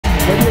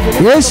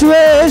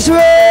യേശുവേ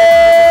യേശുവേ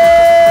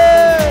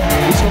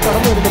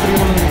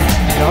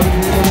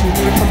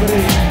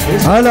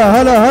ഹല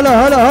ഹല ഹല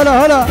ഹല ഹല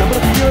ഹല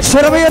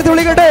സ്വരമുയർത്തി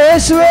വിളിക്കട്ടെ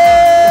യേശുവേ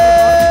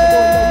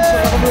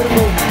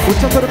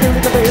ഉച്ചസ്വരത്തിൽ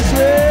വിളിക്കട്ടെ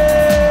യേശുവേ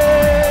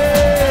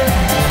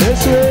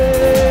യേശുവേ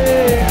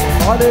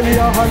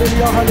ഹല്ലേലൂയ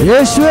ഹല്ലേലൂയ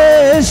യേശുവേ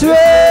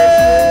യേശുവേ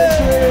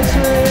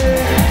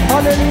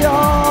ഹല്ലേലൂയ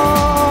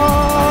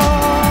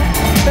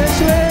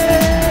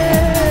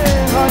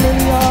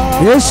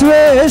യേശുവേ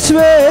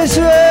യേശുവേ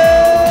യേശുവേ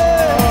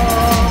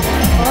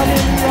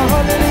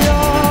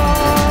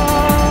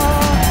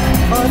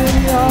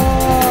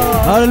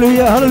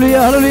ഹല്ലേലൂയ ഹല്ലേലൂയ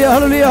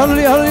ഹല്ലേലൂയ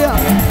ഹല്ലേലൂയ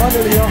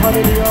ഹല്ലേലൂയ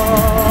ഹല്ലേലൂയ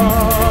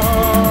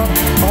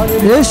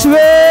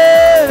യേശുവേ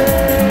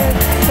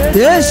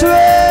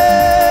യേശുവേ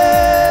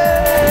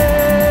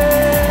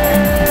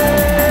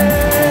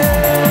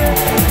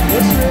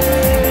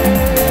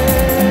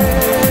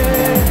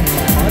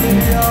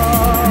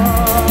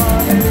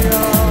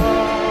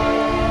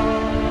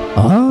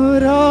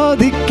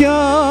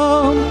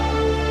ആരാധിക്കാം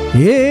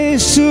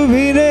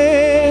യേശുവിനെ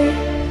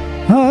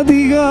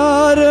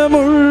അധികാരമുള്ളവനെ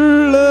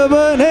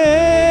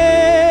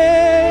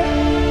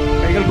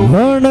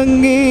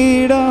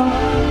വണങ്ങിടാം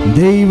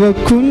ദൈവ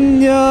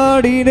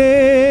കുഞ്ഞാടിനെ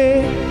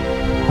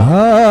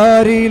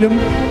ആരിലും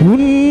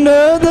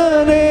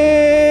ഉന്നതനെ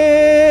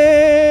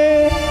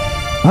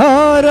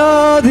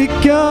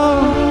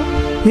ആരാധിക്കാം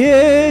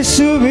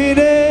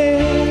യേശുവിനെ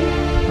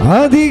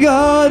അധികാരമുള്ളവനെ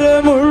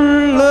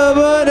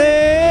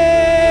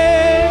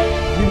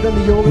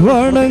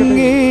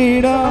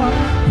വണങ്ങിടാം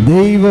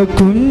ദൈവ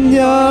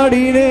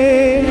കുഞ്ഞാടിനെ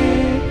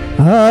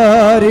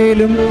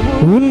ആരിലും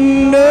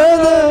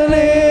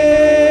ഉന്നതനെ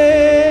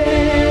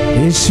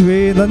യേശുവേ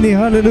നന്ദി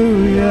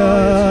ഹല്ലേലൂയ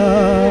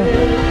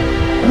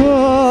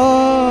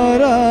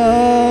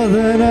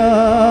ആരാധന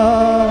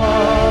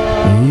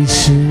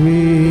യേശുവേ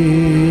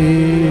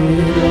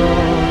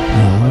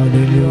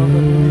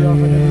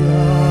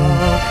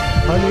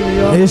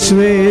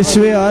യേശുവേ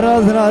യേശുവേ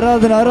ആരാധന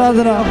ആരാധന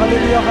ആരാധന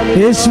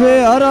യേശുവേ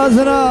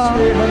ആരാധന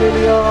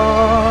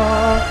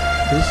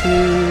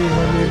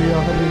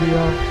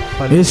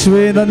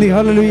യേശുവേ നന്ദി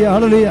ഹല്ലേലൂയ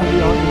ഹല്ലേലൂയ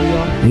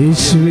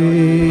യേശുവേ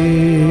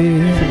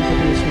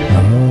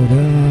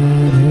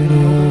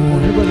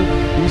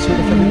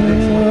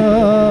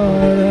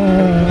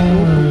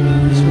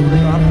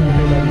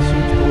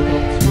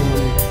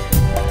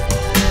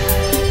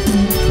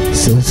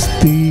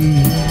സ്വസ്തി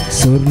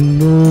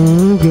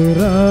സ്വർലോകറാണി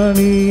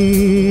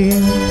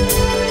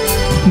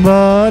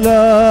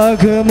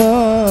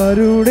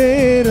മാലാഖമാരുടെ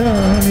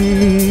റാണി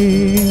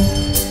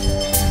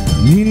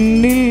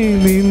നിന്നിൽ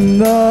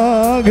നിന്നാഗതമായി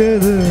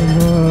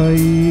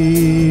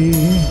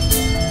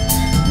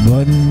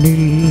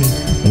മണ്ണിൽ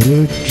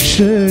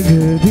രക്ഷകദീപം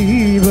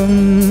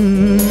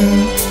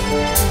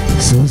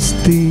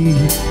സ്വസ്തി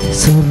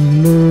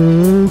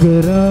സ്വർലോകരാജ്ഞി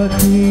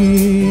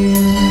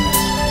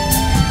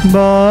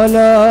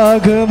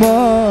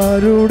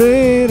മാലാഖമാരുടെ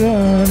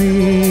റാണി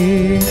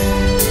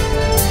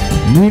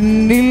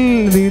നിന്നിൽ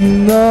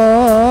നിന്നാഗതമായി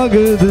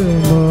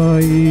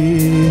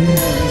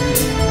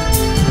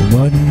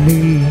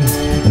മണ്ണിൽ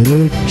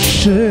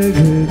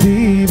രക്ഷകദീപം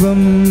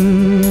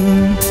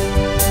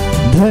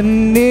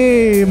ധന്യേ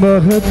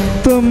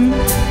മഹത്വം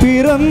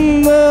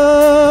പിറന്ന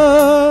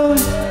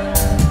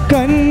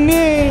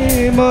കന്യേ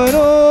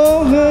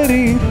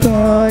മനോഹരിതായേ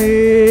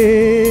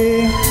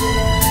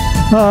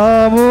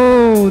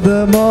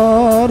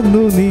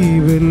ആമോദമാർന്നു നീ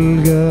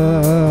വെൽക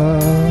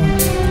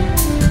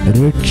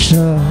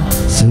രക്ഷാ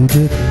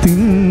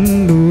സുരത്തിൻ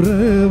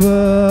ഉറവ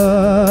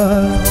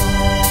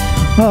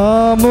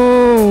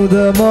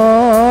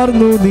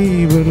ആമോദമാർന്നു നീ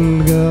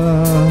വെൽക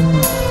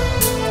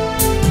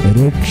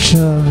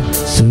രക്ഷാ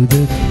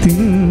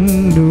സുരത്തിൻ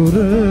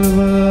ഉറവ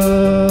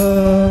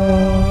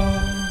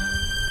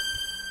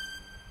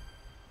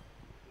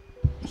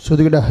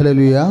ശ്രുതികട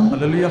ഹല്ലേലൂയ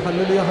ഹല്ലേലൂയ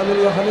ഹല്ലേലൂയ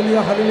ഹല്ലേലൂയ ഹല്ലേലൂയ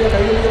ഹല്ലേലൂയ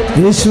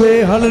യേശുവേ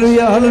ഹല്ലേലൂയ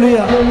ഹല്ലേലൂയ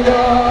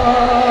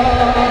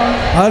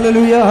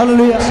ഹല്ലേലൂയ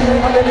ഹല്ലേലൂയ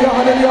ഹല്ലേലൂയ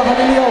ഹല്ലേലൂയ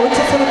ഹല്ലേലൂയ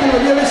ഉച്ചസ്വരത്തിൽ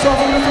വലിയ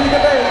വിശ്വാസത്തോടെ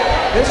സ്തുതിക്കട്ടെ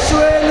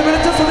യേശുവേ എന്ന്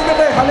വിളിച്ച്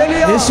സ്തുതിക്കട്ടെ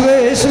ഹല്ലേലൂയ യേശുവേ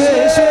യേശുവേ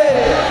യേശുവേ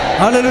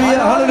ഹല്ലേലൂയ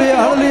ഹല്ലേലൂയ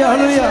ഹല്ലേലൂയ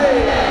ഹല്ലേലൂയ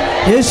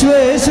യേശുവേ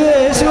യേശുവേ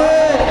യേശുവേ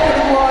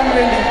കൊടുക്കുവാൻ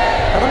വേണ്ടി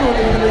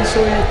കടന്നുവന്നിരിക്കുന്ന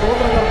യേശുവേ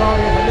സ്തോത്രം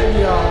കർത്താവേ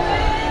ഹല്ലേലൂയ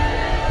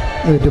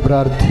ഏറ്റു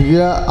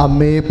പ്രാർത്ഥിക്കുക.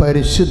 അമ്മേ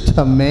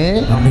പരിശുദ്ധമ്മേ,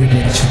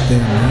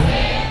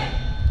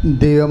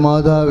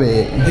 ദൈവമാതാവേ,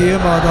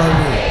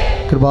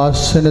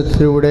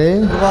 കൃപാസനത്തിലൂടെ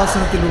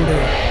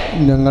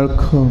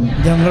ഞങ്ങൾക്കും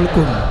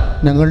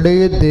ഞങ്ങളുടെ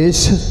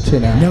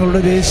ദേശത്തിന്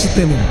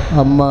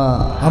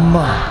അമ്മ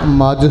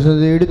മാതൃത്വം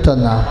തേടി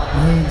തന്ന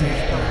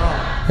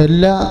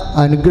എല്ലാ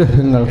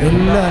അനുഗ്രഹങ്ങൾക്കും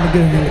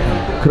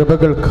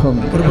കൃപകൾക്കും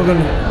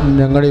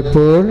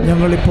ഞങ്ങളിപ്പോൾ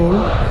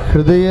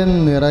ഹൃദയം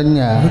നിറഞ്ഞ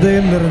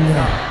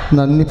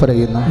നന്ദി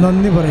പറയുന്നു.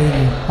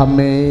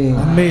 അമ്മേ,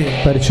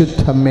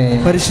 പരിശുദ്ധ അമ്മേ,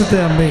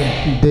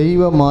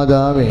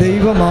 ദൈവമാതാവേ,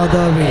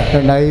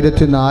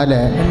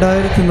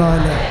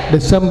 2004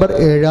 ഡിസംബർ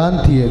 7-ാം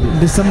തീയതി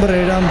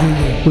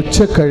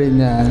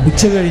ഉച്ചകഴിഞ്ഞ്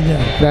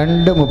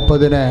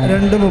 2:30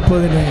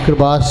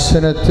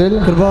 കൃപാസനത്തിൽ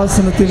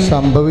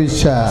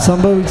സംഭവിച്ച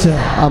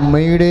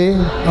അമ്മയുടെ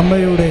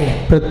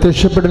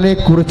പ്രത്യക്ഷപ്പെടലിനെ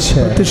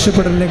കുറിച്ച്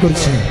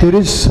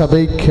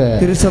തിരുസഭയ്ക്ക്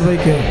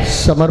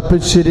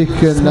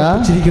സമർപ്പിച്ചിരിക്കുന്ന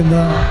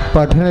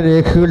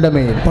പഠനരേഖകളുടെ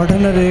മേൽ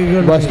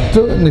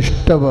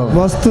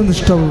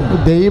വസ്തുനിഷ്ഠവും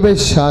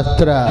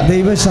ദൈവശാസ്ത്ര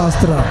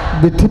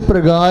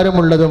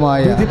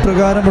വിധിപ്രകാരമുള്ളതുമായ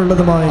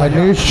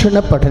അന്വേഷണ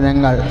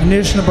പഠനങ്ങൾ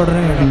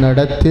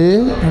നടത്തി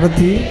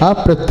ആ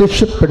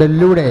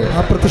പ്രത്യക്ഷപ്പെടലിലൂടെ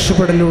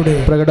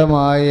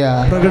പ്രകടമായ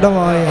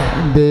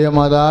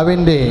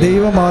ദൈവമാതാവിന്റെ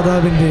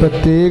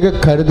പ്രത്യേക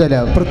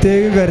കരുതലും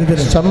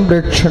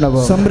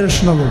സംരക്ഷണവും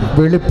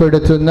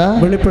വെളിപ്പെടുത്തുന്ന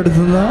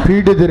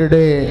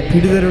പീഡിതരുടെ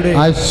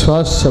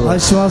ആശ്വാസവും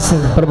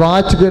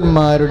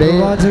പ്രവാചകന്മാരുടെ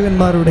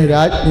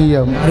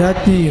രാജ്ഞിയും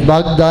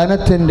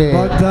വാഗ്ദാനത്തിന്റെ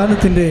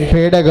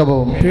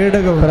പേടകവും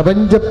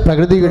പ്രപഞ്ച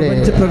പ്രകൃതിയുടെ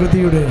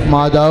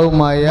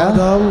മാതാവുമായ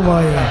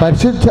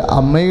പരിശുദ്ധ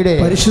അമ്മയുടെ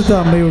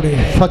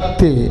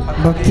ഭക്തി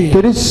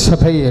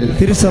തിരുസഭയിൽ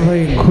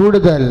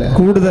കൂടുതൽ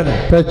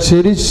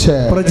പ്രചരിച്ച്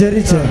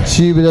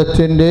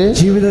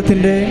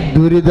ജീവിതത്തിന്റെ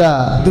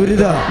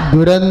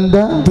ദുരന്ത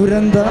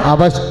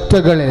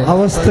അവസ്ഥകളിൽ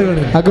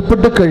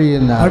അകപ്പെട്ടു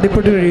കഴിയുന്ന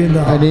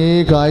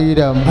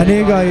അനേകായിരം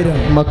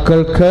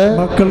മക്കൾക്ക്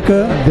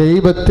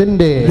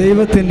ദൈവത്തിന്റെ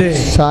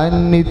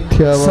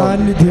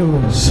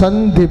സാന്നിധ്യവും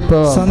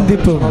സന്ധിപ്പും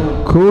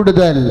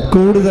കൂടുതൽ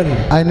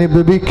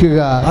അനുഭവിക്കുക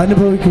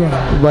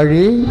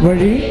വഴി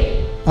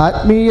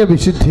ആത്മീയ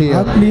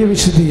വിശുദ്ധിയും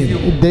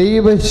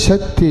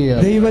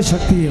ദൈവശക്തിയും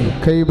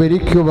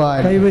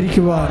കൈവരിക്കുവാൻ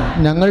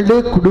ഞങ്ങളുടെ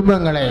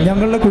കുടുംബങ്ങളെ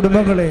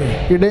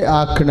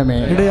ഇടയാക്കണമേ.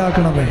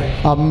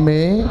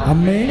 അമ്മേ,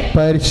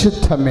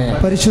 പരിശുദ്ധമേ,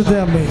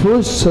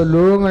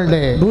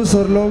 ഭൂസ്വർലോകങ്ങളുടെ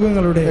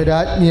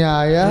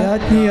രാജ്ഞിയായ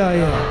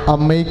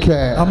അമ്മയ്ക്ക്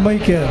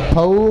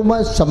ഭൗമ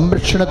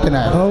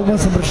സംരക്ഷണത്തിനായി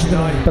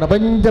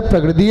പ്രപഞ്ച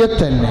പ്രകൃതിയെ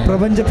തന്നെ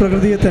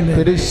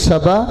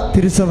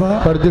തിരുസഭ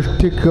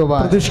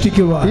പ്രതിഷ്ഠിക്കുവാൻ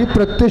ഈ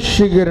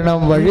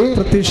പ്രത്യക്ഷീകരണം വഴി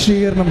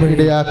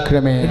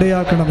ഇടയാക്കണമേ.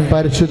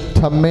 പരിശുദ്ധ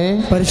അമ്മേ,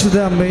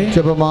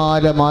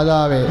 ജപമാല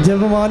മാതാവേ,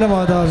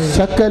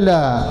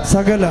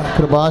 സകല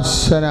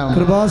കൃപാസനം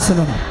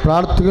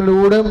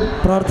പ്രാർത്ഥനകളോടും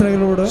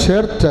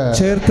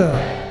ചേർത്ത്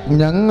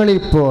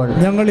ഞങ്ങളിപ്പോൾ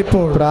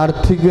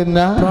പ്രാർത്ഥിക്കുന്ന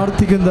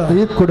ഈ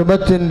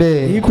കുടുംബത്തിന്റെ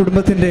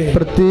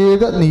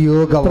പ്രത്യേക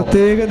നിയോഗം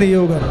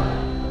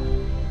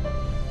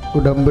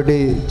ഉടമ്പടി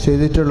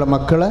ചെയ്തിട്ടുള്ള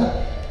മക്കള്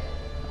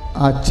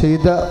ആ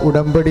ചെയ്ത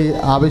ഉടമ്പടി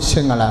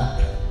ആവശ്യങ്ങൾ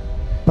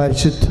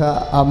പരിശുദ്ധ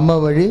അമ്മ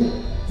വഴി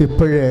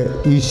ഇപ്പോഴേ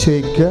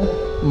ഈശോയ്ക്ക്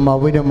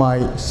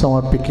മൗനമായി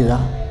സമർപ്പിക്കുക.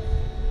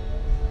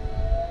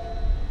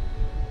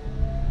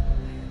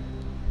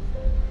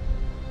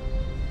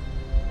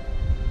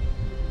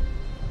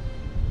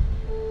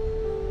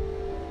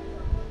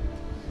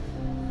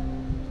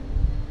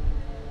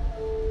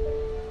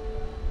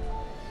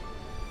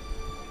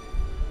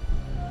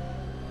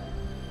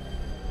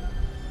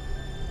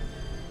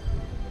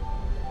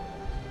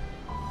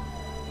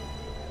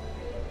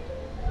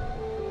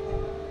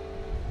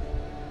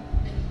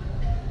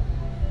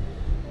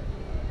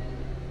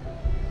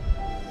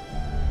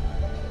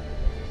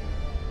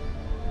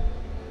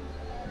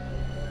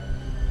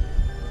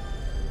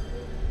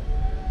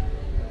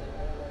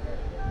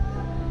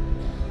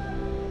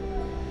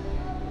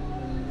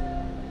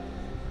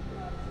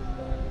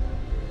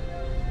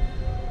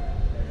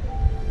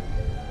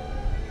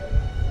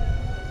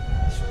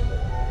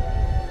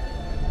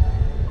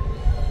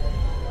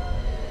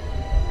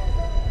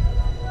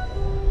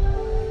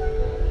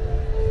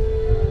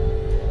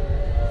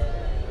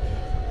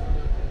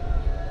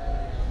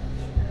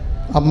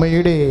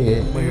 അമ്മയുടെ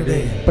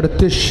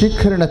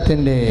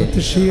പ്രത്യക്ഷീകരണത്തിന്റെ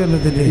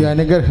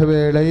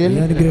അനുഗ്രഹവേളയിൽ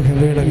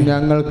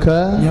ഞങ്ങൾക്ക്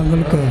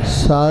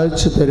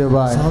സാധിച്ചു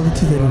തരുവാൻ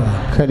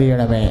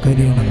കഴിയണമേ.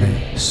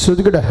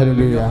 സ്തുതിക്കട്ടെ.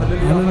 ഹല്ലേലൂയ.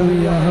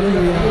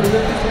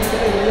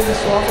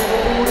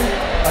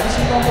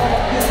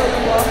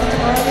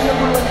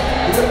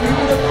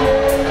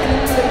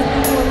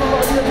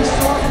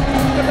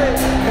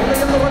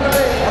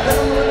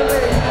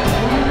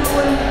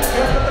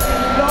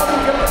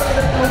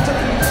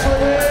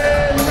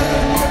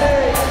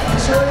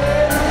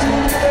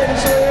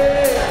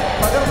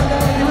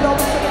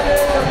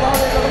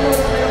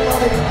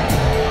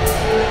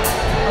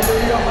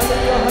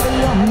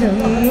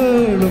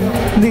 ഞങ്ങളും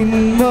നിൻ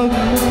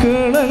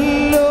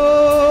മക്കളല്ലോ,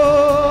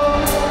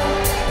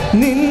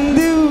 നിൻ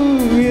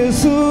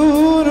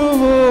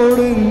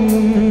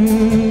ദിവ്യസൂനുവോടെന്നും.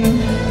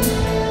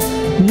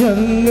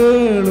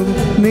 ഞങ്ങളും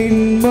നിൻ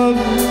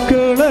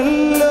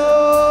മക്കളല്ലോ,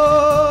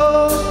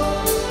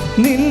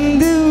 നിൻ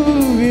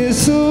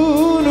ദിവ്യസൂനുവോടെന്നും.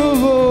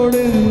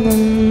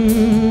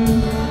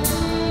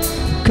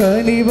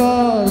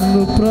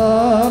 കനിവാർന്നു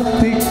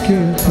പ്രാർത്ഥിക്കതായി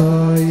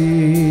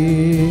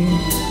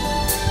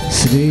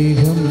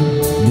സ്നേഹം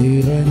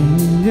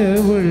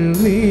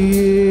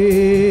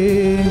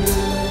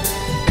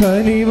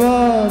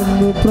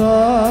കനിവാർന്നു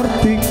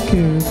പ്രാർത്ഥിക്കതായി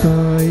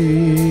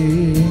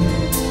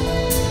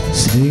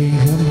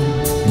സ്നേഹം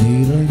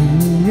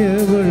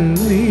നിറഞ്ഞവൾ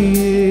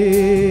നീയേ.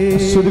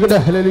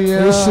 ഹല്ലേലൂയ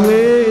യേശുവേ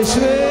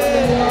യേശുവേ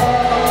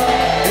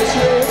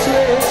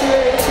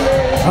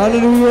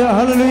ഹല്ലേലൂയ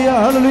ഹല്ലേലൂയ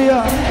ഹല്ലേലൂയ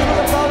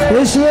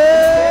യേശുവേ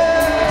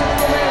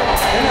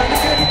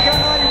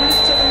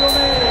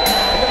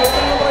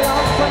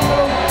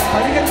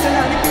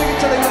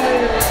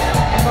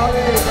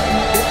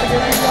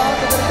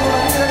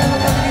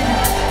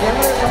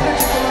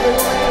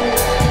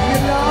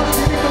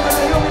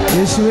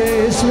യേശുവേ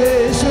യേശുവേ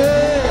യേശുവേ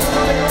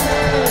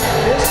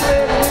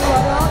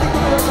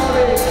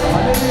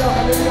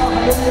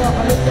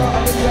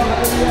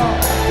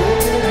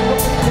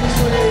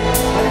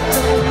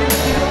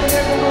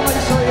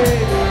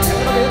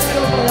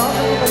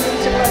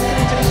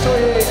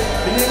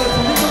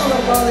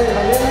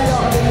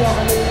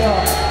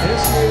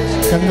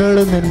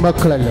ഞങ്ങളും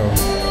നിന്മക്കളല്ലോ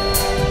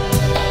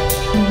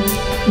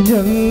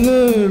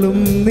ഞങ്ങളും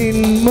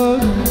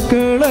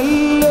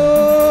നിന്മക്കളല്ലോ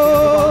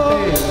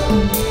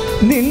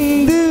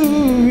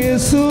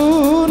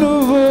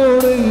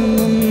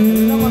നിന്ദിവ്യസൂനുവോടെന്നും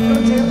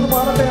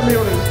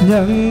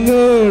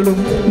ഞങ്ങളും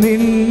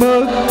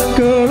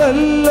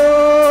നിന്മക്കളല്ലോ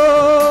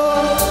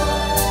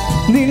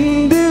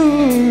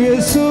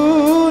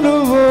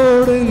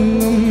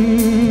നിന്ദിവ്യസൂനുവോടെന്നും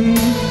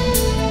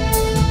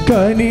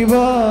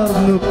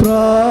കനിവാർന്നു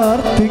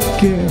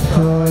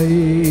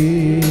പ്രാർത്ഥിക്കതായി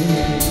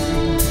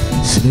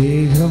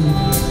സ്നേഹം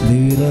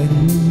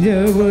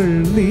നിറഞ്ഞവൾ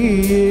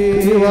നീയേ.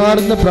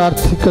 കനിവാർന്ന്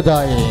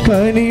പ്രാർത്ഥിക്കതായി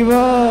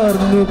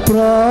കനിവാർന്നു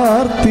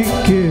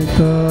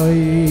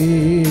പ്രാർത്ഥിക്കതായി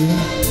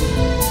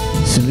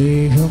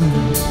സ്നേഹം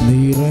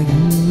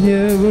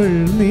നിറഞ്ഞവൾ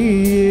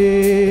നീയേ.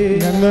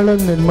 ഞങ്ങളും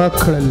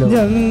നിന്മക്കളല്ലോ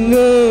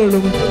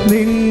ഞങ്ങളും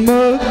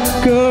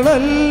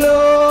നിന്മക്കളല്ലോ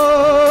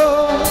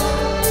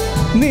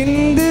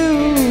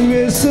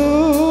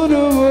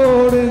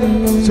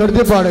നിന്ദിവ്യസൂനുവോടെന്നും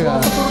ചേർത്ത് പാടുക.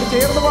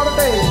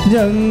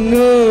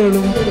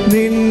 ഞങ്ങളും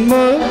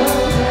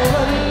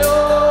നിന്മക്കളല്ലോ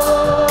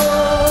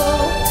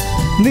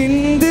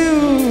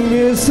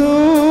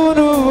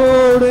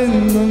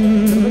നിന്ദിവ്യസൂനുവോടെന്നും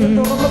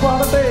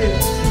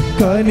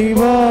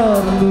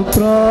കനിവാർന്നു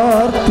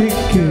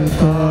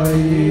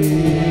പ്രാർത്ഥിക്കതായി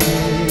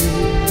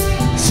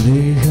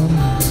സ്നേഹം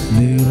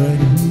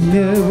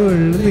നിറഞ്ഞവൾ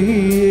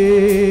നീയേ.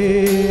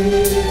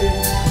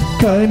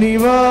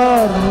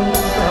 കനിവാർന്നു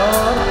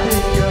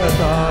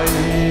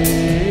പ്രാർത്ഥിക്കതായി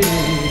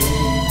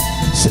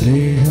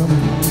സ്നേഹം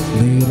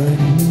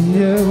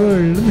നിറഞ്ഞവൾ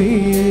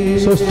നീയേ.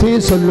 സ്വസ്തി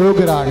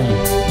സൊല്ലുകരാണി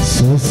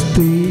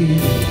സ്വസ്തി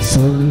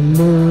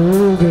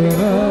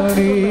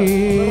സൊല്ലുകരാണി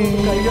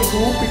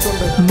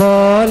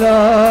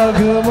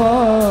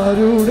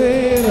മാലാഖമാരുടെ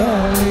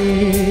റാണി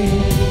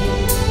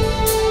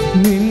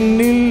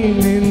നിന്നിൽ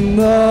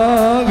നിന്നാഗതമായി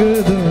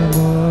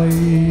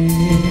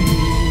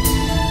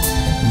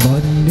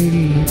മണ്ണിൽ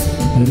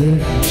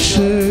രക്ഷകദീപം.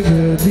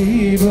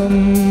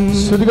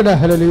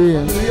 ഹല്ലേലൂയ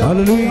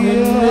ഹല്ലേലൂയ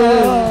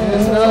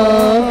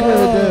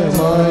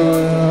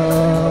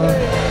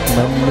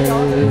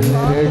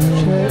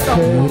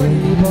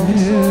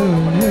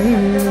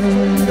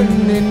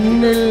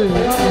നിന്നിൽ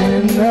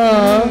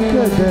നിന്നാഗതമായി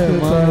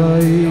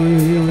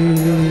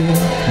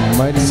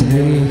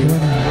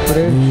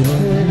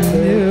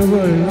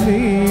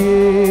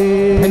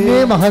ധന്യേ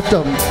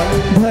മഹത്വം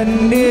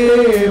ധന്യേ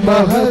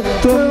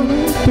മഹത്വം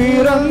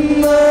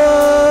പിറന്ന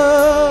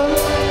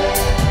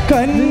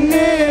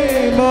കന്യേ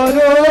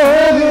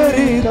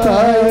മനോഹരിതായേ.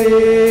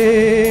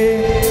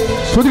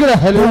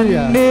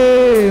 ധന്യേ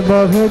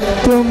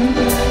മഹത്വം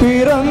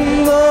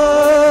പിറന്ന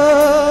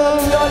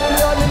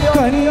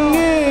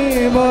കന്യേ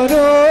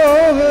മനോഹരിതായേ.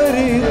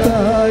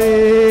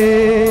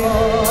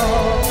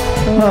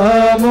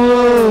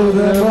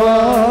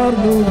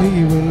 ആമോദമാർന്നു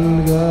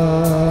നീവൽക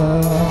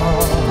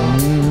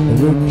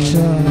വൃക്ഷ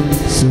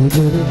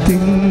സുഖത്തിനുറവ.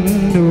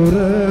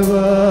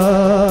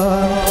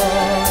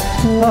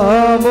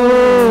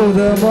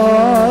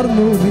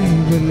 ആമോദമാർന്നു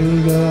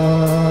നീവൽക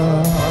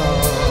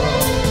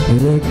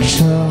രക്ഷ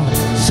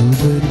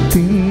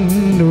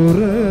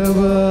സുഖത്തിനുറവ.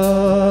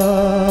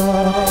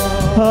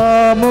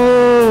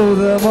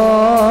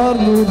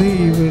 ആമോദമാർന്നു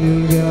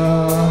നീവൽക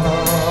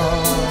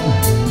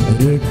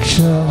രക്ഷ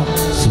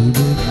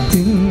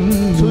സുഖത്തിൻ.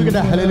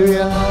 ഹല്ലേലൂയ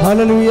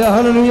ഹല്ലേലൂയ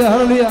ഹല്ലേലൂയ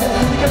ഹല്ലേലൂയ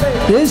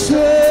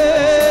യേശുവേ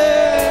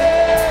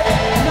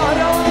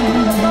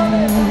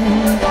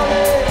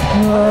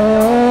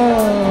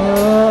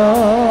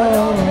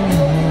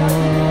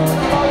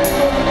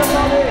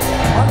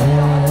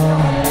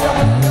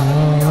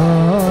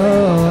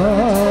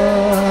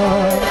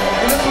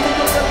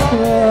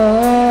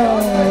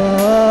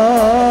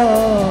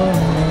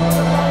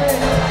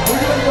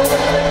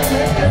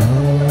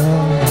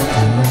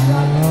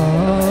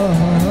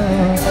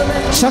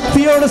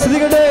ശക്തിയോടെ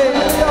സ്തുതിക്കട്ടെ.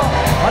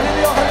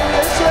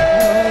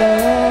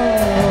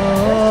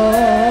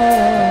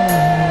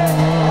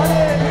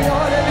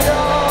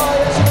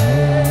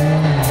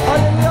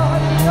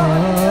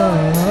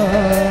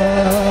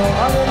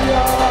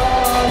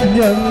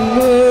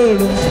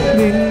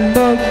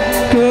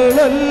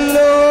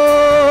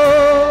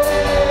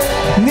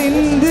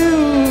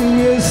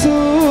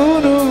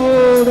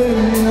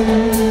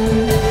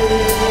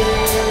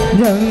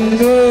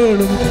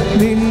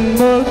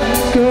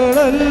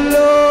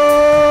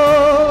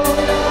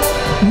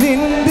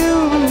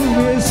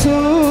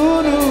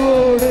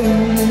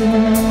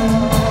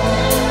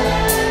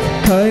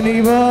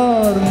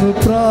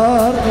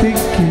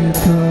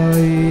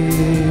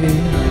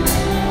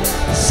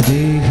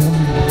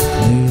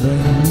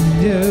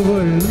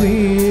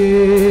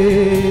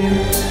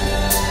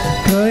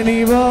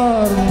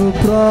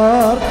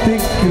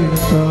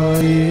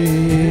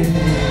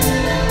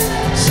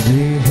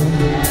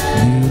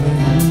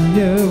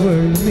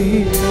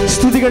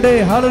 സ്തുതിക്കട്ടെ.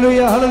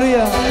 ഹല്ലേലൂയ ഹല്ലേലൂയ.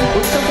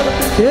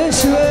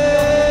 യേശുവേ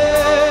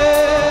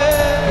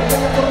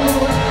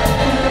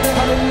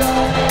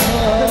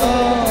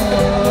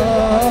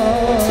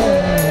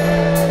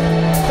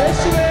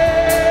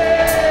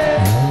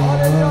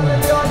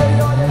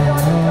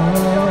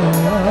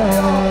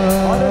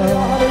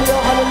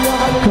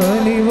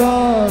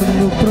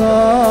കനിവാർന്നു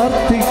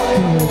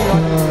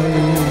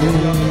പ്രാർത്ഥിക്കുകയായി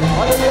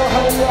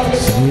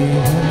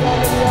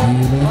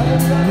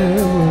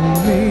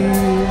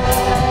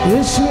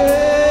യേശുവേ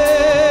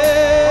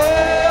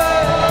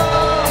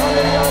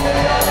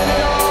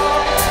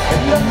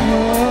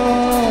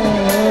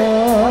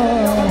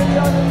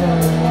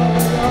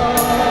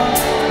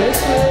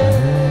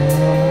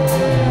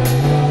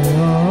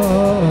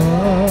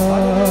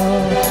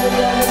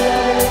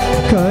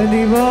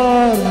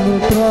കനിവാർന്നു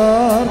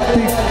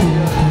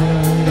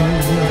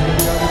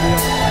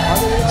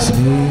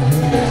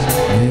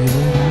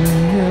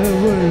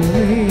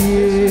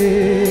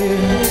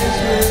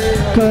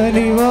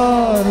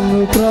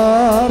കനിവാർന്നു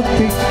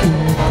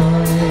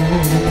പ്രാർത്ഥിക്കുകയായി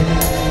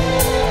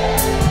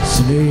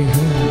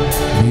സ്നേഹം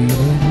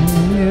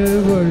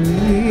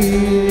നിറഞ്ഞവളേ.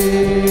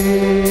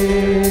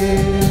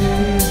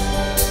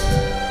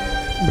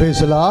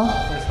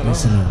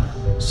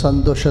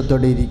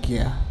 സന്തോഷത്തോടെ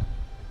ഇരിക്കുക.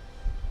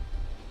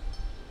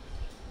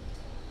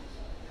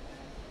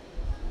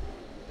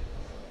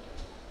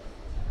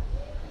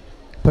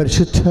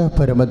 പരിശുദ്ധ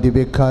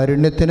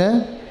പരമദിവ്യകാരുണ്യത്തിന്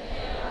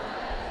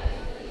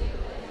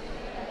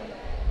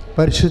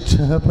പരിശുദ്ധ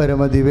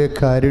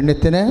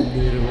പരമദിവ്യകാരുണ്യത്തിന്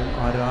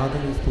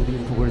ആരാധനയും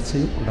സ്തുതിയും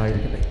പുകഴ്ചയും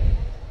ഉണ്ടായിരിക്കട്ടെ.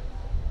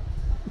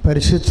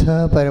 പരിശുദ്ധ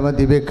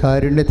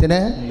പരമദിവ്യകാരുണ്യത്തിന്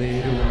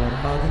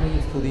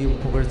ആരാധനയും സ്തുതിയും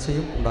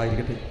പുകഴ്ചയും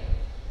ഉണ്ടായിരിക്കട്ടെ.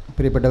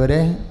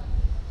 പ്രിയപ്പെട്ടവരെ,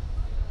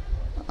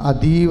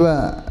 അതീവ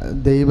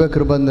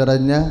ദൈവകൃപ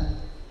നിറഞ്ഞ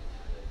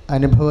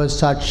അനുഭവ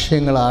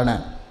സാക്ഷ്യങ്ങളാണ്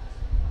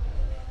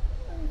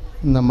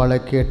നമ്മളെ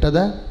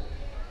കേട്ടത്.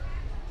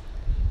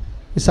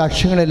 ഈ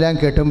സാക്ഷ്യങ്ങളെല്ലാം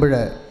കേട്ടുമ്പോൾ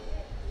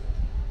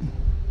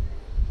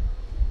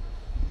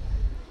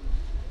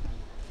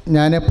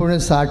ഞാനെപ്പോഴും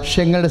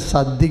സാക്ഷ്യങ്ങൾ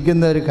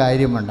ശ്രദ്ധിക്കുന്ന ഒരു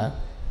കാര്യമുണ്ട്.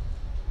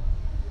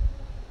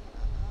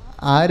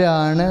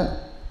 ആരാണ്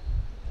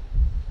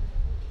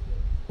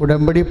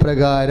ഉടമ്പടി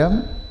പ്രകാരം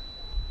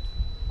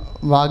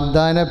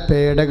വാഗ്ദാന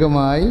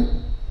പേടകമായി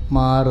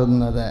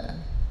മാറുന്നത്?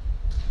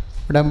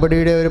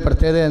 ഉടമ്പടിയുടെ ഒരു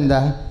പ്രത്യേകത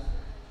എന്താ?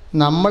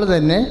 നമ്മൾ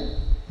തന്നെ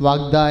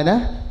വാഗ്ദാന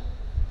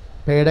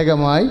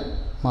പേടകമായി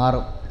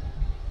മാറും.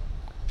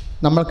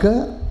 നമ്മൾക്ക്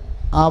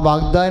ആ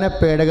വാഗ്ദാന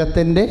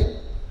പേടകത്തിൻ്റെ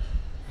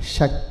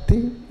ശക്തി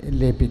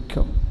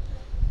ലഭിക്കും.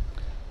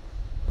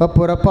 അപ്പോൾ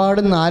പുറപ്പാട്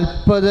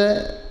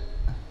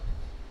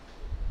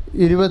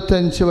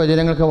 40-25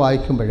 വചനങ്ങളൊക്കെ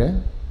വായിക്കുമ്പോൾ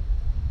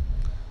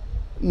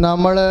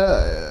നമ്മൾ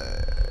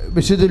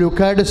വിശുദ്ധ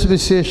ലൂക്കായുടെ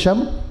സുവിശേഷം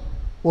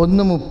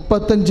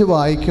 1:35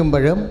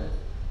 വായിക്കുമ്പോഴും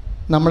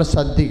നമ്മൾ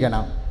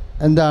ശ്രദ്ധിക്കണം.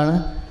 എന്താണ്?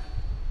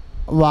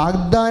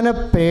 വാഗ്ദാന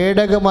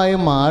പേടകമായി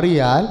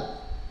മാറിയാൽ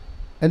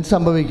എന്ത്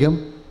സംഭവിക്കും?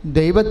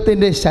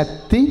 ദൈവത്തിൻ്റെ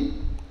ശക്തി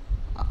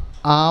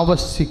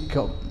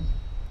ആവസിക്കും.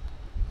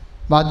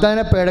 വാഗ്ദാന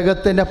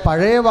പേടകത്തിൻ്റെ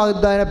പഴയ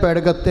വാഗ്ദാന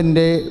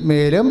പേടകത്തിൻ്റെ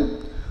മേലും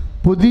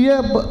പുതിയ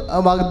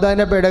വാഗ്ദാന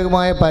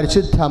പേടകമായ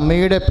പരിശുദ്ധ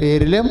അമ്മയുടെ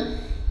പേരിലും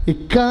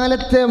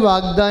ഇക്കാലത്തെ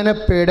വാഗ്ദാന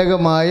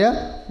പേടകമായ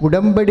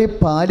ഉടമ്പടി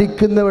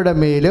പാലിക്കുന്നവരുടെ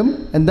മേലും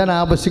എന്താണ്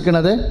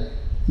ആവസിക്കുന്നത്?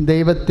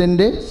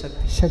 ദൈവത്തിൻ്റെ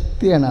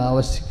ശക്തിയാണ്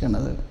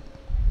ആവസിക്കുന്നത്.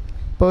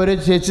 ഇപ്പോൾ ഒരു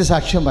ചേച്ചി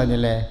സാക്ഷ്യം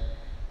പറഞ്ഞില്ലേ,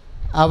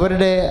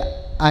 അവരുടെ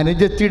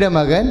അനുജത്തിയുടെ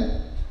മകൻ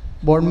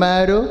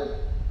ബോൺമാരോ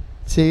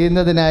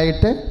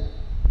ചെയ്യുന്നതിനായിട്ട്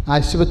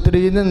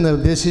ആശുപത്രിയിൽ നിന്ന്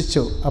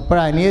നിർദ്ദേശിച്ചു. അപ്പോൾ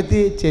അനിയത്തി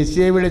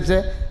ചേച്ചിയെ വിളിച്ച്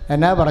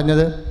എന്നാ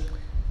പറഞ്ഞത്?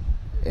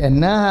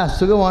 എന്നാ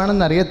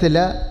അസുഖമാണെന്നറിയത്തില്ല,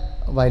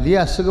 വലിയ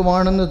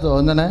അസുഖമാണെന്ന്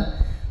തോന്നണ,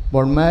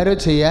 ബോൺമാരോ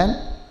ചെയ്യാൻ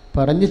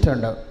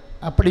പറഞ്ഞിട്ടുണ്ട്.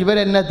 അപ്പോൾ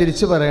ഇവരെന്നാ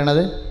തിരിച്ച്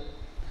പറയണത്?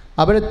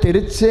 അവർ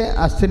തിരിച്ച്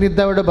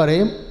അസ്നിഗ്ധയോട്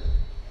പറയും,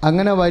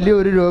 അങ്ങനെ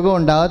വലിയൊരു രോഗം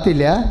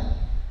ഉണ്ടാകത്തില്ല,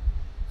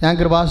 ഞാൻ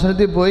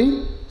കൃപാസനത്തിൽ പോയി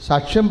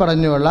സാക്ഷ്യം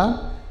പറഞ്ഞുകൊള്ളാം,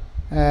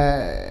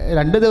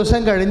 2 ദിവസം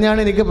കഴിഞ്ഞാണ്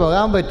എനിക്ക്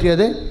പോകാൻ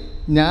പറ്റിയത്,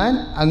 ഞാൻ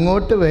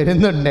അങ്ങോട്ട്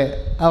വരുന്നുണ്ട്.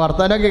 ആ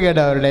വർത്തമാനമൊക്കെ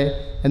കേട്ടോ അവരുടെ.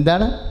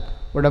 എന്താണ്?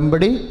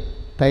 ഉടമ്പടി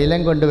തൈലം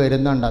കൊണ്ട്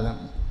വരുന്നുണ്ടെന്ന്.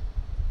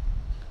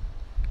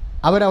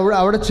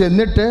 അവിടെ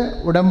ചെന്നിട്ട്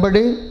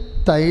ഉടമ്പടി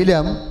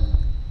തൈലം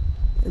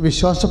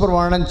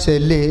വിശ്വാസപ്രമാണം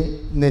ചൊല്ലി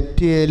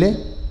നെറ്റിയിൽ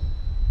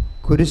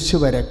കുരിശ്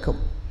വരക്കും.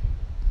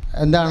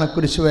 എന്താണ്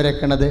കുരിശ്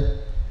വരക്കണത്?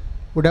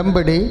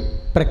 ഉടമ്പടി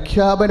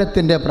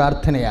പ്രഖ്യാപനത്തിൻ്റെ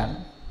പ്രാർത്ഥനയാണ്,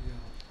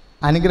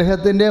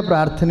 അനുഗ്രഹത്തിൻ്റെ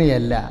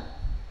പ്രാർത്ഥനയല്ല.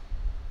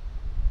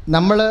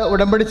 നമ്മൾ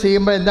ഉടമ്പടി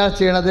ചെയ്യുമ്പോൾ എന്താ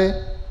ചെയ്യണത്?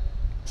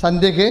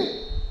 സന്ധ്യയ്ക്ക്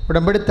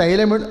ഉടമ്പടി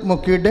തൈലം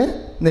മുക്കിയിട്ട്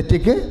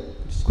നെറ്റിക്ക്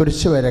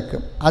കുരിശ്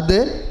വരക്കും. അത്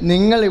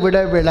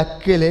നിങ്ങളിവിടെ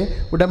വിളക്കിൽ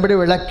ഉടമ്പടി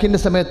വിളക്കിൻ്റെ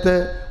സമയത്ത്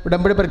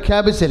ഉടമ്പടി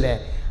പ്രഖ്യാപിച്ചില്ലേ,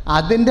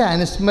 അതിൻ്റെ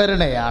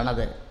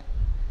അനുസ്മരണയാണത്.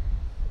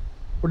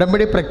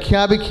 ഉടമ്പടി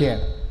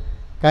പ്രഖ്യാപിക്കുകയാണ്.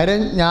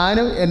 കാര്യം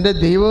ഞാനും എൻ്റെ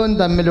ദൈവവും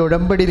തമ്മിൽ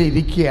ഉടമ്പടിയിൽ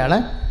ഇരിക്കുകയാണ്.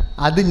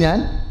 അത് ഞാൻ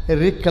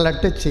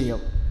റീകളക്ട്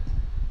ചെയ്യും,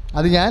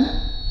 അത് ഞാൻ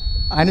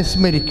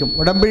അനുസ്മരിക്കും.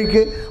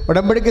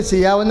 ഉടമ്പടിക്ക്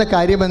ചെയ്യാവുന്ന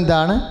കാര്യം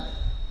എന്താണ്?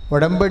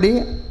 ഉടമ്പടി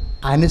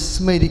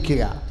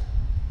അനുസ്മരിക്കുക.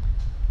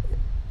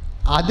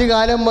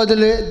 ആദ്യകാലം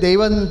മുതൽ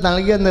ദൈവം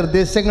നൽകിയ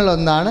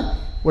നിർദ്ദേശങ്ങളൊന്നാണ്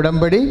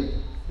ഉടമ്പടി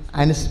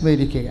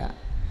അനുസ്മരിക്കുക.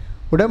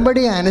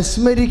 ഉടമ്പടി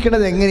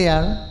അനുസ്മരിക്കുന്നത്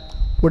എങ്ങനെയാണ്?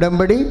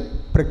 ഉടമ്പടി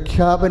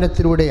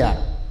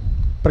പ്രഖ്യാപനത്തിലൂടെയാണ്.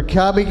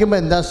 പ്രഖ്യാപിക്കുമ്പോൾ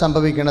എന്താ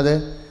സംഭവിക്കുന്നത്?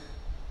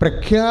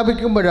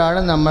 പ്രഖ്യാപിക്കുമ്പോഴാണ്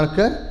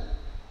നമ്മൾക്ക്,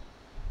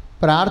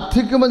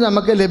 പ്രാർത്ഥിക്കുമ്പോൾ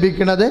നമുക്ക്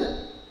ലഭിക്കുന്നത്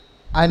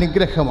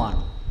അനുഗ്രഹമാണ്.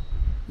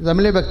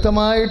 നമ്മൾ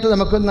വ്യക്തമായിട്ട്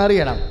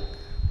നമുക്കൊന്നറിയണം.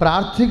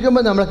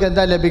 പ്രാർത്ഥിക്കുമ്പോൾ നമ്മൾക്ക്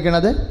എന്താ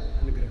ലഭിക്കുന്നത്?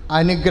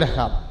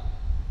 അനുഗ്രഹം.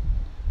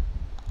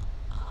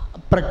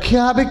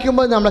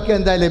 പ്രഖ്യാപിക്കുമ്പോൾ നമ്മൾക്ക്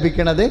എന്താ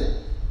ലഭിക്കുന്നത്?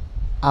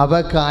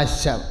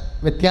 അവകാശം.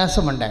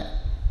 വ്യത്യാസമുണ്ട്.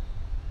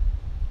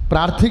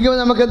 പ്രാർത്ഥിക്കുമ്പോൾ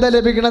നമുക്ക് എന്താ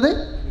ലഭിക്കുന്നത്?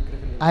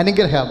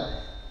 അനുഗ്രഹം.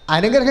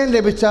 അനുഗ്രഹം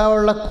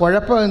ലഭിച്ചാലുള്ള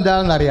കുഴപ്പം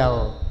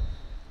എന്താണെന്നറിയാവോ?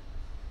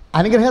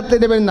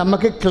 അനുഗ്രഹത്തിൻ്റെ മേൽ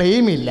നമുക്ക്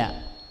ക്ലെയിം ഇല്ല.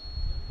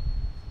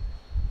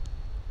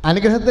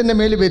 അനുഗ്രഹത്തിൻ്റെ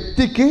മേൽ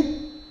വ്യക്തിക്ക്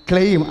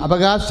ക്ലെയിം,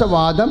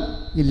 അവകാശവാദം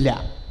ഇല്ല.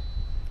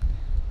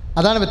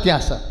 അതാണ്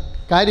വ്യത്യാസം.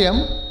 കാര്യം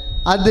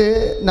അത്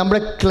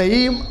നമ്മുടെ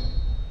ക്ലെയിം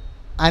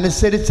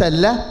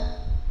അനുസരിച്ചല്ല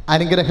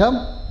അനുഗ്രഹം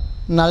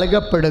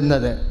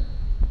നൽകപ്പെടുന്നത്.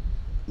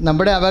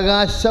 നമ്മുടെ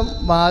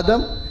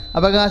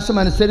അവകാശം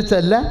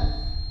അനുസരിച്ചല്ല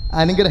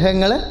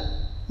അനുഗ്രഹങ്ങൾ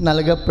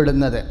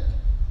നൽകപ്പെടുന്നത്.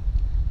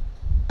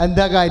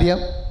 എന്താ കാര്യം?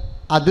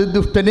 അത്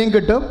ദുഷ്ടനെയും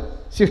കിട്ടും,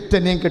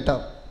 ശിഷ്ടനെയും കിട്ടും.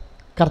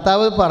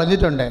 കർത്താവ്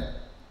പറഞ്ഞിട്ടുണ്ട്,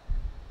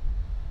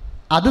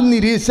 അത്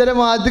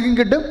നിരീശ്വരവാദിക്കും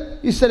കിട്ടും,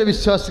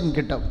 ഈശ്വരവിശ്വാസിക്കും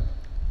കിട്ടും.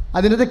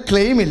 അതിനകത്ത്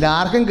ക്ലെയിം ഇല്ല,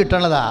 ആർക്കും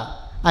കിട്ടണതാ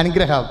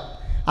അനുഗ്രഹം.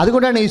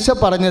 അതുകൊണ്ടാണ് ഈശോ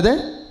പറഞ്ഞത്,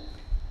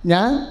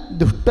 ഞാൻ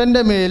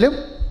ദുഷ്ടൻ്റെ മേലും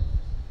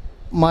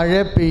മഴ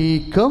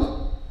പെയ്യിക്കും,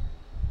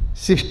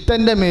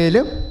 ശിഷ്ടൻ്റെ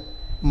മേലും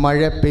മഴ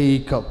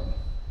പെയ്യിക്കും.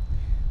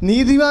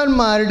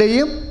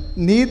 നീതിമാന്മാരുടെയും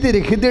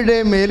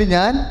നീതിരഹിതരുടെയും മേൽ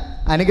ഞാൻ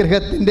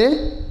അനുഗ്രഹത്തിൻ്റെ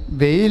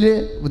വെയിൽ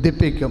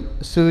ഉദിപ്പിക്കും,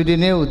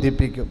 സൂര്യനെ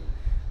ഉദിപ്പിക്കും.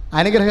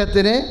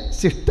 അനുഗ്രഹത്തിന്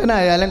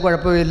ശിഷ്ടനായാലും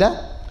കുഴപ്പമില്ല,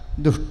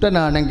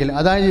 ദുഷ്ടനാണെങ്കിൽ.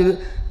 അതായത്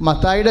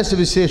മത്തായിയുടെ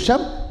സുവിശേഷം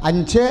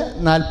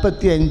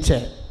 5:45.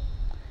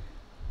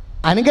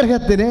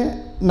 അനുഗ്രഹത്തിന്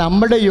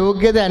നമ്മുടെ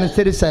യോഗ്യത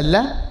അനുസരിച്ചല്ല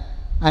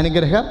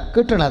അനുഗ്രഹം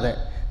കിട്ടണത്.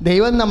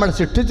 ദൈവം നമ്മൾ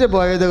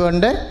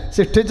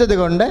സൃഷ്ടിച്ചത്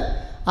കൊണ്ട്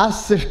ആ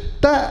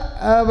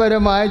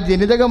സൃഷ്ടപരമായ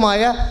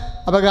ജനിതകമായ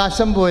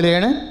അവകാശം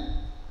പോലെയാണ്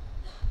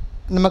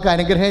നമുക്ക്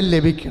അനുഗ്രഹം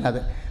ലഭിക്കുന്നത്.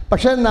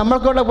 പക്ഷേ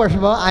നമ്മൾക്കുള്ള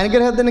പ്രശ്നം,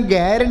 അനുഗ്രഹത്തിന്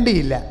ഗ്യാരണ്ടി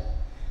ഇല്ല.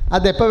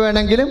 അതെപ്പോൾ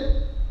വേണമെങ്കിലും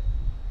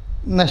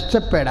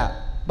നഷ്ടപ്പെടാം.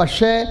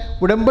 പക്ഷേ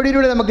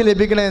ഉടമ്പടിയിലൂടെ നമുക്ക്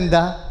ലഭിക്കണത്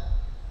എന്താ?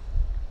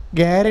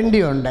 ഗ്യാരണ്ടി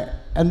ഉണ്ട്.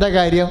 എന്താ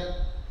കാര്യം?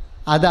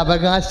 അത്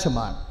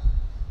അവകാശമാണ്,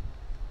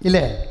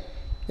 ഇല്ലേ?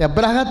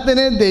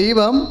 എബ്രഹാത്തിന്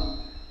ദൈവം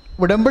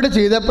ഉടമ്പടി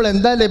ചെയ്തപ്പോൾ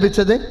എന്താ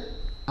ലഭിച്ചത്?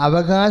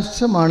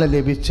 അവകാശമാണ്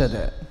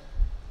ലഭിച്ചത്.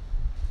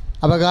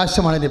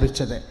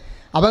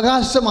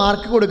 അവകാശം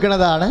ആർക്ക്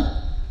കൊടുക്കുന്നതാണ്?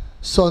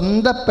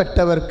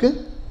 സ്വന്തപ്പെട്ടവർക്ക്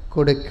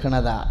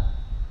കൊടുക്കുന്നതാണ്.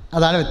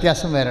 അതാണ്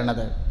വ്യത്യാസം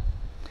വരണത്.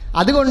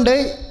 അതുകൊണ്ട്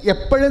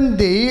എപ്പോഴും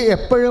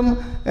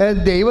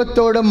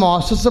ദൈവത്തോട്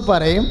മോശസ്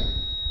പറയും,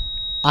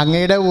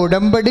 അങ്ങയുടെ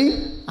ഉടമ്പടി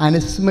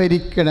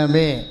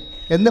അനുസ്മരിക്കണമേ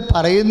എന്ന്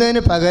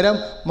പറയുന്നതിന് പകരം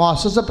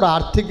മോശസ്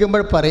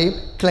പ്രാർത്ഥിക്കുമ്പോൾ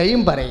ക്ലെയിം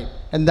പറയും.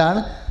 എന്താണ്?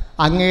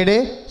 അങ്ങയുടെ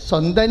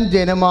സ്വന്തം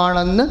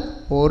ജനമാണെന്ന്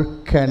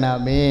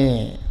ഓർക്കണമേ.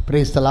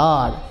 Price the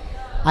Lord.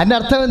 അതിൻ്റെ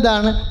അർത്ഥം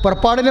എന്താണ്?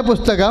 പുറപ്പാടിൻ്റെ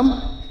പുസ്തകം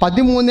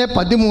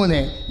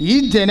 13:13, ഈ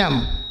ജനം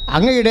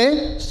അങ്ങയുടെ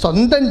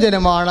സ്വന്തം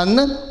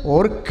ജനമാണെന്ന്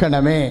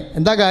ഓർക്കണമേ.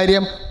 എന്താ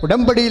കാര്യം?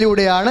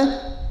 ഉടമ്പടിയിലൂടെയാണ്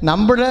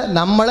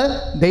നമ്മൾ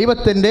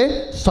ദൈവത്തിൻ്റെ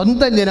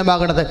സ്വന്തം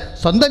ജനമാകണത്.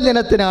 സ്വന്തം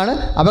ജനത്തിനാണ്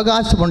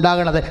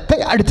അവകാശമുണ്ടാകണത്.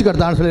 അടിച്ചു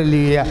കിടത്താണ്.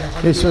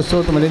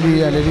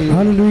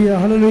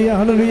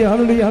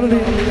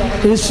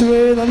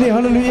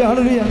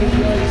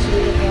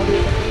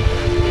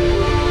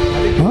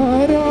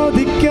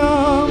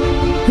 ആരാധിക്കാം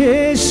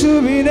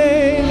യേശുവിനെ,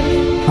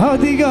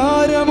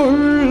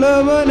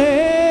 അധികാരമുള്ളവനെ,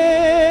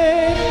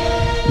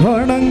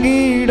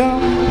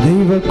 വണങ്ങിടാം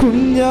ദൈവ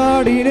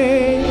കുഞ്ഞാടിനെ,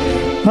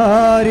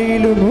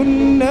 ആരിലും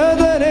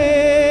ഉന്നതനെ.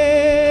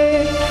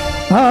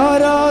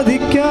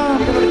 ആരാധിക്കാം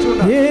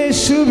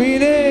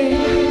യേശുവിനെ,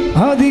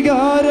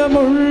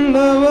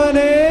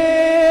 അധികാരമുള്ളവനെ,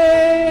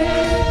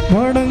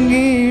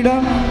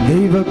 വണങ്ങിടാം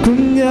ദൈവ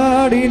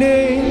കുഞ്ഞാടിനെ,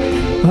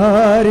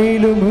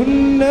 ആരിലും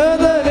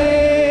ഉന്നതനെ.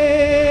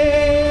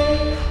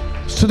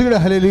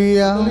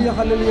 ഹല്ലേലൂയ,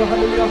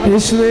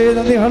 യേശുവേ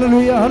നന്ദി.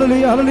 ഹല്ലേലൂയ,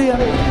 ഹല്ലേലൂയ, ഹല്ലേലൂയ.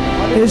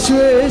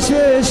 യേശുവേ,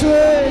 യേശുവേ,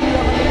 യേശുവേ.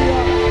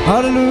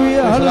 ഹല്ലേലൂയ,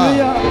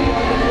 ഹല്ലേലൂയ.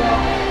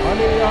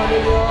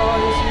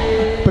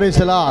 Praise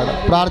the lord.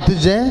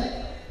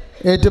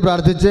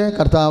 പ്രാർത്ഥിച്ച്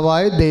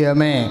കർത്താവായ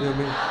ദൈവമേ,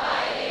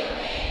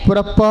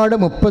 പുറപ്പാട്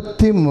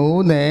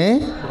 33:13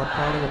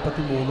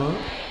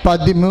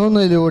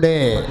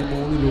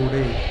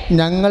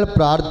 ഞങ്ങൾ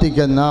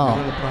പ്രാർത്ഥിക്കുന്ന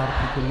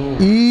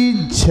ഈ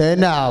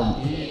ജനം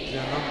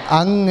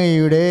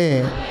അങ്ങയുടെ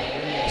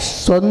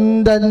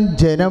സ്വന്തം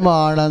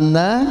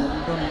ജനമാണെന്ന്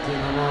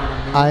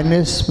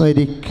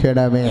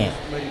അനുസ്മരിക്കണമേ.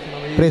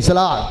 Praise the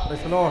lord.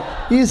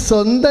 ഈ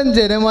സ്വന്തം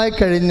ജനമായി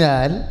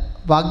കഴിഞ്ഞാൽ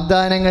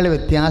വാഗ്ദാനങ്ങൾ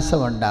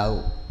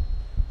വ്യത്യാസമുണ്ടാവും.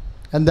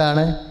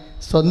 എന്താണ്?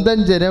 സ്വന്തം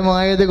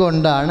ജനമായത്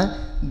കൊണ്ടാണ്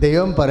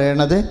ദൈവം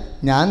പറയണത്,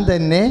 ഞാൻ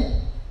തന്നെ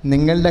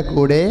നിങ്ങളുടെ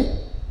കൂടെ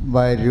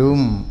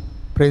വരും.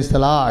 Praise the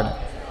lord.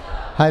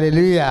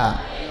 ഹല്ലേലൂയ.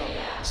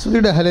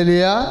 സ്തുതിയുടെ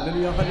ഹല്ലേലൂയ.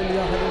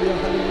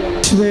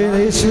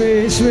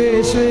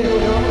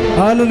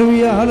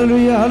 ഹല്ലേലൂയ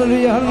ഹല്ലേലൂയ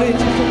ഹല്ലേലൂയ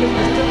ഹല്ലേലൂയ.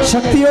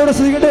 ശക്തിയോടെ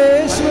സ്തുതിക്കട്ടെ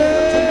യേശുവേ.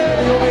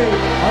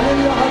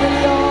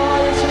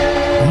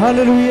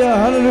 ഹല്ലേലൂയ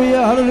ഹല്ലേലൂയ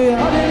ഹല്ലേലൂയ.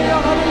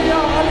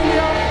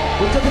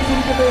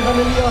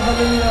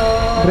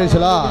 Praise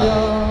the lord.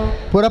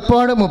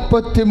 പുറപ്പാട്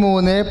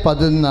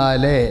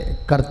 33:14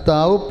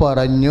 കർത്താവ്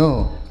പറഞ്ഞു,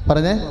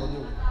 പറഞ്ഞേ,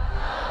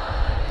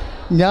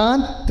 ഞാൻ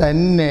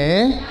തന്നെ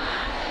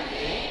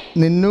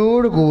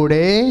നിന്നോട്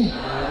കൂടെ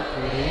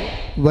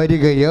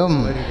വരികയും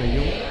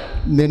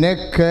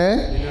നിനക്ക്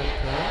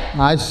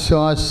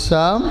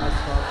ആശ്വാസം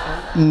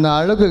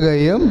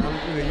നൽകുകയും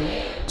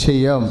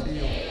ചെയ്യും.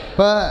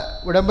 ഇപ്പോൾ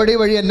ഉടമ്പടി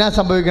വഴി എന്നാ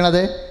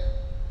സംഭവിക്കണത്?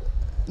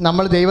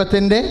 നമ്മൾ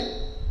ദൈവത്തിൻ്റെ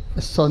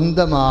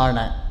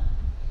സ്വന്തമാണ്.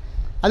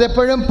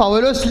 അതെപ്പോഴും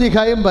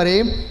പൗലോസ്ലീഹായും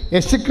പറയും,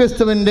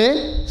 യേശുക്രിസ്തുവിൻ്റെ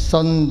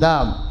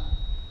സ്വന്തം.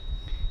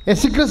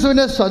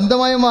 യേശുക്രിസ്തുവിൻ്റെ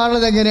സ്വന്തമായി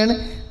മാറുന്നത് എങ്ങനെയാണ്?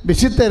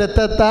 വിശുദ്ധ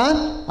രക്തത്താൽ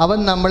അവൻ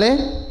നമ്മളെ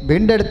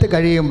വീണ്ടെടുത്ത്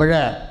കഴിയുമ്പോൾ,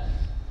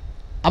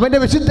 അവൻ്റെ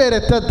വിശുദ്ധ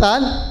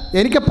രക്തത്താൽ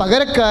എനിക്ക്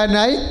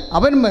പകരക്കാരനായി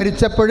അവൻ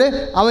മരിച്ചപ്പോൾ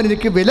അവൻ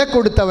എനിക്ക് വില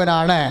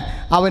കൊടുത്തവനാണ്,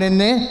 അവൻ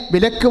എന്നെ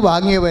വിലക്ക്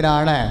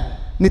വാങ്ങിയവനാണ്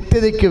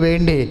നിത്യതയ്ക്ക്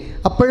വേണ്ടി.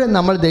 അപ്പോഴും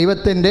നമ്മൾ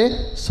ദൈവത്തിൻ്റെ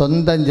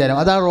സ്വന്തം ജനം.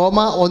 അതാണ് റോമ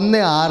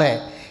 1:6.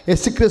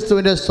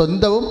 യേശുക്രിസ്തുവിൻ്റെ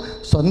സ്വന്തവും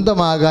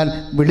സ്വന്തമാകാൻ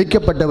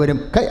വിളിക്കപ്പെട്ടവരും.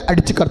 കൈ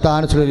അടിച്ച്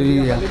കർത്താവിനെ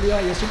സ്തുതിക്കുക.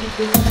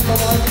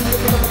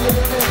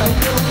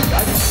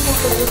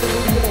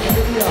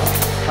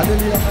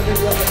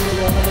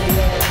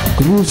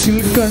 ക്രൂശിൽ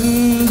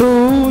കണ്ടു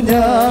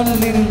ഞാൻ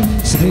നിൻ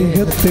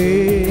സ്നേഹത്തെ,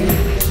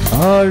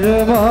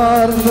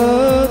 ആഴമാർന്ന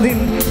നിൻ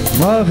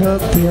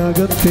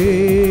മഹത്യാഗത്തെ.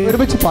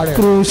 ഒരുമിച്ച് പാടുക.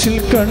 ക്രൂശിൽ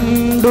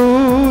കണ്ടു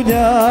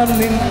ഞാൻ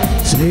നിൻ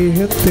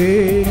സ്നേഹത്തെ,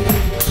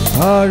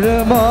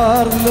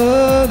 ആഴമാർന്ന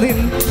നിൻ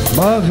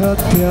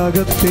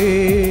മഹത്യാഗത്തെ.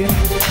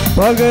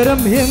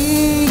 പകരം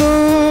എന്തു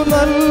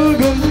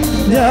നൽകും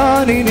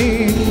ഞാനിനി,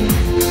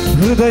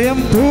 ഹൃദയം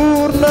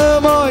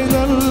പൂർണ്ണമായി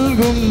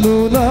നൽകുന്നു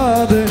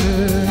നാഥന്.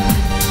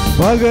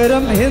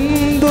 പകരം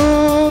എന്തു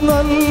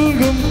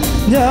നൽകും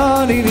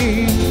ഞാനിനി,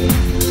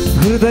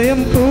 ഹൃദയം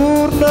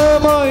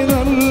പൂർണ്ണമായി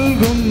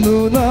നൽകുന്നു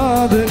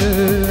നാഥന്.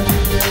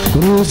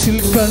 ക്രൂശിൽ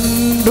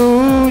കണ്ടു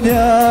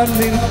ഞാൻ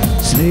നിൻ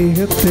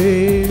സ്നേഹത്തെ,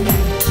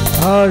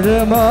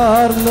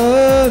 ആഴമാർന്ന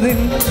നിൻ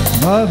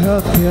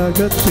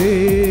മഹത്യാഗത്തെ.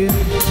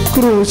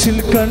 ക്രൂശിൽ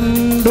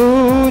കണ്ടു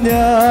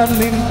ഞാൻ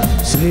നിൻ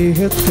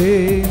സ്നേഹത്തെ,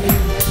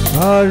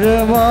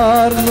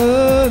 ആഴമാർന്ന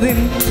നിൻ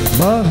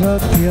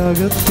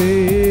മഹത്യാഗത്തെ.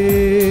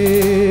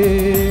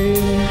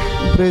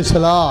 Price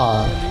the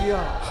lord.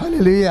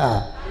 ഹല്ലേലൂയ.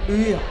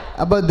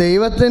 അപ്പോൾ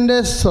ദൈവത്തിൻ്റെ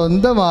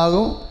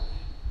സ്വന്തമാകും.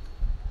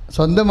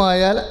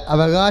 സ്വന്തമായാൽ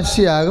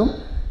അവകാശിയാകും.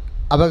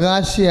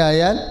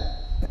 അവകാശിയായാൽ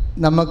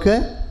നമുക്ക്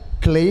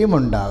ക്ലെയിം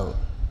ഉണ്ടാകും.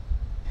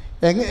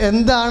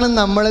 എന്താണ്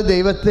നമ്മൾ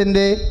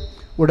ദൈവത്തിൻ്റെ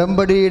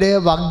ഉടമ്പടിയുടെ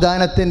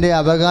വാഗ്ദാനത്തിൻ്റെ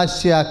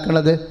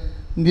അവകാശിയാക്കുന്നത്?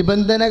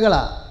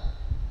 നിബന്ധനകളാണ്.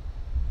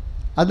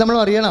 അത് നമ്മൾ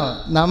അറിയണം.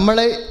 നമ്മൾ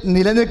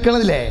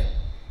നിലനിൽക്കണതില്ലേ,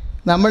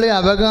 നമ്മൾ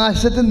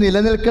അവകാശത്തിൽ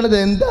നിലനിൽക്കുന്നത്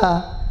എന്താ?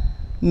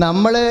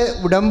 നമ്മൾ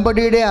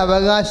ഉടമ്പടിയുടെ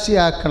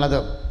അവകാശിയാക്കണത്.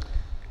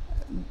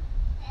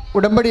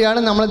 ഉടമ്പടിയാണ്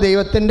നമ്മൾ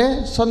ദൈവത്തിൻ്റെ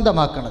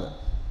സ്വന്തമാക്കണത്.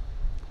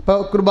 ഇപ്പോൾ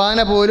കുർബാന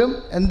പോലും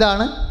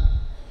എന്താണ്?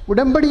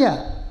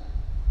 ഉടമ്പടിയാണ്.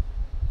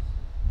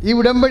 ഈ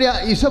ഉടമ്പടി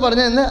ഈശോ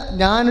പറഞ്ഞതെന്ന്,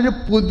 ഞാനൊരു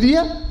പുതിയ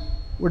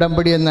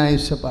ഉടമ്പടി എന്നാണ്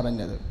ഈശോ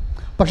പറഞ്ഞത്.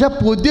 പക്ഷെ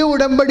പുതിയ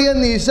ഉടമ്പടി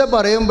എന്ന് ഈശോ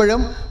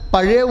പറയുമ്പോഴും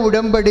പഴയ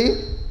ഉടമ്പടി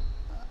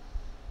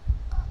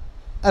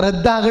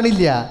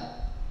റദ്ദാകണില്ല.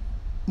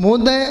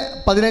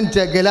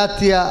 3:15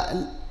 ഗലാത്യ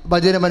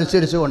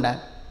വചനമനുസരിച്ചുകൊണ്ട്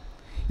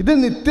ഇത്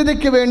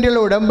നിത്യതയ്ക്ക് വേണ്ടിയുള്ള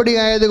ഉടമ്പടി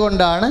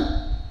ആയതുകൊണ്ടാണ്.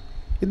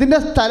 ഇതിൻ്റെ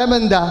സ്ഥലം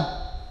എന്താ?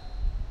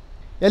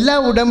 എല്ലാ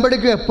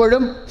ഉടമ്പടിക്കും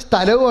എപ്പോഴും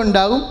സ്ഥലവും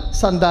ഉണ്ടാകും,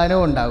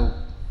 സന്താനവും ഉണ്ടാകും.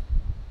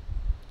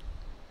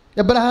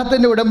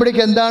 എബ്രഹാത്തിൻ്റെ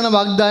ഉടമ്പടിക്ക് എന്താണ്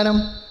വാഗ്ദാനം?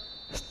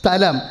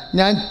 സ്ഥലം.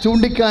 ഞാൻ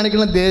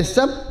ചൂണ്ടിക്കാണിക്കുന്ന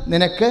ദേശം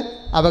നിനക്ക്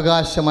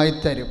അവകാശമായി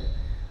തരും.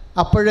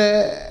 അപ്പോഴേ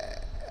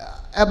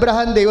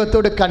എബ്രഹാം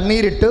ദൈവത്തോട്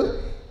കണ്ണീരിട്ടു,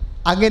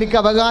 അങ്ങനെക്ക്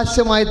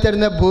അവകാശമായി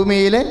തരുന്ന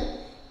ഭൂമിയിൽ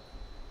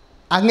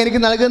അങ്ങനെക്ക്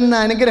നൽകുന്ന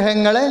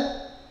അനുഗ്രഹങ്ങളെ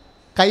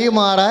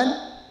കൈമാറാൻ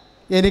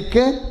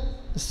എനിക്ക്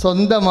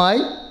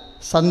സ്വന്തമായി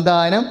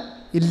സന്താനം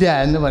ഇല്ല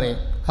എന്ന് പറയും.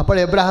 അപ്പോൾ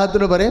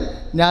എബ്രഹാത്തോട് പറയും,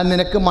 ഞാൻ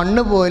നിനക്ക്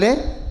മണ്ണ് പോലെ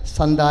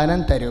സന്താനം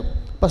തരും.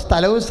 അപ്പോൾ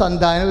സ്ഥലവും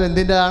സന്താനവും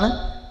എന്തിൻ്റെതാണ്?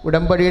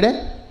 ഉടമ്പടിയുടെ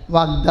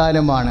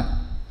വാഗ്ദാനമാണ്.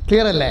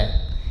 ക്ലിയർ അല്ലേ?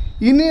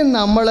 ഇനി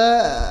നമ്മൾ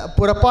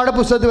പുറപ്പാട്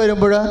പുസ്തകത്തിൽ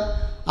വരുമ്പോൾ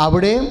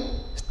അവിടെയും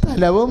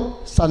സ്ഥലവും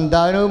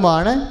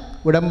സന്താനവുമാണ്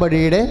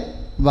ഉടമ്പടിയുടെ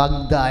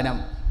വാഗ്ദാനം.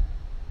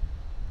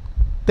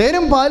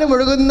 തേനും പാലും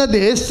ഒഴുകുന്ന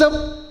ദേശം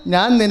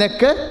ഞാൻ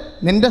നിനക്ക്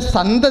നിൻ്റെ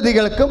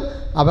സന്തതികൾക്കും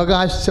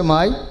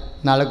അവകാശമായി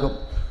നൽകും.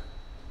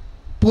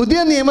 പുതിയ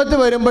നിയമത്തിൽ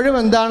വരുമ്പോഴും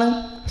എന്താണ്?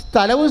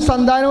 സ്ഥലവും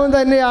സന്താനവും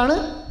തന്നെയാണ്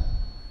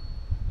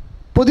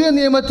പുതിയ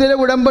നിയമത്തിലെ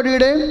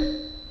ഉടമ്പടിയുടെ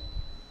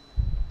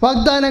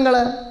വാഗ്ദാനങ്ങൾ.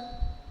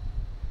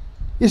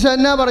 ഈശോ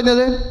എന്നാ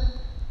പറഞ്ഞത്?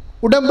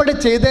 ഉടമ്പടി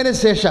ചെയ്തതിന്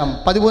ശേഷം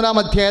 13-ാം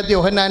അധ്യായത്തിൽ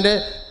യോഹന്നാൻ്റെ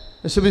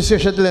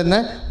സുവിശേഷത്തിൽ നിന്ന്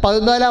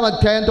 14-ാം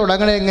അധ്യായം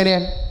തുടങ്ങണത്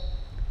എങ്ങനെയാണ്?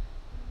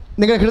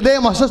 നിങ്ങൾ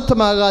ഹൃദയം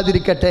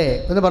അസ്വസ്ഥമാകാതിരിക്കട്ടെ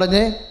എന്ന്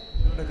പറഞ്ഞേ.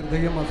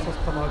 ഹൃദയം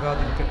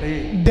അസ്വസ്ഥമാകാതിരിക്കട്ടെ.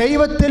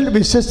 ദൈവത്തിൽ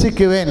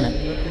വിശ്വസിക്കുവേൻ,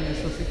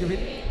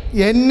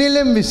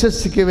 എന്നിലും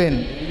വിശ്വസിക്കുവേൻ.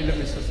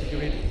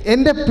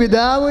 എൻ്റെ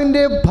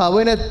പിതാവിൻ്റെ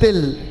ഭവനത്തിൽ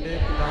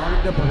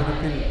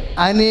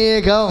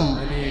അനേകം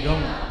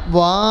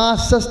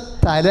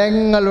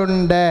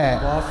വാസസ്ഥലങ്ങളുണ്ട്.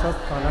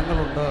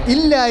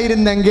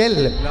 ഇല്ലായിരുന്നെങ്കിൽ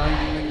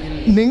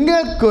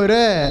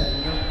നിങ്ങൾക്കൊരു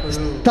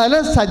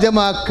സ്ഥലം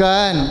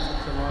സജ്ജമാക്കാൻ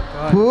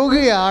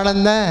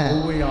പോവുകയാണെന്ന്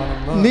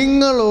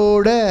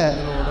നിങ്ങളോട്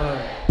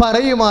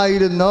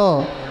പറയുമായിരുന്നു.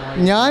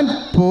 ഞാൻ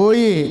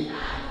പോയി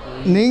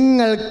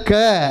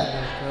നിങ്ങൾക്ക്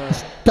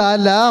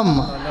സ്ഥലം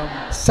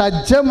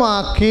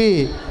സജ്ജമാക്കി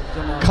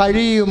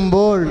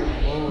കഴിയുമ്പോൾ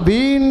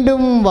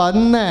വീണ്ടും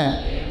വന്ന്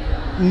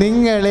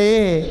നിങ്ങളെ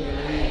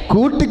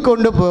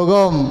കൂട്ടിക്കൊണ്ടു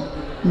പോകും.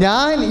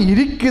 ഞാൻ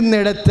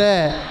ഇരിക്കുന്നിടത്ത്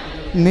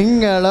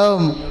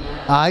നിങ്ങളും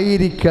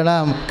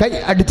ആയിരിക്കണം. കൈ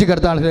അടിച്ചു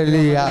കിടത്താണ്.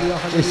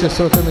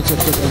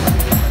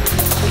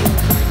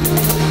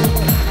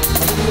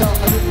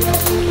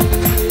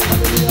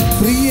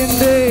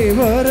 പ്രിയന്റെ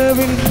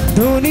വരവിൽ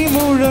ധ്വനി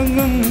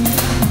മുഴങ്ങും,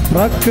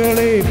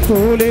 മക്കളെ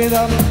പോലെ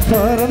നാം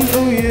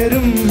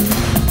പറന്നുയരും.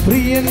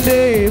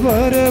 പ്രിയന്റെ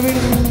വരവിൽ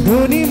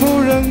ധ്വനി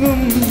മുഴങ്ങും,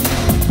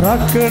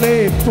 മക്കളെ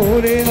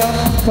പോലെ നാം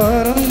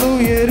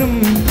പറന്നുയരും.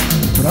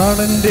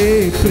 പ്രാണന്റെ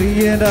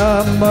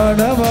പ്രിയനാം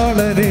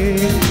മണവാളനെ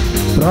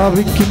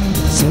പ്രാപിക്കും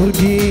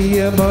സ്വർഗീയ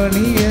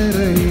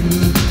മണിയറയിൽ.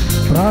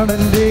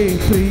 പ്രാണന്റെ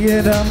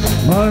പ്രിയനാം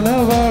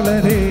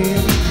മണവാളനെ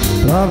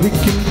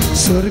പ്രാപിക്കും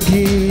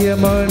സ്വർഗീയ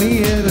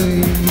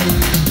മണിയറയിൽ.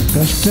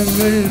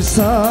 കഷ്ടങ്ങൾ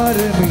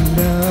സാരമില്ല,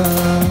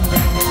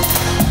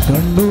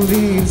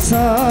 കണ്ണുനീർ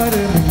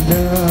സാരമില്ല.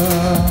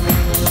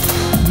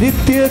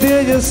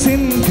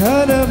 നിത്യതേജസ്സിൻ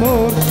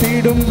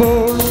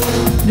ഘനമോർത്തിടുമ്പോൾ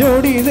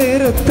ഞൊടി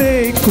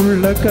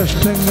നേരത്തേക്കുള്ള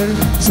കഷ്ടങ്ങൾ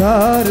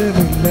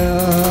സാരമില്ല,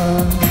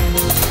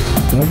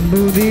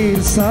 കണ്ണുനീർ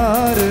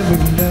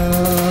സാരമില്ല.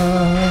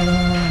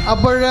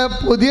 അപ്പോൾ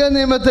പുതിയ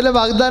നിയമത്തിലെ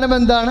വാഗ്ദാനം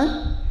എന്താണ്?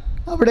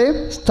 അവിടെ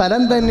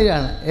സ്ഥലം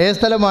തന്നെയാണ്. ഏത്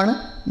സ്ഥലമാണ്?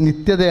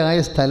 നിത്യതയായ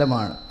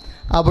സ്ഥലമാണ്.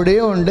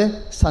 അവിടെയും ഉണ്ട്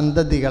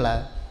സന്തതികൾ.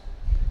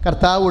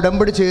 കർത്താവ്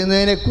ഉടമ്പടി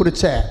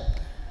ചെയ്യുന്നതിനെക്കുറിച്ച്,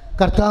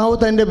 കർത്താവ്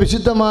തൻ്റെ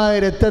വിശുദ്ധമായ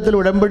രക്തത്തിൽ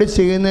ഉടമ്പടി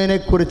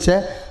ചെയ്യുന്നതിനെക്കുറിച്ച്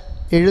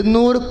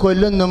 700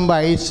 കൊല്ലം മുമ്പ്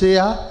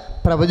ഐശയ്യാ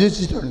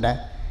പ്രവചിച്ചിട്ടുണ്ട്.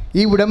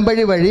 ഈ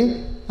ഉടമ്പടി വഴി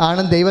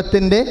ആണ്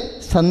ദൈവത്തിൻ്റെ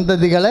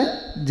സന്തതികളെ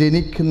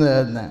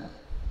ജനിക്കുന്നതെന്ന്.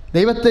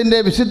 ദൈവത്തിൻ്റെ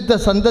വിശുദ്ധ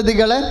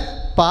സന്തതികളെ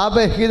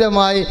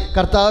പാപരഹിതമായി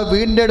കർത്താവ്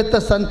വീണ്ടെടുത്ത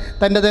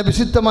തൻ്റെ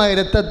വിശുദ്ധമായ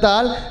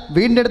രക്തത്താൽ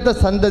വീണ്ടെടുത്ത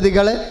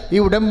സന്തതികൾ ഈ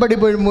ഉടമ്പടി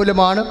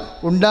മൂലമാണ്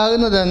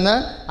ഉണ്ടാകുന്നതെന്ന്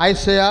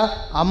ഐശയ്യാ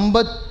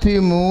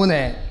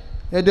 53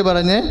 ഏറ്റു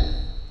പറഞ്ഞ്,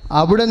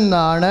 അവിടെ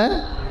നിന്നാണ്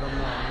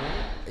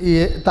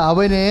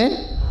അവനെ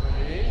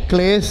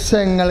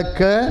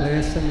ക്ലേശങ്ങൾക്ക്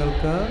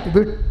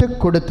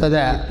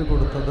വിട്ടുകൊടുത്തത്.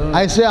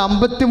 ഐശയ്യാ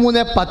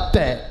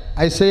 53:10.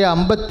 ഐശയ്യാ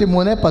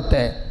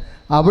 53:10.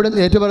 അവിടെ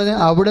ഏറ്റു പറഞ്ഞ്,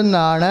 അവിടെ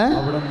നിന്നാണ്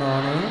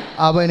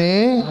അവനെ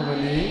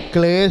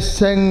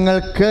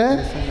ക്ലേശങ്ങൾക്ക്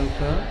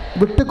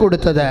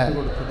വിട്ടുകൊടുത്തത്.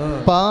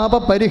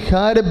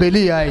 പാപപരിഹാര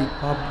ബലിയായി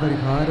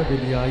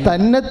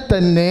തന്നെ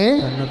തന്നെ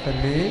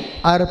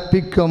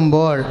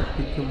അർപ്പിക്കുമ്പോൾ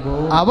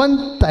അവൻ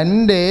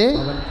തൻ്റെ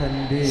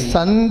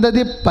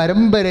സന്തതി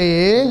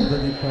പരമ്പരയെ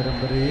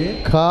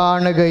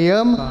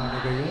കാണുകയും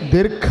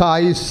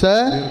ദീർഘായുസ്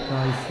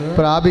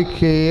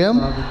പ്രാപിക്കുകയും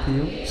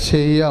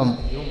ചെയ്യും.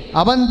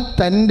 അവൻ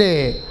തൻ്റെ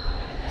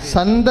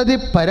സന്തതി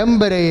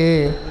പരമ്പരയെ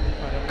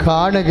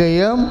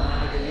കാണുകയും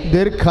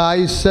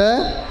ദീർഘായുസ്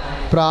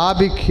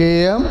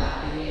പ്രാപിക്കുകയും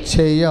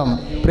ചെയ്യും.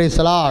 Praise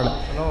the lord.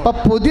 അപ്പം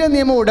പുതിയ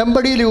നിയമ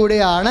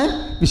ഉടമ്പടിയിലൂടെയാണ്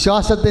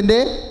വിശ്വാസത്തിൻ്റെ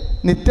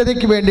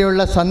നിത്യതയ്ക്ക്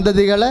വേണ്ടിയുള്ള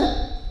സന്തതികൾ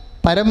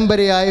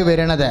പരമ്പരയായി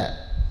വരണത്.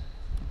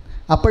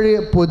 അപ്പോൾ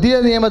പുതിയ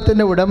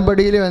നിയമത്തിൻ്റെ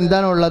ഉടമ്പടിയിലും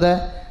എന്താണുള്ളത്?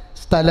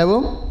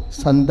 സ്ഥലവും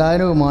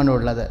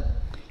സന്താനവുമാണുള്ളത്.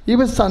 ഇവ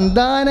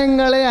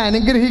സന്താനങ്ങളെ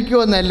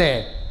അനുഗ്രഹിക്കുമെന്നല്ലേ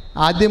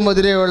ആദ്യം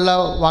മുതലെയുള്ള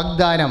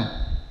വാഗ്ദാനം.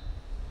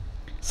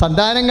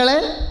 സന്താനങ്ങളെ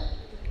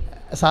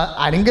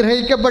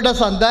അനുഗ്രഹിക്കപ്പെട്ട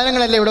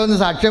സന്താനങ്ങളല്ലേ ഇവിടെ ഒന്ന്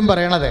സാക്ഷ്യം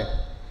പറയണത്,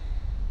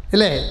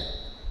 അല്ലേ?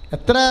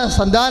 എത്ര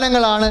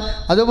സന്താനങ്ങളാണ്.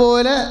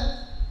 അതുപോലെ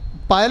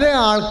പല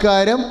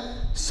ആൾക്കാരും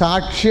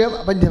സാക്ഷ്യം,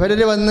 അപ്പം ഇവർ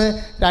വന്ന്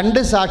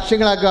 2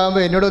 സാക്ഷ്യങ്ങളൊക്കെ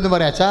ആകുമ്പോൾ എന്നോടൊന്ന്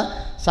പറയാം, അച്ഛാ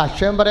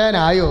സാക്ഷ്യം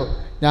പറയാനായോ?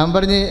 ഞാൻ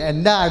പറഞ്ഞ്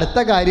എൻ്റെ അടുത്ത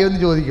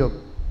കാര്യമെന്ന് ചോദിക്കും.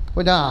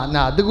 അപ്പോൾ ഞാൻ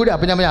അതുകൂടി,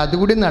 അപ്പം ഞാൻ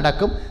അതുകൂടി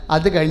നടക്കും,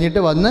 അത്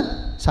കഴിഞ്ഞിട്ട് വന്ന്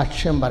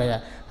സാക്ഷ്യം പറയാം.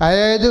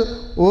 അതായത്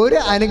ഒരു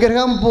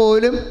അനുഗ്രഹം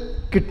പോലും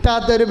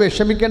കിട്ടാത്തൊരു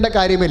വിഷമിക്കേണ്ട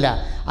കാര്യമില്ല.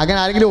 അങ്ങനെ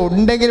ആരെങ്കിലും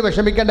ഉണ്ടെങ്കിൽ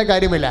വിഷമിക്കേണ്ട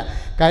കാര്യമില്ല.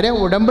 കാര്യം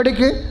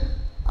ഉടമ്പടിക്ക്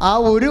ആ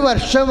 1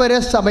 വർഷം വരെ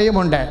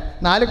സമയമുണ്ട്.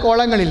 4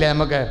 കോളങ്ങളില്ലേ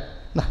നമുക്ക്,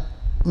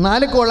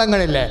 4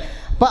 കോളങ്ങളില്ലേ?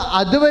 അപ്പം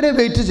അതുവരെ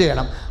വെയിറ്റ്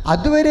ചെയ്യണം.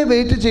 അതുവരെ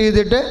വെയിറ്റ്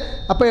ചെയ്തിട്ട്,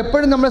 അപ്പോൾ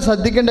എപ്പോഴും നമ്മൾ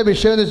ശ്രദ്ധിക്കേണ്ട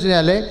വിഷയം എന്ന് വെച്ച്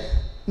കഴിഞ്ഞാൽ,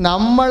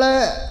 നമ്മൾ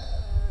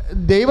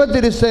ദൈവം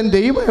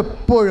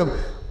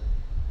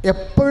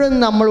എപ്പോഴും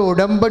നമ്മൾ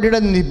ഉടമ്പടിയുടെ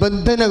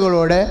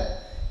നിബന്ധനകളോടെ.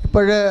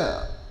 ഇപ്പോൾ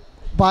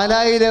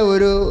പാലായിലെ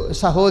ഒരു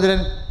സഹോദരൻ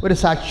ഒരു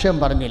സാക്ഷ്യം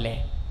പറഞ്ഞില്ലേ,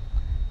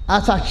 ആ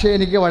സാക്ഷ്യം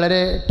എനിക്ക്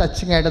വളരെ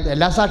ടച്ചിങ് ആയിട്ട്,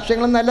 എല്ലാ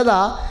സാക്ഷ്യങ്ങളും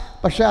നല്ലതാണ്,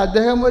 പക്ഷേ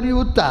അദ്ദേഹം ഒരു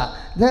യൂത്താണ്.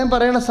 അദ്ദേഹം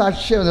പറയുന്ന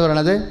സാക്ഷ്യം എന്ന്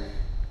പറയണത്,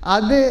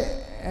 അത്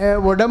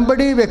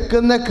ഉടമ്പടി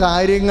വെക്കുന്ന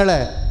കാര്യങ്ങൾ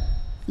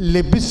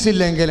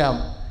ലഭിച്ചില്ലെങ്കിലും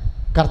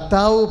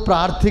കർത്താവ്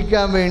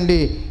പ്രാർത്ഥിക്കാൻ വേണ്ടി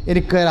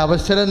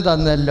എനിക്കൊരവസരം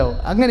തന്നല്ലോ,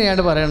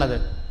 അങ്ങനെയാണ് പറയണത്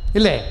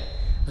ഇല്ലേ?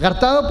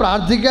 കർത്താവ്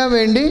പ്രാർത്ഥിക്കാൻ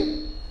വേണ്ടി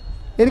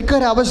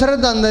എനിക്കൊരവസരം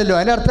തന്നല്ലോ.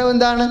 അതിൻ്റെ അർത്ഥം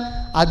എന്താണ്?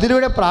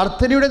 അതിലൂടെ,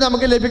 പ്രാർത്ഥനയുടെ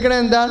നമുക്ക്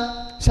ലഭിക്കണത് എന്താണ്?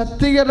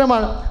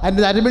 ശക്തീകരണമാണ്.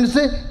 അതിൻ്റെ ദാറ്റ്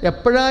മീൻസ്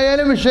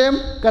എപ്പോഴായാലും വിഷയം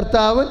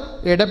കർത്താവ്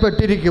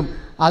ഇടപെട്ടിരിക്കും.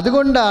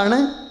 അതുകൊണ്ടാണ്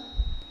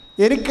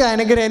എനിക്ക്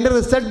അനുഗ്രഹം. എൻ്റെ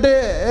റിസൾട്ട്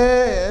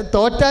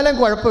തോറ്റാലും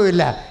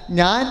കുഴപ്പമില്ല,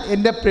 ഞാൻ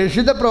എൻ്റെ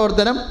പ്രേക്ഷിത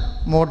പ്രവർത്തനം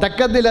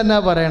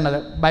മുടക്കത്തില്ലെന്നാണ് പറയണത്.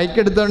 ബൈക്ക്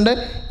എടുത്തുകൊണ്ട്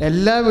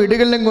എല്ലാ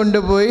വീടുകളിലും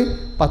കൊണ്ടുപോയി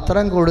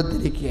പത്രം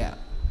കൊടുത്തിരിക്കുക.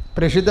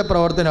 പ്രേക്ഷിത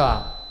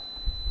പ്രവർത്തനമാണ്,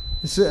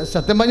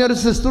 സത്യം പറഞ്ഞ ഒരു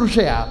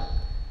ശുശ്രൂഷയാണ്.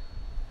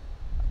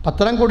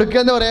 പത്രം കൊടുക്കുക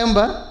എന്ന്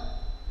പറയുമ്പോൾ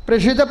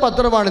പ്രേക്ഷിത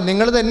പത്രമാണ്.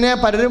 നിങ്ങൾ തന്നെ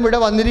പലരും ഇവിടെ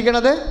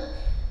വന്നിരിക്കണത്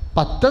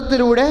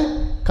പത്രത്തിലൂടെ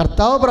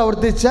കർത്താവ്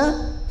പ്രവർത്തിച്ച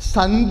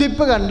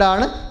സന്ധിപ്പ്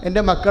കണ്ടാണ്.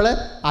 എൻ്റെ മക്കളെ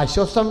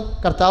ആശ്വാസം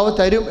കർത്താവ്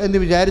തരും എന്ന്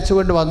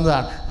വിചാരിച്ചുകൊണ്ട്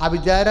വന്നതാണ്. ആ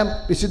വിചാരം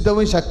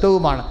വിശുദ്ധവും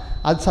ശക്തവുമാണ്,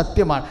 അത്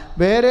സത്യമാണ്.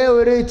 വേറെ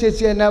ഒരു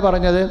ചേച്ചി എന്നാ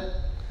പറഞ്ഞത്,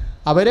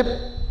 അവർ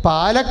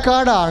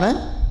പാലക്കാടാണ്,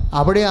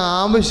 അവിടെ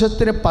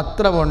ആവശ്യത്തിന്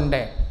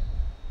പത്രമുണ്ട്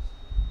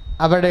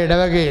അവരുടെ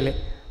ഇടവകയിൽ.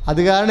 അത്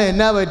കാരണം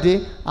എന്നാ പറ്റി,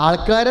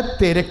 ആൾക്കാരെ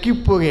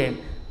തിരക്കിപ്പോവുകയാണ്.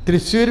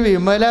 തൃശ്ശൂർ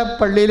വിമല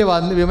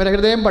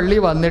ഹൃദയം പള്ളി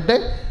വന്നിട്ട്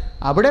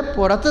അവിടെ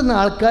പുറത്തുനിന്ന്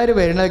ആൾക്കാർ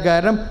വരുന്നത്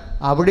കാരണം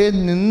അവിടെ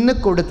നിന്ന്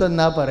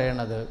കൊടുത്തെന്നാണ്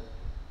പറയണത്.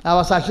 ആ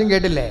സാക്ഷ്യം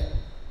കേട്ടില്ലേ?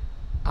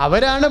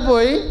 അവരാണ്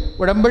പോയി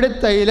ഉടമ്പടി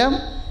തൈലം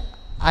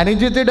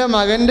അനുജിത്തിയുടെ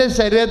മകൻ്റെ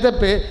ശരീരത്തെ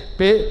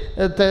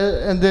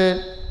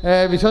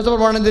വിശ്വാസ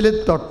പ്രമാണത്തിൽ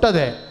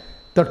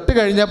തൊട്ട്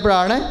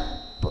കഴിഞ്ഞപ്പോഴാണ്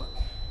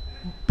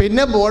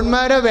പിന്നെ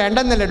ബോൺമാരോ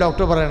വേണ്ടെന്നല്ലേ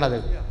ഡോക്ടർ പറയണത്.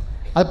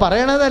 അത്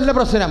പറയണതല്ല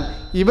പ്രശ്നം,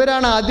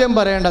 ഇവരാണ് ആദ്യം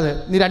പറയേണ്ടത്,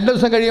 നീ 2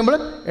 ദിവസം കഴിയുമ്പോൾ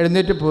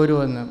എഴുന്നേറ്റ്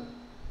പോരുമെന്ന്.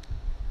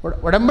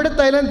 ഉടമ്പടി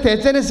തൈലം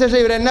തേച്ചതിന് ശേഷം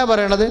ഇവരെന്നാ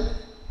പറയണത്,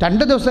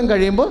 2 ദിവസം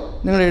കഴിയുമ്പോൾ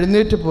നിങ്ങൾ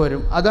എഴുന്നേറ്റ്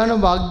പോരും. അതാണ്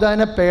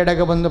വാഗ്ദാന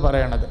പേടകമെന്ന്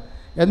പറയണത്.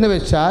 എന്ന്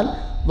വെച്ചാൽ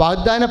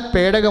വാഗ്ദാന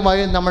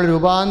പേടകമായി നമ്മൾ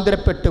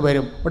രൂപാന്തരപ്പെട്ട്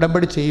വരും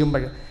ഉടമ്പടി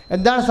ചെയ്യുമ്പോൾ.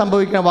 എന്താണ്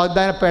സംഭവിക്കുന്നത്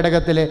വാഗ്ദാന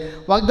പേടകത്തിൽ?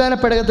 വാഗ്ദാന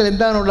പേടകത്തിൽ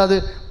എന്താണുള്ളത്?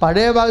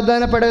 പഴയ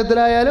വാഗ്ദാന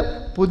പേടകത്തിലായാലും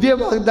പുതിയ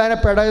വാഗ്ദാന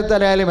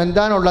പേടകത്തിലായാലും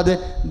എന്താണുള്ളത്?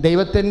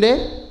 ദൈവത്തിൻ്റെ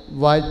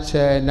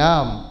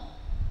വചനം.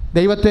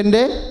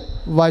 ദൈവത്തിൻ്റെ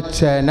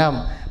വചനം.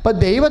 അപ്പം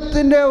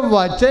ദൈവത്തിൻ്റെ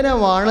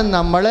വചനമാണ്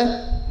നമ്മൾ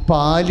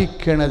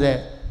പാലിക്കണത്.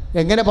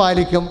 എങ്ങനെ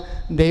പാലിക്കും?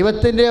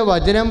 ദൈവത്തിൻ്റെ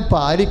വചനം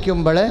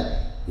പാലിക്കുമ്പോൾ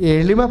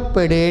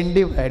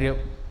എളിമപ്പെടേണ്ടി വരും.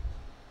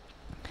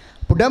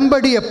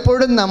 ഉടമ്പടി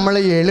എപ്പോഴും നമ്മൾ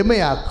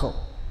എളിമയാക്കും.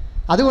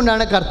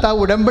 അതുകൊണ്ടാണ് കർത്താവ്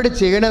ഉടമ്പടി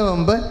ചെയ്യണ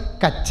മുമ്പ്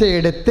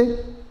കച്ചയെടുത്ത്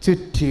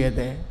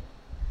ചുറ്റിയത്.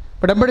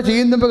 ഉടമ്പടി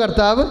ചെയ്യുന്ന മുമ്പ്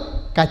കർത്താവ്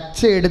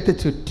കച്ചയെടുത്ത്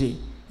ചുറ്റി.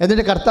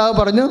 എന്നിട്ട് കർത്താവ്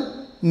പറഞ്ഞു,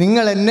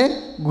 നിങ്ങൾ എന്നെ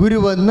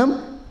ഗുരുവെന്നും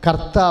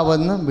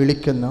കർത്താവെന്നും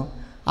വിളിക്കുന്നു.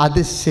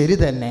 അത് ശരി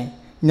തന്നെ,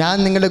 ഞാൻ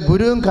നിങ്ങളുടെ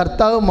ഗുരുവും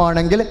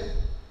കർത്താവുമാണെങ്കിൽ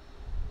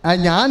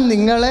ഞാൻ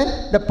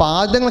നിങ്ങളുടെ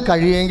പാദങ്ങൾ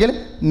കഴുകിയെങ്കിൽ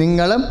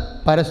നിങ്ങളും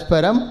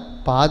പരസ്പരം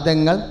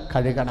പാദങ്ങൾ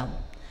കഴുകണം.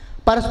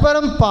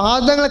 പരസ്പരം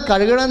പാദങ്ങൾ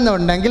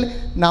കഴുകണമെന്നുണ്ടെങ്കിൽ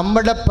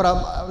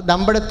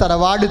നമ്മുടെ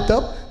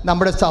തറവാടിത്തം,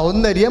 നമ്മുടെ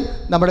സൗന്ദര്യം,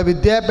 നമ്മുടെ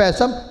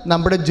വിദ്യാഭ്യാസം,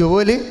 നമ്മുടെ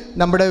ജോലി,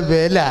 നമ്മുടെ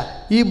വില,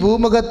 ഈ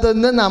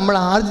ഭൂമുഖത്തുനിന്ന് നമ്മൾ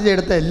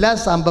ആർജിച്ചെടുത്ത എല്ലാ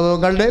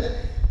സംഭവങ്ങളുടെയും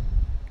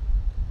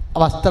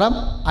വസ്ത്രം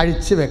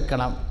അഴിച്ചു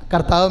വെക്കണം.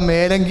 കർത്താവ്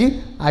മേലെങ്കിൽ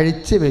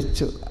അഴിച്ചു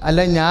വെച്ചു. അല്ല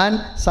ഞാൻ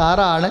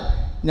സാറാണ്,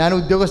 ഞാൻ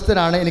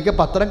ഉദ്യോഗസ്ഥനാണ്, എനിക്ക്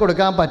പത്രം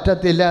കൊടുക്കാൻ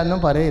പറ്റത്തില്ല എന്നും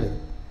പറയരുത്.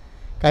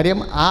 കാര്യം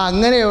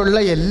അങ്ങനെയുള്ള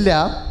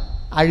എല്ലാം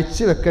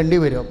അഴിച്ചു വെക്കേണ്ടി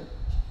വരും.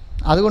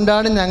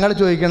 അതുകൊണ്ടാണ് ഞങ്ങൾ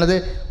ചോദിക്കുന്നത്,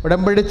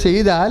 ഉടമ്പടി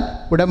ചെയ്താൽ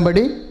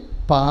ഉടമ്പടി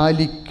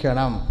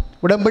പാലിക്കണം.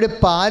 ഉടമ്പടി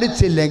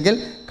പാലിച്ചില്ലെങ്കിൽ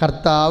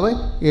കർത്താവ്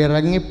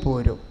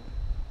ഇറങ്ങിപ്പോരും.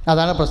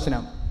 അതാണ്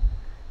പ്രശ്നം.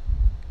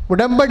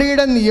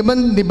 ഉടമ്പടിയുടെ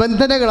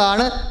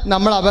നിബന്ധനകളാണ്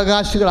നമ്മൾ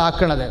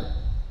അവകാശികളാക്കണത്.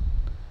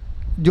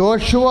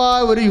 ജോഷുവ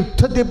ഒരു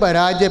യുദ്ധത്തിൽ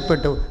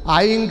പരാജയപ്പെട്ടു,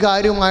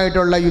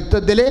 ആയുംകാരുമായിട്ടുള്ള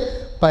യുദ്ധത്തിൽ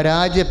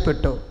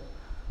പരാജയപ്പെട്ടു.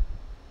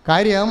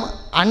 കാര്യം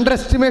അണ്ടർ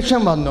എസ്റ്റിമേഷൻ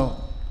വന്നു.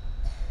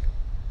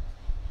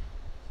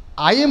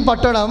 ആയും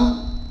പട്ടണം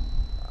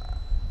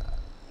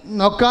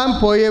നോക്കാൻ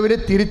പോയവർ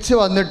തിരിച്ച്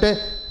വന്നിട്ട്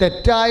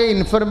തെറ്റായ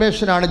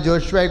ഇൻഫർമേഷനാണ്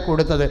ജോഷുവയ്ക്ക്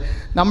കൊടുത്തത്.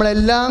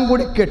 നമ്മളെല്ലാം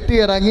കൂടി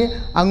കെട്ടിയിറങ്ങി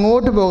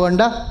അങ്ങോട്ട്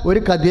പോകേണ്ട ഒരു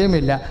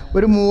കഥയുമില്ല.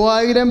 ഒരു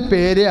 3000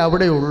 പേരെ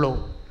അവിടെ ഉള്ളൂ.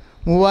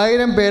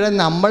 3000 പേരെ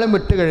നമ്മളും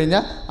വിട്ട്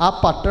കഴിഞ്ഞാൽ ആ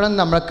പട്ടണം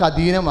നമ്മൾക്ക്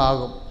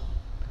അധീനമാകും.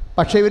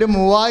 പക്ഷേ ഇവർ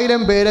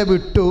 3000 പേരെ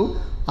വിട്ടു.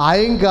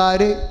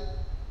 ആയങ്കാർ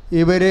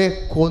ഇവരെ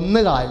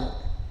കൊന്നുകളഞ്ഞു.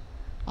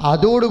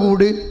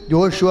 അതോടുകൂടി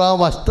ജോഷുവ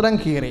വസ്ത്രം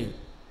കീറി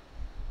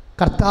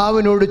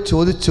കർത്താവിനോട്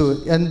ചോദിച്ചു,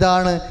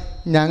 എന്താണ്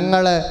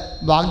ഞങ്ങൾ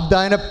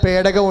വാഗ്ദാന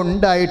പേടകം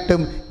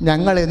ഉണ്ടായിട്ടും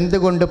ഞങ്ങൾ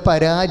എന്തുകൊണ്ട്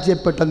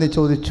പരാജയപ്പെട്ടെന്ന്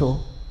ചോദിച്ചു.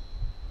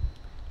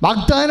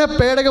 വാഗ്ദാന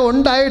പേടകം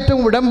ഉണ്ടായിട്ടും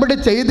ഉടമ്പടി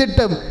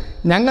ചെയ്തിട്ടും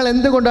ഞങ്ങൾ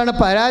എന്തുകൊണ്ടാണ്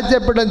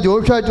പരാജയപ്പെട്ടതെന്ന്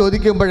ജോഷുവ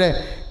ചോദിക്കുമ്പോൾ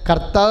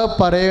കർത്താവ്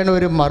പറയണ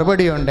ഒരു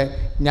മറുപടിയുണ്ട്,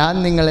 ഞാൻ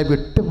നിങ്ങളെ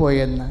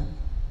വിട്ടുപോയെന്ന്.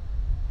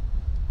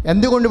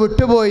 എന്തുകൊണ്ട്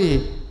വിട്ടുപോയി?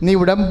 നീ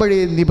ഉടമ്പടി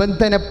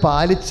നിബന്ധന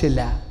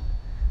പാലിച്ചില്ല.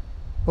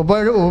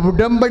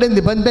 ഉടമ്പടി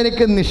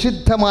നിബന്ധനയ്ക്ക്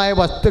നിഷിദ്ധമായ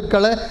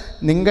വസ്തുക്കൾ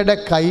നിങ്ങളുടെ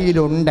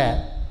കയ്യിലുണ്ട്.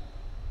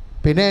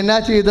 പിന്നെ എന്നാ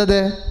ചെയ്തത്?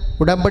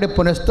 ഉടമ്പടി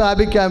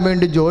പുനഃസ്ഥാപിക്കാൻ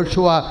വേണ്ടി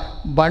ജോഷുവ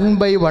 1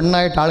 by 1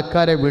 ആയിട്ട്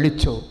ആൾക്കാരെ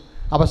വിളിച്ചു.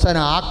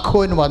 അവസാനം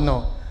ആഖോൻ വന്നു.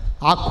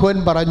 ആഖോൻ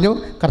പറഞ്ഞു,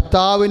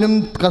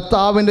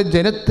 കർത്താവിൻ്റെ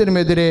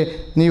ജനത്തിനുമെതിരെ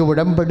നീ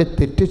ഉടമ്പടി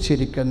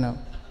തെറ്റിച്ചിരിക്കുന്നു,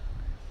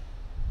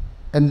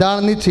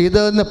 എന്താണ് നീ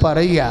ചെയ്തതെന്ന്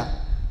പറയുക.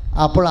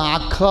 അപ്പോൾ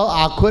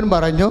ആഖോൻ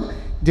പറഞ്ഞു,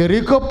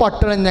 ജെറിക്കോ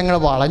പട്ടണം ഞങ്ങൾ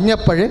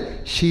വളഞ്ഞപ്പോൾ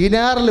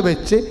ഷീനാറിൽ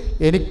വെച്ച്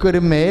എനിക്കൊരു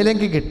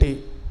മേലങ്കി കിട്ടി,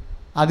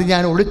 അത്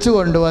ഞാൻ ഒളിച്ചു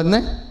കൊണ്ടുവന്ന്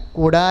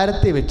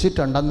കൂടാരത്തിൽ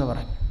വെച്ചിട്ടുണ്ടെന്ന്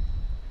പറഞ്ഞു.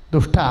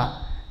 ദുഷ്ട,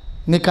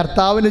 നീ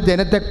കർത്താവിന്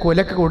ജനത്തെ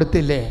കൊലക്ക്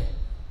കൊടുത്തില്ലേ?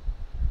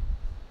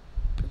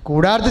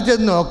 കൂടാരത്തിൽ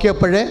ചെന്ന്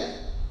നോക്കിയപ്പോൾ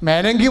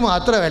മേലങ്കി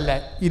മാത്രമല്ല,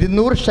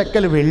 200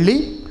 ഷെക്കൽ വെള്ളി,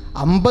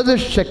 50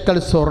 ഷെക്കൽ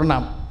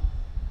സ്വർണം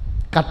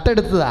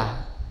കട്ടെടുത്തതാ.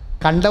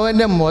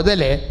 കണ്ടവൻ്റെ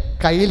മുതൽ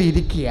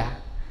കയ്യിലിരിക്കുക.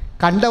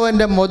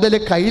 കണ്ടവൻ്റെ മുതൽ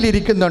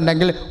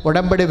കയ്യിലിരിക്കുന്നുണ്ടെങ്കിൽ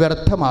ഉടമ്പടി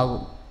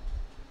വ്യർത്ഥമാകും.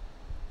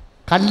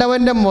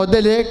 കണ്ടവൻ്റെ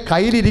മുതൽ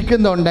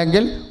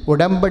കയ്യിലിരിക്കുന്നുണ്ടെങ്കിൽ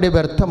ഉടമ്പടി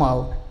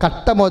വ്യർത്ഥമാവും.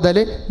 കട്ട മുതൽ,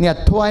 നീ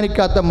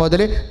അധ്വാനിക്കാത്ത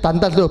മുതൽ,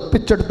 തന്തത്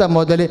ഒപ്പിച്ചെടുത്ത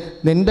മുതൽ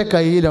നിൻ്റെ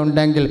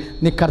കയ്യിലുണ്ടെങ്കിൽ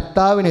നീ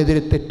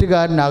കർത്താവിനെതിരെ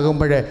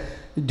തെറ്റുകാരനാകുമ്പോൾ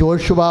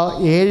ജോഷുവ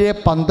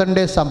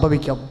 7:12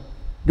 സംഭവിക്കും.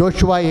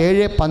 ജോഷുവ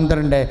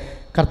 7:12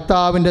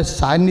 കർത്താവിൻ്റെ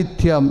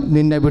സാന്നിധ്യം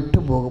നിന്നെ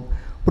വിട്ടുപോകും.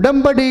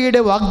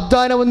 ഉടമ്പടിയുടെ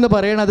വാഗ്ദാനമെന്ന്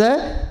പറയണത്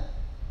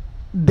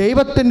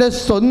ദൈവത്തിൻ്റെ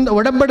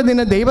ഉടമ്പടി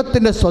നിന്നെ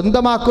ദൈവത്തിൻ്റെ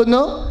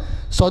സ്വന്തമാക്കുന്നു.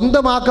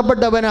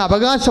 സ്വന്തമാക്കപ്പെട്ടവന്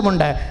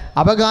അവകാശമുണ്ട്.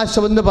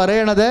 അവകാശമെന്ന്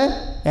പറയണത്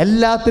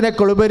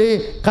എല്ലാത്തിനേക്കുളുപരി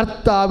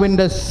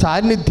കർത്താവിൻ്റെ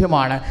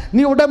സാന്നിധ്യമാണ്.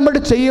 നീ ഉടമ്പടി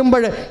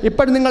ചെയ്യുമ്പോൾ,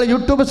 ഇപ്പം നിങ്ങൾ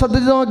യൂട്യൂബ്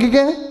ശ്രദ്ധിച്ച്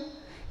നോക്കിക്കേ,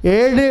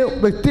 7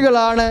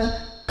 വ്യക്തികളാണ്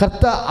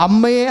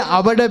അമ്മയെ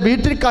അവിടെ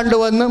വീട്ടിൽ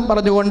കണ്ടുവെന്നും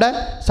പറഞ്ഞുകൊണ്ട്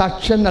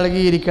സാക്ഷ്യം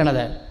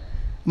നൽകിയിരിക്കണത്.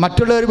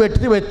 മറ്റുള്ളൊരു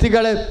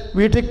വ്യക്തികൾ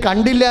വീട്ടിൽ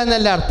കണ്ടില്ല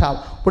എന്നല്ല അർത്ഥം.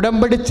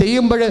 ഉടമ്പടി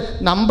ചെയ്യുമ്പോൾ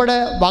നമ്മുടെ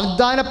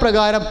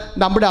വാഗ്ദാനപ്രകാരം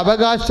നമ്മുടെ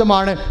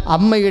അവകാശമാണ്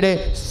അമ്മയുടെ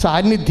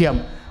സാന്നിധ്യം.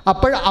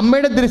 അപ്പോൾ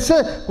അമ്മയുടെ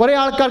കുറേ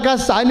ആൾക്കാർക്ക് ആ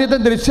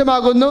സാന്നിധ്യം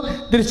ദൃശ്യമാകുന്നു.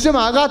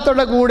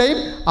 ദൃശ്യമാകാത്തവരുടെ കൂടെയും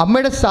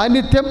അമ്മയുടെ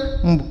സാന്നിധ്യം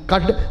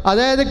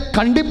അതായത്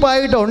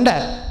കണ്ടിപ്പായിട്ടുണ്ട്.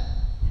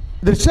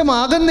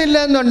 ദൃശ്യമാകുന്നില്ല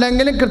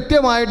എന്നുണ്ടെങ്കിലും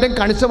കൃത്യമായിട്ടും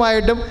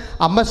കണിശമായിട്ടും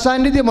അമ്മ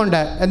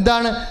സാന്നിധ്യമുണ്ട്.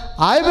 എന്താണ്?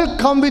 I will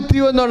come with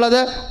you എന്നുള്ളത്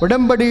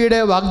ഉടമ്പടിയുടെ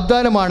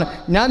വാഗ്ദാനമാണ്.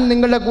 ഞാൻ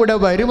നിങ്ങളുടെ കൂടെ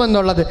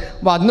വരുമെന്നുള്ളത്.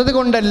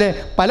 വന്നതുകൊണ്ടല്ലേ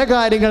പല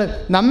കാര്യങ്ങൾ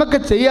നമുക്ക്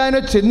ചെയ്യാനോ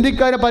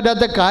ചിന്തിക്കാനോ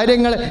പറ്റാത്ത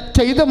കാര്യങ്ങൾ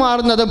ചെയ്തു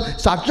മാറുന്നതും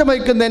സാക്ഷ്യം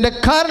വഹിക്കുന്നതിൻ്റെ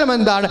കാരണം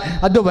എന്താണ്?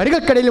 അത്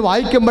വരികൾക്കിടയിൽ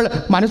വായിക്കുമ്പോൾ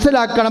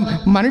മനസ്സിലാക്കണം.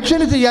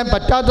 മനുഷ്യന് ചെയ്യാൻ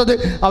പറ്റാത്തത്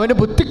അവൻ്റെ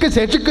ബുദ്ധിക്ക്,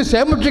 ശേഷിക്ക്,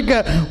 ശേമുഷിക്ക്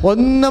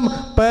ഒന്നും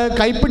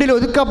കൈപ്പിടിയിൽ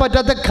ഒതുക്കാൻ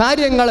പറ്റാത്ത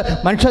കാര്യങ്ങൾ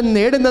മനുഷ്യൻ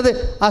നേടുന്നത്.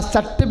 ആ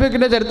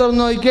സർട്ടിഫിക്കറ്റിൻ്റെ ചരിത്രം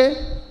നോക്കിയേ.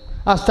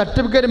 ആ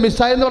സർട്ടിഫിക്കറ്റ്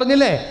മിസ്സായെന്ന്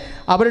പറഞ്ഞില്ലേ?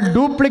 അവർ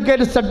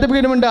ഡ്യൂപ്ലിക്കേറ്റ്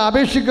സർട്ടിഫിക്കറ്റ് വേണ്ടി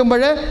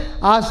അപേക്ഷിക്കുമ്പോൾ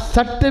ആ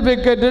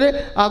സർട്ടിഫിക്കറ്റിൽ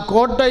ആ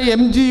കോട്ടയം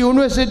MG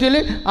യൂണിവേഴ്സിറ്റിയിൽ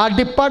ആ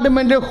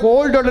ഡിപ്പാർട്ട്മെൻറ്റ്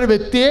ഹോൾഡുള്ളൊരു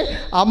വ്യക്തിയെ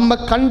അമ്മ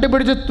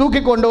കണ്ടുപിടിച്ച്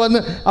തൂക്കിക്കൊണ്ടുവന്ന്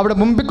അവിടെ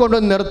മുമ്പിൽ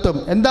കൊണ്ടുവന്ന് നിർത്തും.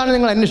 എന്താണ്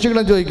നിങ്ങൾ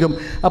അന്വേഷിക്കണമെന്ന് ചോദിക്കും.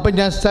 അപ്പം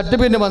ഞാൻ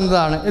സർട്ടിഫിക്കറ്റ്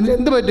വന്നതാണ്.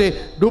 എന്ത് പറ്റി?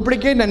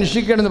 ഡ്യൂപ്ലിക്കേറ്റ്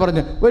അന്വേഷിക്കണമെന്ന്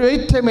പറഞ്ഞു. ഒരു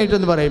വെയിറ്റ് മിനിറ്റ്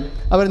എന്ന് പറയും.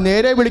 അവർ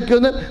നേരെ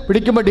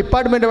വിളിക്കുമ്പോൾ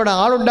ഡിപ്പാർട്ട്മെൻറ്റ് അവിടെ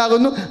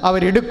ആളുണ്ടാകുന്നു.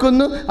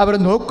 അവരെടുക്കുന്നു, അവർ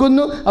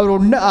നോക്കുന്നു,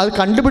 അത്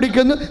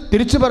കണ്ടുപിടിക്കുന്നു,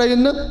 തിരിച്ചു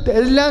പറയുന്നു.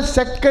 എല്ലാ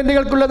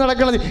സെക്കൻഡുകൾക്കുള്ള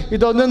നടക്കുന്നത്.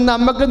 ഇതൊന്നും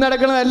നമുക്ക്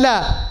നടക്കണതല്ല.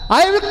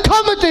 I will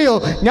come with you,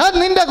 ഞാൻ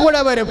നിന്റെ കൂടെ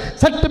വരും.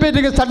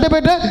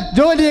 സർട്ടിഫിക്കറ്റ്,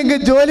 ജോലിയെങ്കിൽ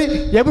ജോലി,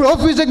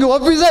 ഓഫീസെങ്കിൽ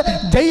ഓഫീസ്,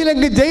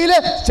 ജയിലെങ്കിൽ ജയില്,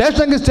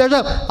 സ്റ്റേഷനെങ്കിൽ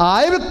station.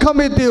 I will come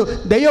with you.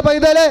 ദൈവ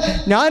പൈതലേ,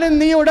 ഞാനും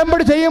നീ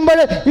ഉടമ്പടി ചെയ്യുമ്പോൾ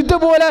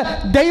ഇതുപോലെ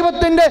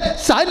ദൈവത്തിൻ്റെ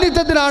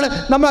സാന്നിധ്യത്തിലാണ്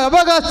നമ്മൾ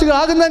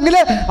അവകാശികളാകുന്നെങ്കിൽ,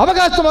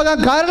 അവകാശമാകാൻ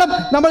കാരണം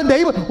നമ്മൾ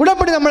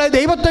ഉടമ്പടി നമ്മളെ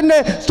ദൈവത്തിൻ്റെ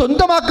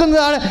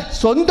സ്വന്തമാക്കുന്നതാണ്.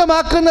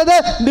 സ്വന്തമാക്കുന്നത്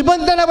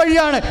നിബന്ധന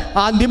വഴിയാണ്.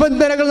 ആ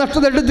നിബന്ധനകൾ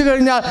നഷ്ടപ്പെടുത്തി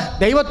കഴിഞ്ഞാൽ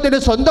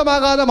ദൈവത്തിൻ്റെ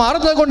സ്വന്തമാകാതെ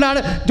മാറുന്നത് കൊണ്ടാണ്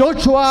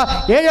ജോഷുവ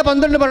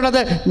 7:12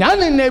 പറഞ്ഞത്, ഞാൻ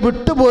നിന്നെ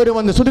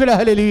വിട്ടുപോരുമെന്ന്. സ്തുതിക്കട്ടെ,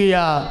 ഹല്ലേലൂയ.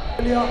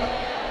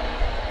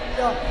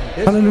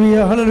 ഹല്ലേലൂയ,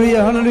 ഹല്ലേലൂയ,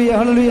 ഹല്ലേലൂയ,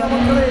 ഹല്ലേലൂയ.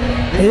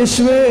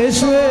 യേശുവേ,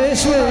 യേശുവേ,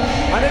 യേശുവേ.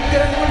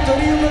 അനുഗ്രഹങ്ങൾ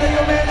ചൊരിയുന്ന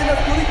ദൈവമേ, നിന്നെ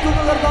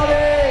സ്തുതിക്കുന്നു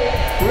കർത്താവേ.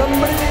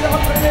 ഉടമ്പടി ചെയ്ത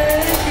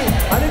മക്കളിലേക്ക്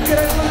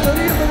അനുഗ്രഹങ്ങൾ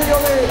ചൊരിയുന്ന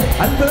ദൈവമേ,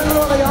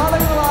 അത്ഭുതങ്ങളോടെ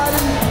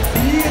യാളങ്ങളാരും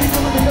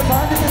സ്ഥിരീകരിക്കുന്നു, നിന്റെ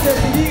സാന്നിധ്യത്തെ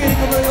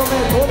സ്ഥിരീകരിക്കുന്ന ദൈവമേ,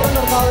 സ്തോത്രം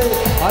കർത്താവേ.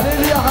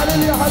 ഹല്ലേലൂയ,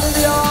 ഹല്ലേലൂയ,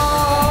 ഹല്ലേലൂയ.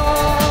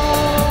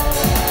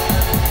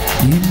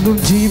 ഇന്നും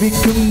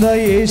ജീവിക്കുന്ന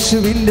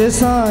യേശുവിൻ്റെ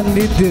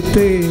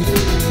സാന്നിധ്യത്തെ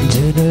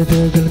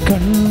ജനതകൾ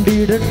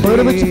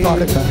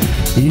കണ്ടിടട്ടെ.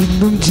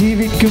 ഇന്നും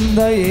ജീവിക്കുന്ന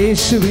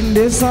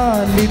യേശുവിൻ്റെ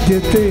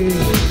സാന്നിധ്യത്തെ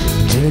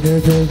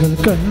ജനതകൾ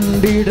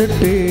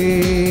കണ്ടിടട്ടെ.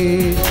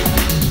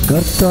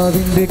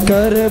 കർത്താവിൻ്റെ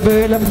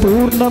കരബലം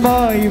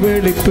പൂർണ്ണമായി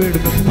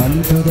വെളിപ്പെടും.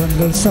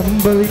 അത്ഭുതങ്ങൾ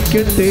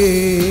സംഭവിക്കട്ടെ.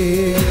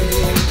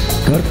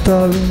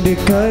 കർത്താവിൻ്റെ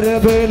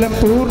കരബലം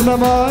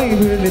പൂർണ്ണമായി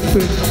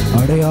വെളിപ്പെടും.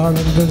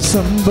 അടയാളങ്ങൾ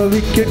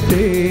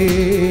സംഭവിക്കട്ടെ.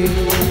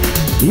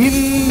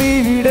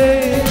 ഇന്നിവിടെ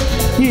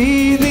ഈ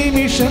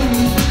നിമിഷം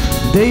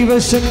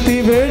ദൈവശക്തി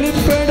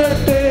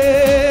വെളിപ്പെടട്ടെ.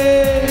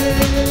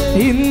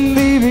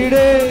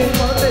 ഇന്നിവിടെ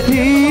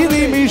ഈ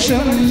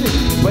നിമിഷം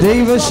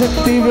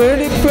ദൈവശക്തി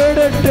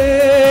വെളിപ്പെടട്ടെ.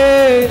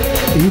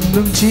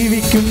 ഇന്നും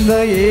ജീവിക്കുന്ന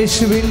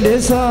യേശുവിൻ്റെ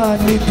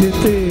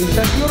സാന്നിധ്യത്തെ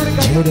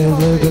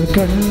ജനതകൾ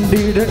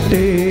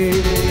കണ്ടിടട്ടെ.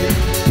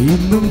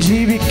 ഇന്നും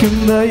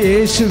ജീവിക്കുന്ന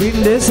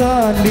യേശുവിൻ്റെ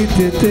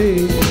സാന്നിധ്യത്തെ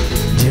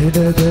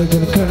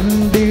ജനതകൾ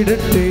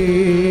കണ്ടിടട്ടെ.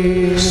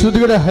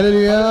 ശ്രുതിയുടെ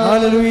ഹല്ലേലൂയ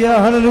ഹല്ലേലൂയ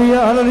ഹല്ലേലൂയ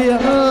ഹല്ലേലൂയ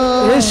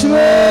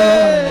യേശുവേ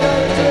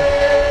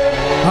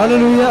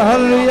ഹല്ലേലൂയ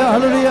ഹല്ലേലൂയ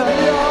ഹല്ലേലൂയ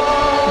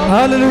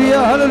ഹല്ലേലൂയ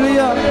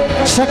ഹല്ലേലൂയ.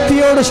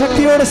 ശക്തിയോടെ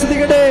ശക്തിയോടെ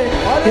സ്തുതിക്കട്ടെ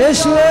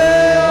യേശുവേ.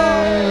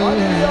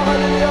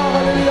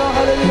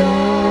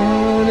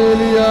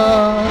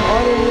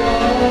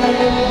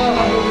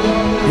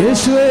 യേശുവേ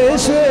യേശുവേ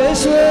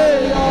യേശുവേ.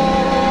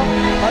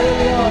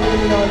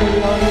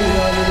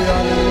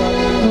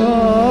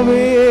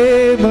 ആവേ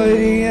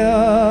മരിയ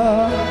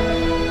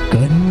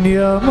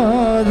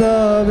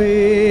കന്യാമാതാവേ,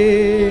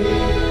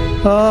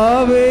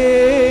 ആവേ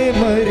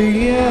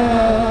മരിയ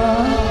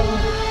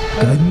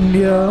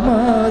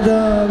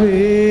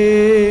കന്യാമാതാവേ,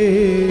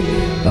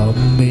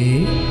 അമ്മേ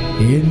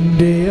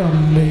എൻ്റെ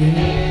അമ്മേ,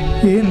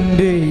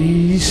 എൻ്റെ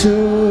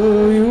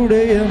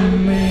ഈശോയുടെ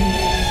അമ്മേ,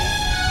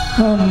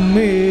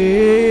 അമ്മേ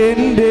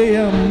എൻ്റെ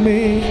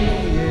അമ്മേ,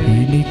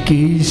 എനിക്ക്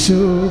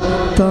ഈശോ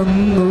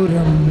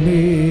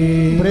തന്നൊരമ്മേ.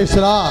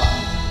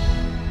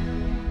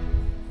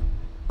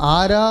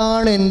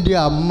 ആരാണ് എൻ്റെ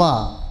അമ്മ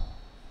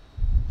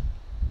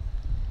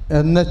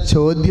എന്ന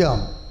ചോദ്യം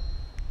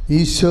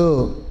ഈശോ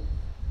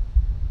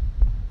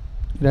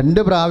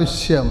 2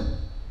 പ്രാവശ്യം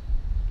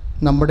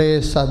നമ്മുടെ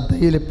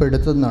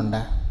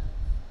ശ്രദ്ധയിൽപ്പെടുത്തുന്നുണ്ട്.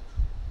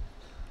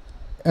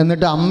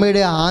 എന്നിട്ട്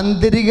അമ്മയുടെ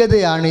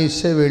ആന്തരികതയാണ്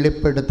ഈശോ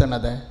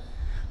വെളിപ്പെടുത്തുന്നത്.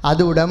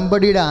 അത്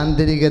ഉടമ്പടിയുടെ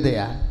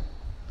ആന്തരികതയാണ്.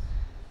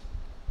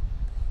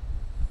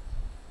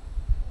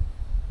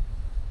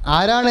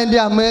 ആരാണ് എൻ്റെ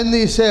അമ്മയെന്ന്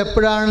ഈശോ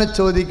എപ്പോഴാണ്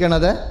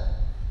ചോദിക്കണത്?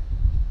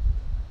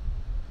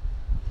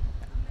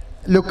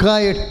 ലുക്കാ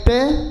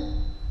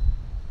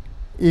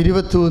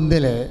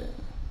 8:21,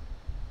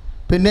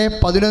 പിന്നെ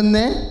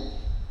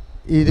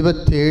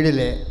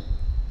 11:27.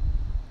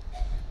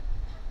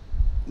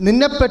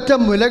 നിന്നെപ്പറ്റ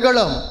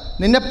മുലകളും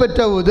നിന്നെപ്പറ്റ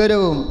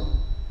ഉദരവും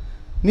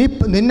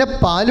നിന്നെ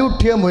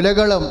പാലൂട്ടിയ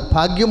മുലകളും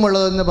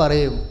ഭാഗ്യമുള്ളതെന്ന്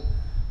പറയും.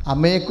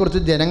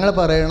 അമ്മയെക്കുറിച്ച് ജനങ്ങൾ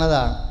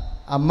പറയണതാണ്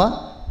അമ്മ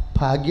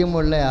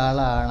ഭാഗ്യമുള്ള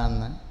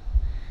ആളാണെന്ന്.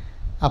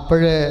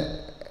 അപ്പോൾ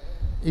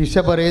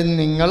ഈശോ പറയും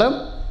നിങ്ങളും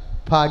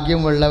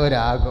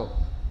ഭാഗ്യമുള്ളവരാകും.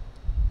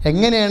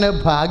 എങ്ങനെയാണ്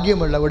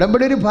ഭാഗ്യമുള്ള?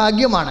 ഉടമ്പടി ഒരു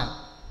ഭാഗ്യമാണ്.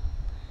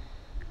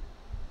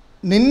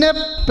 നിന്നെ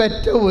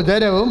പെറ്റ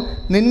ഉദരവും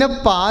നിന്നെ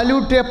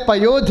പാലൂട്ടിയ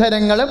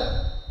പയോധരങ്ങളും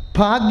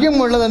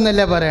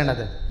ഭാഗ്യമുള്ളതെന്നല്ലേ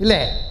പറയണത്,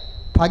 ഇല്ലേ?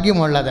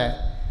 ഭാഗ്യമുള്ളത്.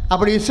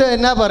 അപ്പോൾ ഈശോ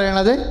എന്നാ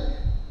പറയണത്?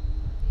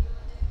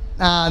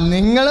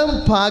 നിങ്ങളും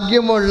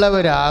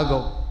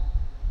ഭാഗ്യമുള്ളവരാകും.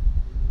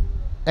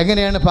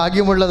 എങ്ങനെയാണ്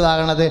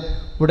ഭാഗ്യമുള്ളതാകണത്?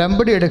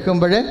 ഉടമ്പടി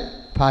എടുക്കുമ്പോൾ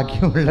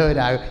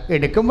ഭാഗ്യമുള്ളവരാകും.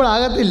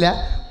 എടുക്കുമ്പോഴാകത്തില്ല,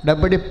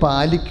 ഉടമ്പടി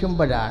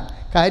പാലിക്കുമ്പോഴാണ്.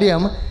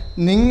 കാര്യം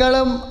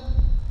നിങ്ങളും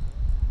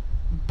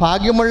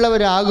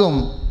ഭാഗ്യമുള്ളവരാകും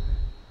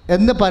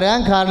എന്ന് പറയാൻ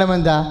കാരണം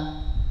എന്താ?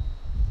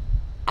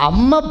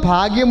 അമ്മ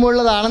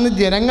ഭാഗ്യമുള്ളതാണെന്ന്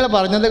ജനങ്ങൾ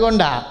പറഞ്ഞത്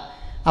കൊണ്ടാണ്.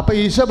 അപ്പോൾ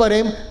ഈശോ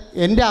പറയും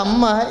എൻ്റെ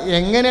അമ്മ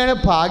എങ്ങനെയാണ്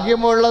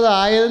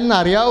ഭാഗ്യമുള്ളതായതെന്ന്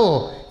അറിയാവോ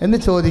എന്ന്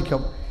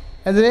ചോദിക്കും.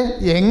 അതിന്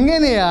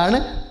എങ്ങനെയാണ്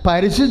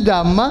പരിശുദ്ധ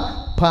അമ്മ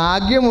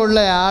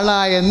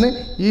ഭാഗ്യമുള്ളയാളായെന്ന്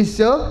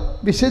ഈശോ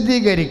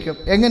വിശദീകരിക്കും.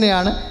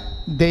 എങ്ങനെയാണ്?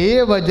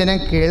 ദൈവവചനം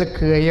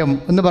കേൾക്കുകയും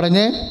എന്ന്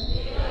പറഞ്ഞ്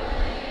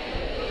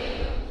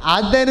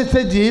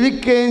അതനുസരിച്ച്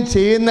ജീവിക്കുകയും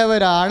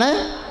ചെയ്യുന്നവരാണ്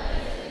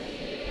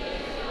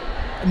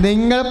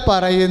നിങ്ങൾ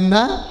പറയുന്ന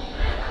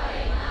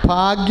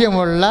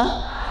ഭാഗ്യമുള്ള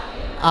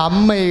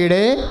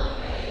അമ്മയുടെ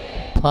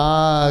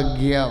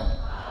ഭാഗ്യം.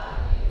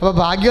 അപ്പോൾ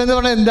ഭാഗ്യം എന്ന്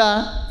പറഞ്ഞാൽ എന്താ?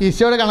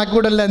 ഈശോയുടെ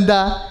കണക്കൂടല്ല.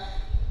 എന്താ?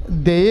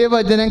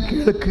 ദൈവവചനം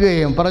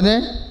കേൾക്കുകയും പറഞ്ഞ്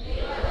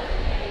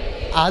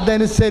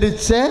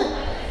അതനുസരിച്ച്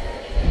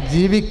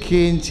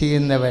ജീവിക്കുകയും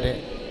ചെയ്യുന്നവർ.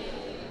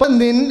 ഇപ്പം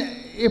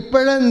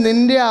ഇപ്പോഴും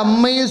നിൻ്റെ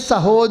അമ്മയും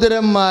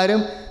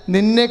സഹോദരന്മാരും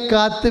നിന്നെ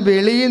കാത്ത്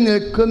വെളിയിൽ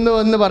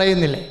നിൽക്കുന്നുവെന്ന്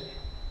പറയുന്നില്ലേ,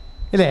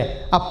 ഇല്ലേ?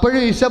 അപ്പോഴും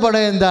ഈശോ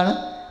പറയുക എന്താണ്?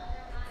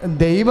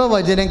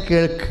 ദൈവവചനം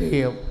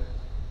കേൾക്കുകയും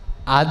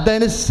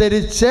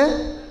അതനുസരിച്ച്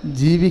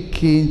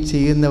ജീവിക്കുകയും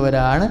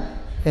ചെയ്യുന്നവരാണ്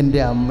എൻ്റെ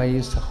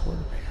അമ്മയും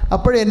സഹോദരൻ.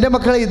 അപ്പോൾ എൻ്റെ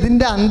മക്കളെ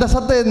ഇതിൻ്റെ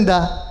അന്തസത്ത എന്താ?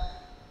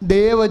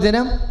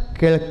 ദൈവവചനം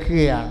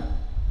കേൾക്കുകയാണ്.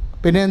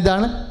 പിന്നെ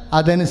എന്താണ്?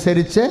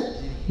 അതനുസരിച്ച്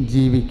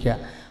ജീവിക്കുക.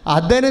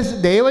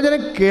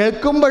 ദൈവവചനം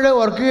കേൾക്കുമ്പോൾ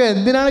ഓർക്കുക,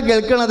 എന്തിനാണ്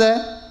കേൾക്കണത്?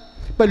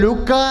 ഇപ്പം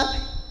ലൂക്കാ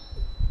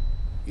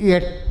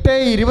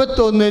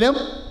 8:21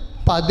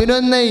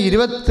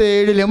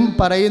 11:27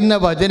 പറയുന്ന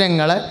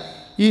വചനങ്ങൾ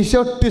ഈശോ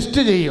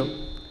ട്വിസ്റ്റ് ചെയ്യും.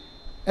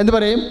 എന്ന്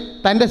പറയും,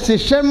 തൻ്റെ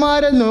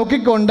ശിഷ്യന്മാരെ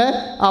നോക്കിക്കൊണ്ട്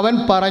അവൻ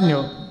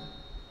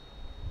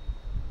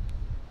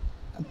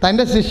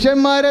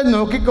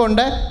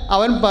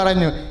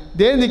പറഞ്ഞു,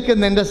 ദേ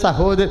നിൽക്കുന്ന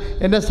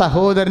എൻ്റെ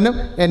സഹോദരനും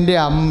എൻ്റെ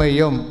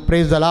അമ്മയും.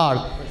 Price the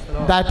Lord.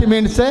 That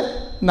means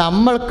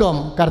നമ്മൾക്കും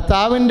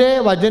കർത്താവിൻ്റെ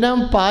വചനം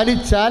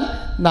പാലിച്ചാൽ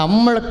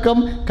നമ്മൾക്കും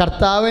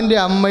കർത്താവിൻ്റെ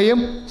അമ്മയും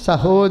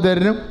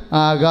സഹോദരനും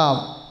ആകാം,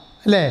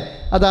 അല്ലേ?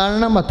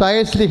 അതാണ് മത്തായി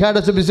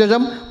ശ്ലീഹായുടെ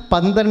സുവിശേഷം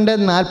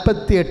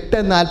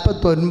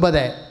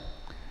 12:48-49.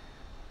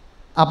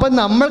 അപ്പം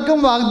നമ്മൾക്കും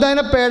വാഗ്ദാന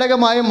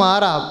പേടകമായി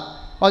മാറാം.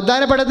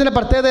 വാഗ്ദാന പേടകത്തിൻ്റെ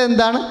പ്രത്യേകത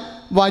എന്താണ്?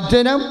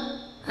 വചനം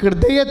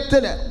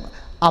ഹൃദയത്തിൽ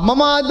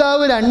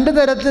അമ്മമാതാവ് 2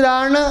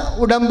 തരത്തിലാണ്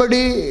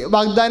ഉടമ്പടി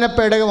വാഗ്ദാന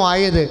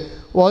പേടകമായത്.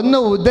 ഒന്ന്,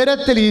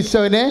 ഉദരത്തിൽ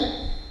ഈശോനെ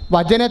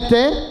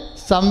വചനത്തെ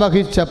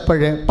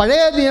സംവഹിച്ചപ്പോൾ.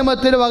 പഴയ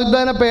നിയമത്തിൽ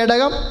വാഗ്ദാന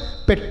പേടകം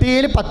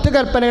പെട്ടിയിൽ 10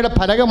 കൽപ്പനയുടെ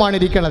ഫലകമാണ്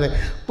ഇരിക്കുന്നത്.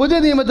 പുതിയ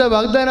നിയമത്തെ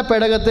വാഗ്ദാന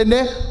പേടകത്തിൻ്റെ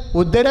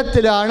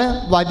ഉദരത്തിലാണ്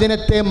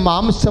വചനത്തെ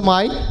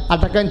മാംസമായി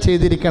അടക്കം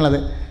ചെയ്തിരിക്കുന്നത്.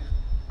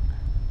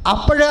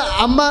 അപ്പോൾ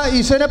അമ്മ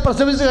ഈശോനെ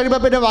പ്രസവിച്ച്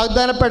കഴിയുമ്പോൾ പിന്നെ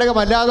വാഗ്ദാന പേടകം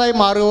അല്ലാതായി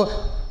മാറുമോ?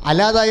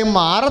 അല്ലാതായി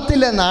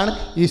മാറത്തില്ലെന്നാണ്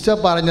ഈശോ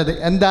പറഞ്ഞത്.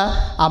 എന്താ?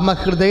 അമ്മ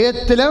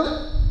ഹൃദയത്തിലും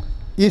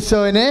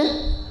ഈശോനെ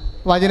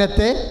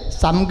വചനത്തെ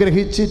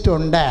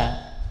സംഗ്രഹിച്ചിട്ടുണ്ട്.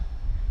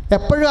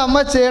 എപ്പോഴും അമ്മ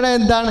ചെയ്യണത്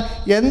എന്താണ്?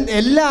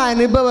 എല്ലാ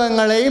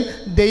അനുഭവങ്ങളെയും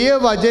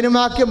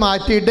ദൈവവചനമാക്കി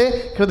മാറ്റിയിട്ട്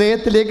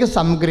ഹൃദയത്തിലേക്ക്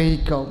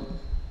സംഗ്രഹിക്കും.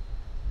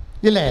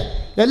 ഇല്ലേ?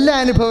 എല്ലാ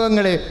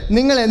അനുഭവങ്ങളെയും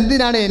നിങ്ങൾ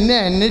എന്തിനാണ് എന്നെ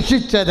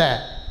അന്വേഷിച്ചത്?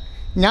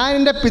 ഞാൻ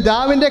എൻ്റെ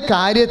പിതാവിൻ്റെ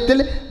കാര്യത്തിൽ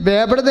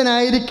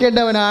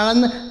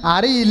വ്യാപൃതനായിരിക്കേണ്ടവനാണെന്ന്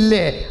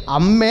അറിയില്ലേ?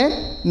 അമ്മേ,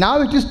 now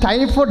it is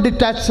time for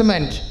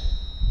detachment.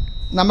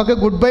 നമുക്ക്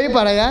ഗുഡ് ബൈ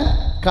പറയാൻ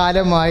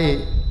കാലമായി,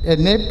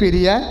 എന്നെ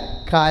പിരിയാൻ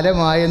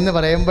കാലമായി എന്ന്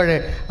പറയുമ്പോൾ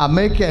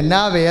അമ്മയ്ക്ക്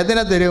എന്നാ വേദന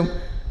തരും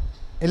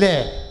അല്ലേ?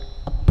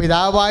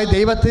 പിതാവായ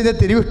ദൈവത്തിൻ്റെ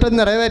തിരുവിഷ്ടം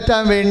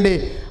നിറവേറ്റാൻ വേണ്ടി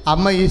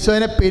അമ്മ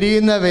ഈശോനെ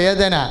പിരിയുന്ന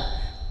വേദന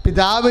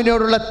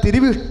പിതാവിനോടുള്ള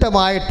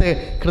തിരുവിഷ്ടമായിട്ട്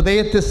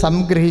ഹൃദയത്തിൽ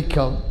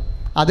സംഗ്രഹിക്കും.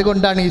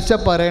 അതുകൊണ്ടാണ് ഈശോ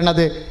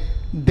പറയണത്,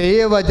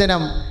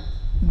 ദൈവവചനം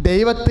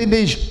ദൈവത്തിൻ്റെ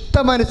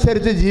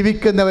ഇഷ്ടമനുസരിച്ച്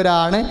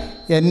ജീവിക്കുന്നവരാണ്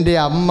എൻ്റെ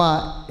അമ്മ,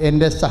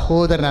 എൻ്റെ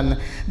സഹോദരനെന്ന്.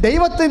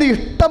 ദൈവത്തിൻ്റെ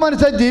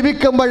ഇഷ്ടമനുസരിച്ച്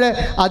ജീവിക്കുമ്പോൾ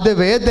അത്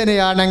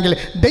വേദനയാണെങ്കിൽ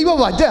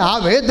ആ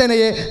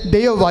വേദനയെ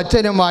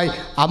ദൈവവചനമായി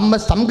അമ്മ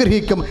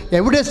സംഗ്രഹിക്കും.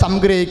 എവിടെ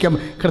സംഗ്രഹിക്കും?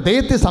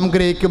 ഹൃദയത്തിൽ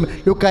സംഗ്രഹിക്കും.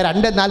 ലൂക്കാ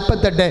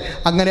 2:48.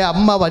 അങ്ങനെ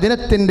അമ്മ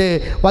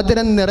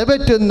വചനം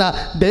നിറവേറ്റുന്ന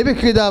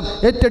ദൈവഹിതം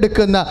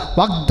ഏറ്റെടുക്കുന്ന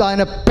വാഗ്ദാന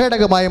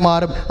പേടകമായി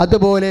മാറും.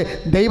 അതുപോലെ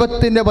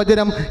ദൈവത്തിൻ്റെ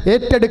വചനം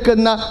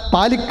ഏറ്റെടുക്കുന്ന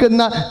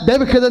പാലിക്കുന്ന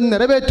ദൈവഹിതം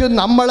നിറവേറ്റുന്ന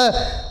നമ്മൾ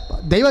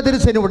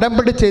ദൈവത്തിരുസേന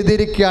ഉടമ്പടി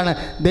ചെയ്തിരിക്കുകയാണ്.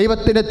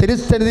 ദൈവത്തിൻ്റെ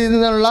തിരുസന്നിധിയിൽ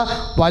നിന്നുള്ള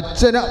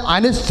വചനം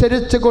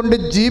അനുസരിച്ച് കൊണ്ട്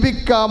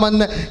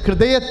ജീവിക്കാമെന്ന്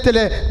ഹൃദയത്തിൽ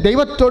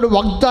ദൈവത്തോട്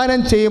വാഗ്ദാനം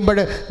ചെയ്യുമ്പോൾ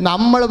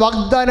നമ്മൾ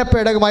വാഗ്ദാന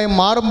പേടകമായി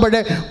മാറുമ്പോൾ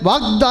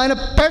വാഗ്ദാന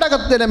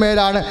പേടകത്തിന്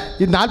മേലാണ്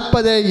ഈ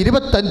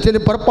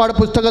 40:25 പുറപ്പാട്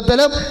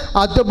പുസ്തകത്തിലും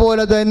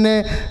അതുപോലെ തന്നെ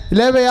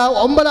ലേവ്യ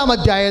 9-ാം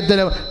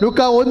അധ്യായത്തിലും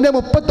ലൂക്കാ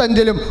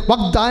 1:35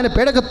 വാഗ്ദാന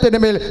പേടകത്തിന്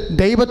മേൽ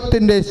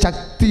ദൈവത്തിൻ്റെ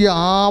ശക്തി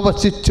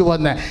ആവസിച്ചു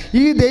വന്ന്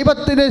ഈ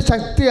ദൈവത്തിൻ്റെ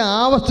ശക്തി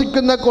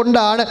ആവസിക്കുന്ന കൊണ്ടാണ്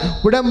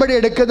ഉടമ്പടി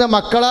എടുക്കുന്ന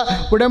മക്കളെ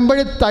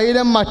ഉടമ്പടി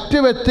തൈലം മറ്റു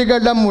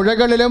വ്യക്തികളുടെ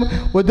മുഴകളിലും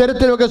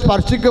ഉദരത്തിലുമൊക്കെ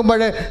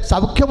സ്പർശിക്കുമ്പോൾ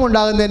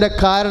സൗഖ്യമുണ്ടാകുന്നതിൻ്റെ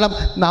കാരണം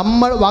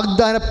നമ്മൾ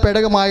വാഗ്ദാന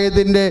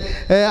പേടകമായതിൻ്റെ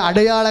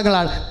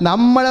അടയാളങ്ങളാണ്.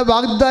 നമ്മളെ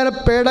വാഗ്ദാന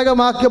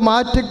പേടകമാക്കി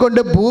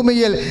മാറ്റിക്കൊണ്ട്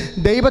ഭൂമിയിൽ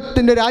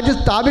ദൈവത്തിൻ്റെ രാജ്യം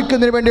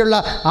സ്ഥാപിക്കുന്നതിന് വേണ്ടിയുള്ള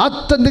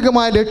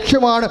ആത്യന്തികമായ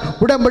ലക്ഷ്യമാണ്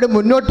ഉടമ്പടി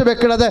മുന്നോട്ട്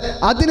വെക്കുന്നത്.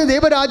 അതിന്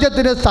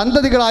ദൈവരാജ്യത്തിൻ്റെ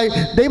സന്തതികളായി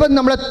ദൈവം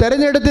നമ്മളെ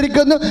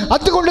തിരഞ്ഞെടുത്തിരിക്കുന്നു.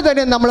 അതുകൊണ്ട്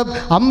തന്നെ നമ്മൾ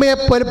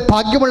അമ്മയെപ്പോലെ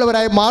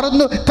ഭാഗ്യമുള്ളവരായി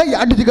മാറുന്നു. കൈ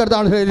അടിച്ചു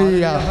കടത്താണ്.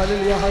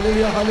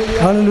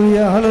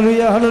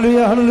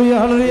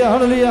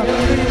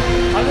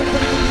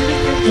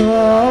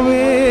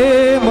 ആവേ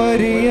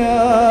മരിയ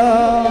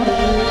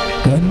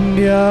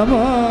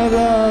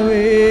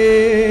കന്യാമാതാവേ,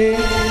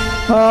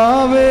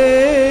 ആവേ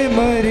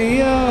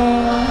മരിയ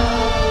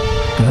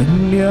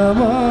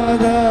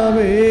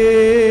കന്യാമാതാവേ,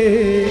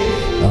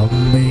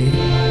 അമ്മേ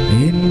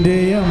എൻ്റെ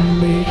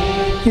അമ്മേ,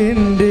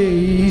 എൻ്റെ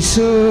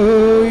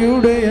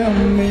ഈശോയുടെ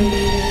അമ്മേ,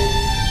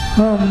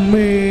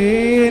 അമ്മേ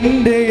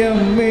എൻ്റെ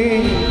അമ്മേ,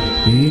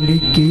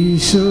 എനിക്ക്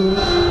ഈശോ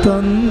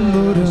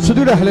തന്നൊരു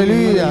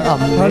ഹല്ലേലൂയ,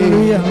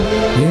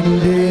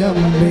 എൻ്റെ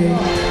അമ്മേ,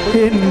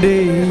 എൻ്റെ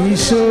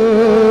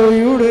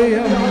ഈശോയുടെ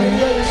അമ്മേ,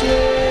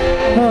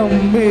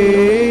 അമ്മേ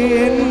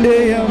എൻ്റെ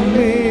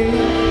അമ്മേ,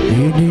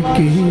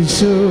 എനിക്ക്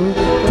ഈശോ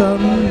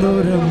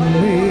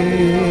തന്നൊരമ്മേ,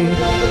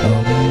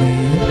 അമ്മേ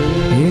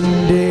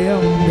എൻ്റെ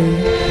അമ്മേ,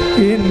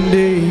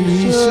 എൻ്റെ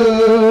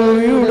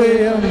ഈശോയുടെ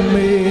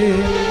അമ്മേ,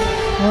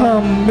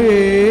 അമ്മേ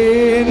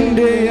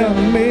എൻ്റെ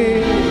അമ്മേ,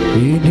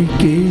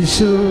 എനിക്ക്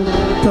ഈശോ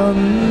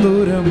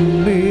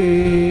തന്നൊരമ്മേ.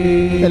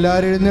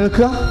 എല്ലാവരും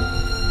എഴുന്നേൽക്കുക,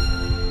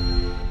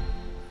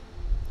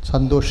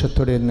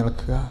 സന്തോഷത്തോടെ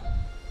എഴുന്നേൽക്കുക.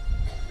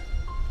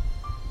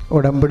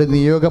 ഉടമ്പടി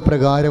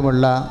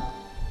നിയോഗപ്രകാരമുള്ള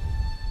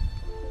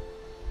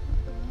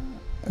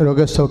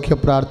രോഗസൗഖ്യ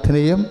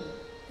പ്രാർത്ഥനയും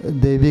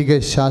ദൈവിക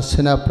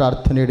ശാസന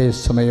പ്രാർത്ഥനയുടെ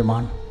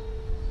സമയമാണ്.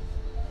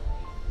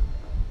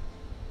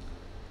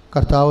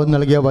 കർത്താവ്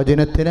നൽകിയ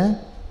വചനത്തിന്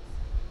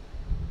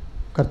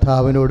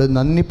കർത്താവിനോട്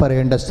നന്ദി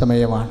പറയേണ്ട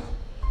സമയമാണ്.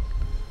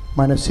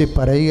 മനസ്സിൽ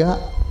പറയുക,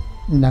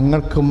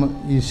 ഞങ്ങൾക്കും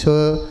ഈശോ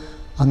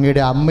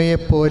അങ്ങയുടെ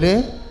അമ്മയെപ്പോലെ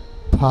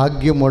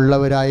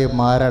ഭാഗ്യമുള്ളവരായി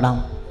മാറണം.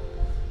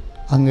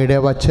 അങ്ങയുടെ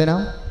വചനം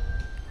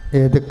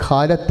ഏത്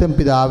കാലത്തും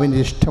പിതാവിൻ്റെ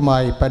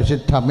ഇഷ്ടമായി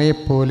പരിശുദ്ധ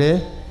അമ്മയെപ്പോലെ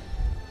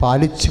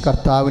പാലിച്ച്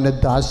കർത്താവിൻ്റെ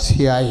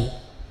ദാസിയായി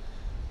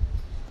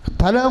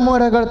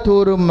തലമുറകൾ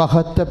തോറും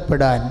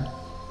മഹത്വപ്പെടാൻ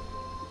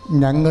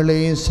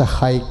ഞങ്ങളെയും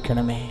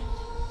സഹായിക്കണമേ.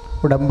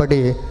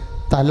 ഉടമ്പടി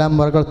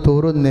തലമുറകൾ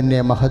തോറും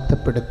നിന്നെ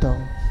മഹത്വപ്പെടുത്തും.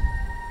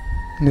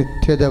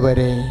 നിത്യത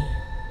വരെ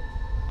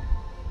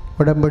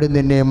ഉടമ്പടി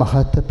നിന്നെ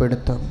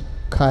മഹത്വപ്പെടുത്തും.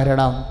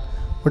 കാരണം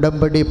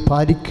ഉടമ്പടി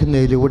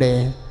പാലിക്കുന്നതിലൂടെ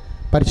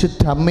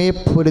പരിശുദ്ധ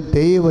അമ്മയെപ്പോലെ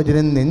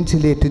ദൈവവചനം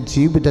നെഞ്ചിലേറ്റ്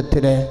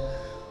ജീവിതത്തിന്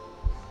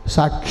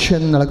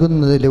സാക്ഷ്യം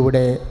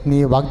നൽകുന്നതിലൂടെ നീ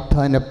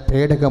വാഗ്ദാന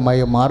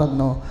പേടകമായി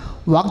മാറുന്നു.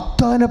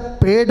 വാഗ്ദാന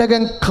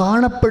പേടകം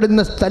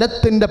കാണപ്പെടുന്ന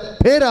സ്ഥലത്തിൻ്റെ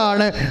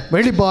പേരാണ്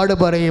വെളിപാട്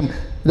പറയും.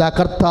 ഇതാ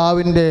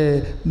കർത്താവിൻ്റെ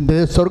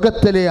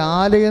സ്വർഗത്തിലെ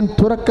ആലയം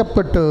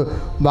തുറക്കപ്പെട്ടു,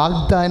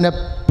 വാഗ്ദാന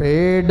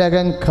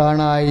പേടകം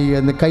കാണായി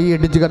എന്ന്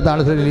കൈയടിച്ച്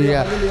കർത്താവ്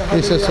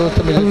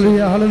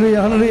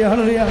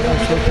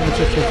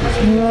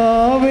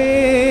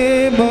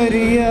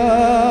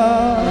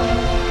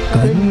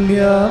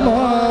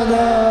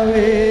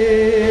കന്യാമാതാവേ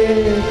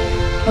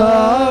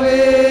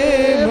ആവേ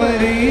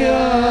മരിയ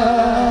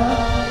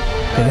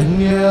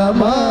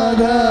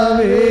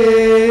കന്യാമാതാവേ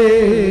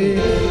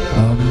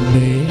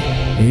അമ്മേ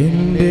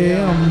എൻ്റെ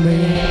അമ്മേ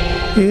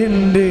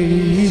എൻ്റെ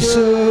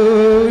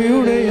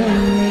ഈശോയുടെ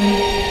അമ്മേ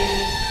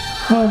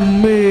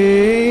അമ്മേ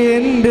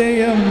എൻ്റെ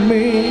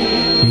അമ്മേ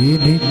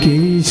എനിക്ക്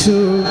ഈശോ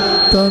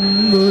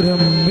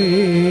തന്നൊരമ്മേ.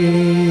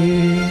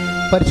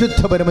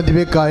 പരിശുദ്ധ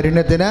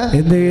പരമദിവ്യകാരുണ്യത്തിന്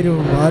എന്നേരും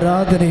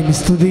ആരാധനയും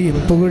സ്തുതിയും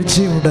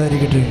പുകഴ്ചയും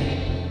ഉണ്ടായിരിക്കട്ടെ.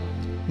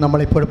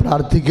 നമ്മളിപ്പോൾ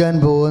പ്രാർത്ഥിക്കാൻ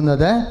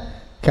പോകുന്നത്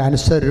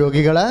ക്യാൻസർ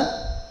രോഗികൾ,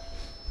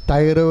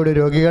 തൈറോയ്ഡ്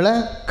രോഗികൾ,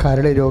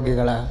 കരൾ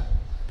രോഗികൾ,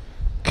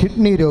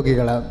 കിഡ്നി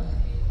രോഗികൾ,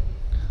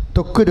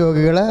 ത്വക്ക്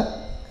രോഗികൾ,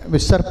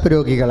 വിസർപ്പ്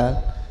രോഗികൾ,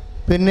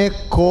 പിന്നെ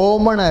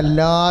കോമൺ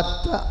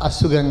അല്ലാത്ത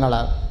അസുഖങ്ങൾ.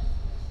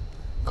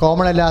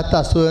 കോമൺ അല്ലാത്ത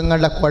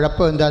അസുഖങ്ങളുടെ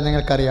കുഴപ്പം എന്താണെന്ന്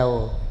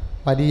നിങ്ങൾക്കറിയാവോ?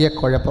 വലിയ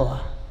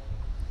കുഴപ്പമാണ്.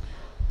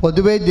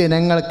 പൊതുവെ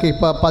ജനങ്ങൾക്ക്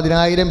ഇപ്പോൾ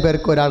 10,000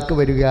 പേർക്ക് ഒരാൾക്ക്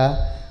വരിക,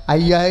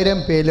 5,000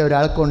 പേരിൽ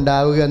ഒരാൾക്ക്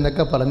ഉണ്ടാവുക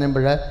എന്നൊക്കെ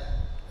പറഞ്ഞപ്പോൾ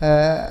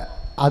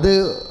അത്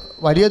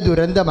വലിയ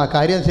ദുരന്തമാണ്.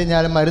 കാര്യം എന്ന് വെച്ച്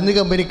കഴിഞ്ഞാൽ മരുന്ന്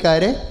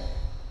കമ്പനിക്കാർ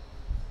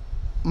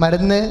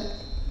മരുന്ന്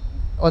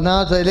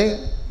ഒന്നാമത്തേൽ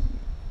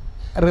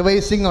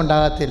റിവൈസിങ്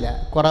ഉണ്ടാകത്തില്ല,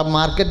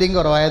 മാർക്കറ്റിംഗ്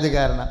കുറവായത്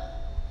കാരണം.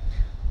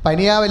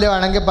 പനിയാവല്ലോ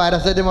ആണെങ്കിൽ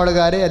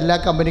പാരസെറ്റമോളുകാർ എല്ലാ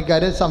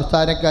കമ്പനിക്കാരും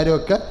സംസ്ഥാനക്കാരും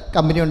ഒക്കെ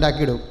കമ്പനി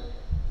ഉണ്ടാക്കിയിടും,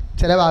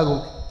 ചിലവാകും.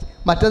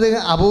 മറ്റത്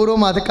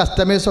അപൂർവം അത്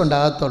കസ്റ്റമേഴ്സ്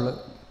ഉണ്ടാകത്തുള്ളൂ.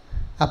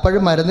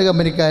 അപ്പോഴും മരുന്ന്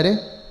കമ്പനിക്കാർ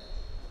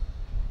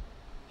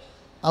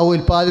ആ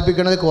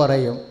ഉൽപ്പാദിപ്പിക്കുന്നത്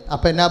കുറയും.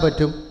 അപ്പോൾ എന്നാ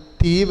പറ്റും?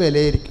 തീ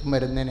വിലയിരിക്കും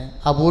മരുന്നിന്.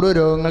 അപൂർവ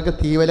രോഗങ്ങൾക്ക്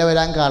തീ വില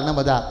വരാൻ കാരണം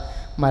അതാ.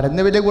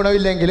 മരുന്ന് വലിയ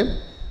ഗുണമില്ലെങ്കിലും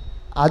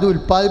അത്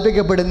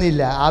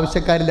ഉൽപ്പാദിപ്പിക്കപ്പെടുന്നില്ല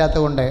ആവശ്യക്കാരില്ലാത്ത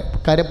കൊണ്ട്.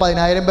 കാര്യം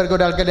 10,000 പേർക്ക്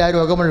ഒരാൾക്കല്ലേ ആ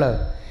രോഗമുള്ളത്.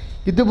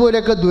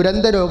 ഇതുപോലെയൊക്കെ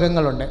ദുരന്ത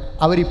രോഗങ്ങളുണ്ട്.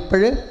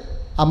 അവരിപ്പോഴും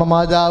അമ്മ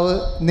മാതാവ്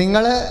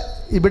നിങ്ങൾ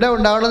ഇവിടെ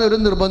ഉണ്ടാകണമെന്ന് ഒരു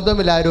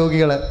നിർബന്ധമില്ല. ആ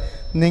രോഗികൾ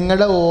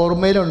നിങ്ങളുടെ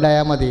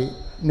ഓർമ്മയിലുണ്ടായാൽ മതി.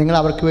 നിങ്ങൾ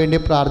അവർക്ക് വേണ്ടി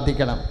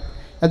പ്രാർത്ഥിക്കണം.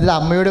 എന്നിട്ട്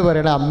അമ്മയോട്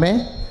പറയണം, അമ്മേ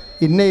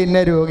ഇന്ന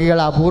രോഗികൾ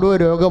അപൂർവ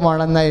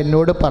രോഗമാണെന്നാണ്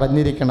എന്നോട്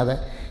പറഞ്ഞിരിക്കണത്.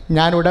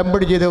 ഞാൻ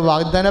ഉടമ്പടി ചെയ്ത്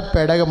വാഗ്ദാന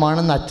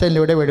പേടകമാണെന്ന്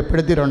അച്ഛനിലൂടെ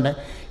വെളിപ്പെടുത്തിയിട്ടുണ്ട്.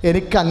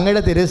 എനിക്ക്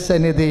അങ്ങയുടെ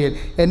തിരുസന്നിധിയിൽ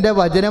എൻ്റെ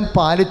വചനം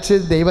പാലിച്ച്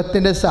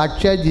ദൈവത്തിൻ്റെ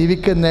സാക്ഷിയായി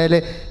ജീവിക്കുന്നതിൽ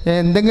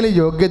എന്തെങ്കിലും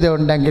യോഗ്യത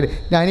ഉണ്ടെങ്കിൽ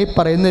ഞാൻ ഈ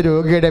പറയുന്ന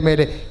രോഗിയുടെ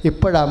മേൽ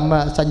ഇപ്പോഴമ്മ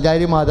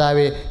സഞ്ചാരി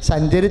മാതാവേ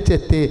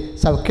സഞ്ചരിച്ചെത്തി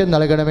സൗഖ്യം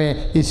നൽകണമേ.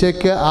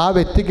 ഈശോയ്ക്ക് ആ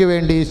വ്യക്തിക്ക്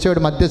വേണ്ടി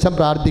ഈശോയോട് മധ്യസ്ഥം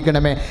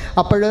പ്രാർത്ഥിക്കണമേ.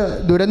 അപ്പോൾ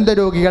ദുരന്ത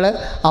രോഗികൾ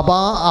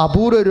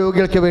അപൂർവ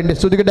രോഗികൾക്ക് വേണ്ടി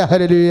സ്തുതിക്കട്ടെ.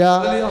 ഹല്ലേലൂയ.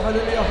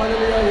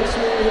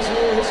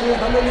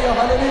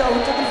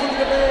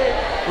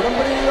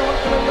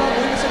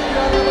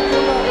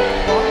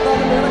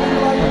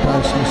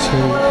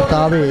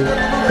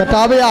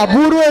 കർത്താവേ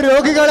അപൂർവ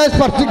രോഗികളെ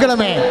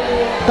സ്പർശിക്കണമേ.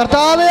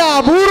 കർത്താവേ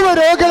അപൂർവ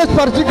രോഗികളെ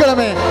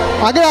സ്പർശിക്കണമേ.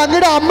 അങ്ങനെ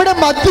അങ്ങയുടെ അമ്മയുടെ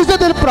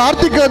മധ്യസ്ഥത്തിൽ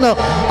പ്രാർത്ഥിക്കുന്നു.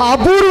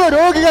 അപൂർവ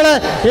രോഗികളെ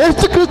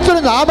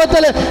യേശുക്രിസ്തുവിന്റെ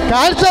നാമത്തിൽ,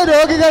 ക്യാൻസർ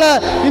രോഗികളെ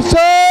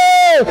ഈശോ,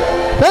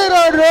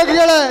 തൈറോയ്ഡ്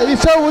രോഗികളെ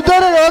ഈശോ,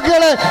 ഉദര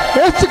രോഗികളെ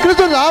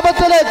യേശുക്രിസ്തുവിന്റെ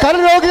നാമത്തിൽ,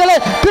 കരൾ രോഗികളെ,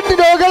 കിഡ്നി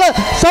രോഗികളെ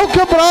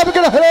സൗഖ്യം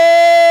പ്രാപിക്കണം.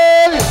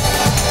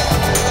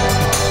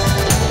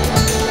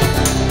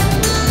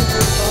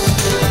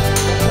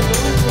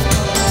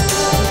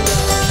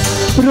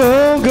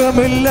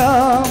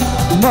 രോഗമെല്ലാം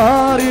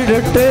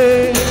മാറിടട്ടെ,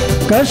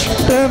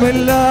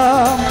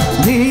 കഷ്ടമെല്ലാം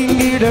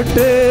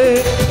നീങ്ങിടട്ടെ.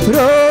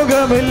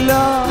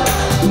 രോഗമെല്ലാം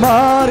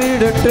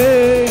മാറിടട്ടെ,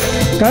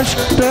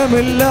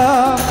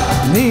 കഷ്ടമെല്ലാം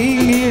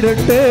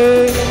നീങ്ങിടട്ടെ.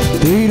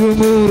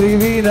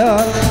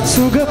 തിരുമുറിവിനാൽ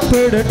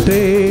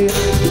സുഖപ്പെടട്ടെ,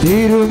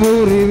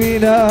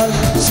 തിരുമുറിവിനാൽ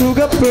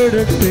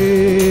സുഖപ്പെടട്ടെ.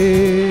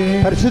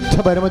 പരിശുദ്ധ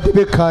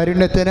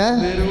പരമദിവ്യകാരുണ്യത്തിന്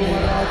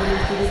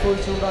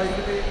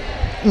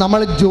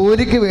നമ്മൾ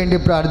ജോലിക്ക് വേണ്ടി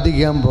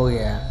പ്രാർത്ഥിക്കാൻ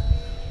പോവുകയാണ്.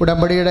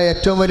 ഉടമ്പടിയുടെ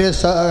ഏറ്റവും വലിയ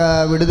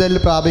വിടുതൽ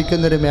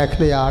പ്രാപിക്കുന്നൊരു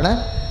മേഖലയാണ്.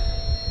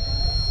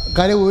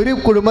 കാര്യം ഒരു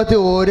കുടുംബത്തിൽ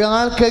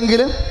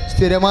ഒരാൾക്കെങ്കിലും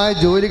സ്ഥിരമായ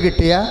ജോലി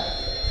കിട്ടിയാൽ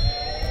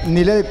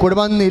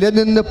കുടുംബം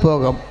നിലനിന്ന്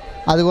പോകും.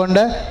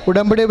 അതുകൊണ്ട്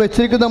ഉടമ്പടി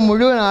വെച്ചിരിക്കുന്ന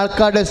മുഴുവൻ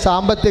ആൾക്കാരുടെ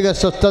സാമ്പത്തിക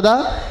സ്വസ്ഥത,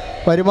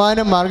 വരുമാന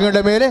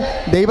മാർഗങ്ങളുടെ മേലെ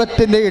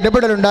ദൈവത്തിൻ്റെ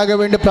ഇടപെടലുണ്ടാകാൻ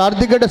വേണ്ടി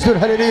പ്രാർത്ഥിക്കട്ടെ.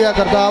 ഹല്ലേലൂയ.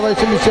 കർത്താവ്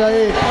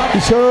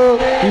ഈശോ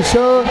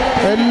ഈശോ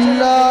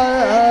എല്ലാ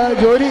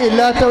ജോലി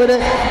ഇല്ലാത്തവർ,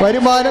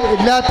 വരുമാനം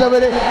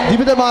ഇല്ലാത്തവർ,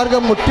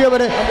 ജീവിതമാർഗം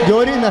മുട്ടിയവർ,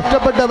 ജോലി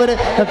നഷ്ടപ്പെട്ടവർ,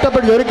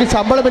 ജോലിക്ക്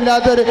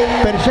ശമ്പളമില്ലാത്തവർ,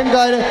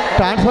 പെൻഷൻകാർ,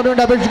 ട്രാൻസ്ഫറിന്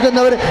വേണ്ടി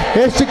അപേക്ഷിക്കുന്നവർ,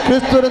 യേശു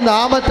ക്രിസ്തുവിന്റെ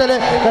നാമത്തിൽ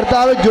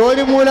കർത്താവ്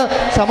ജോലി മൂലം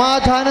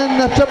സമാധാനം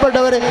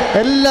നഷ്ടപ്പെട്ടവർ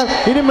എല്ലാം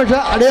ഇനി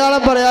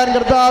അടയാളം പറയാൻ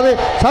കർത്താവ്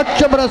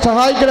സാക്ഷ്യം പറയാൻ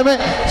സഹായിക്കണമേ.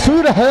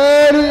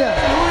 ഹല്ലേലൂയ.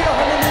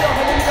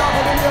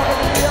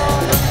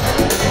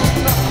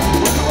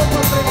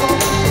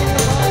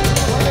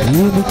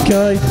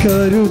 എനിക്കായി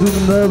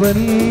കരുതുന്നവൻ,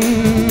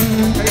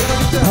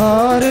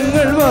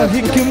 ഭാരങ്ങൾ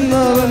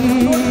വഹിക്കുന്നവൻ,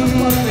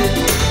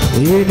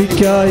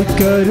 എനിക്കായി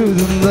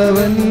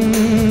കരുതുന്നവൻ,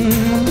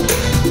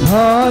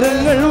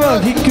 ഭാരങ്ങൾ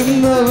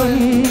വഹിക്കുന്നവൻ,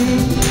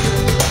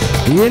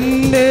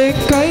 എന്നെ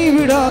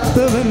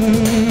കൈവിടാത്തവൻ,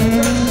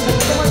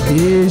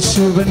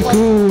 യേശുവൻ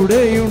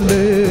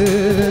കൂടെയുണ്ട്.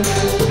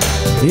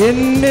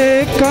 എന്നെ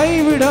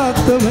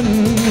കൈവിടാത്തവൻ,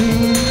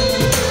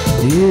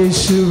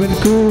 യേശുവൻ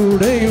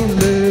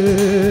കൂടെയുണ്ട്.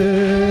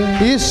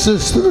 ഈ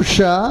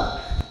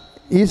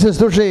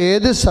ശുശ്രൂഷ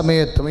ഏത്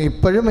സമയത്തും,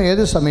 ഇപ്പോഴും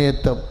ഏത്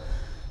സമയത്തും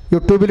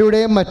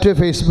യൂട്യൂബിലൂടെയും മറ്റ്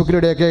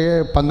ഫേസ്ബുക്കിലൂടെയൊക്കെ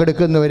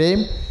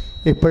പങ്കെടുക്കുന്നവരെയും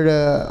ഇപ്പോഴ്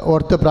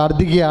ഓർത്ത്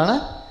പ്രാർത്ഥിക്കുകയാണ്.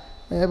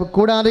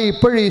 കൂടാതെ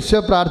ഇപ്പോഴും ഈശോ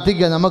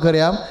പ്രാർത്ഥിക്കുക.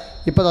 നമുക്കറിയാം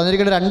ഇപ്പോൾ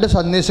തന്നിരിക്കുന്ന 2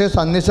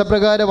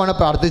 സന്ദേശപ്രകാരമാണ്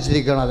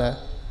പ്രാർത്ഥിച്ചിരിക്കുന്നത്.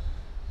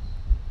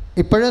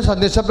 ഇപ്പോഴും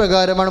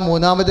സന്ദേശപ്രകാരമാണ്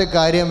 3-ാമത്തെ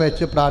കാര്യം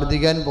വെച്ച്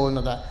പ്രാർത്ഥിക്കാൻ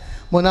പോകുന്നത്.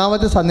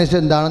 3-ാമത്തെ സന്ദേശം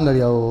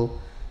എന്താണെന്നറിയാവോ?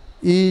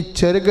 ഈ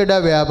ചെറുകിട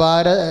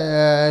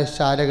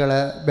വ്യാപാരശാലകൾ,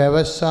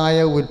 വ്യവസായ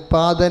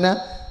ഉൽപ്പാദന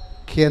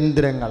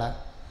കേന്ദ്രങ്ങൾ,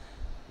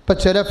 ഇപ്പം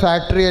ചില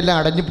ഫാക്ടറിയെല്ലാം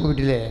അടഞ്ഞു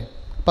പോയിട്ടില്ലേ?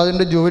 അപ്പം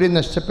അതിൻ്റെ ജോലി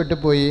നഷ്ടപ്പെട്ടു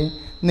പോയി.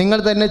 നിങ്ങൾ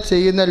തന്നെ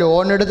ചെയ്യുന്ന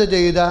ലോണെടുത്ത്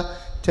ചെയ്ത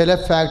ചില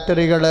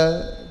ഫാക്ടറികൾ,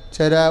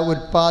 ചില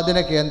ഉൽപ്പാദന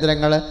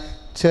കേന്ദ്രങ്ങൾ,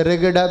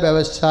 ചെറുകിട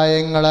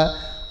വ്യവസായങ്ങൾ,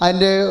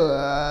 അതിൻ്റെ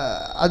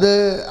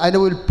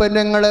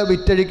ഉൽപ്പന്നങ്ങൾ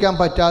വിറ്റഴിക്കാൻ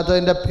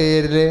പറ്റാത്തതിൻ്റെ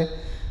പേരിൽ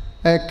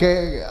ഒക്കെ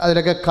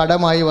അതിലൊക്കെ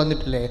കടമായി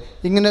വന്നിട്ടില്ലേ?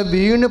 ഇങ്ങനെ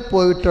വീണ്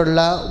പോയിട്ടുള്ള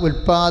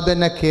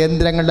ഉൽപ്പാദന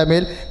കേന്ദ്രങ്ങളുടെ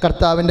മേൽ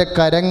കർത്താവിൻ്റെ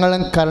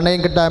കരങ്ങളും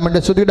കരുണയും കിട്ടാൻ വേണ്ടി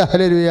സ്തുതിയുടെ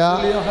ഹല്ലേലൂയ.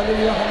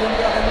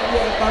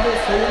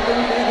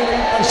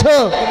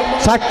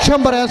 സാക്ഷ്യം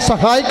പറയാൻ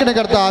സഹായിക്കണം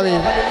കർത്താവേ.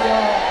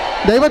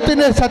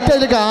 ദൈവത്തിൻ്റെ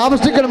സത്യത്തിലേക്ക്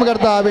ആവശ്യിക്കണം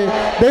കർത്താവേ.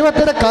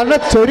 ദൈവത്തിൻ്റെ കരുണ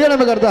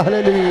ചൊരിയണം കർത്താവേ.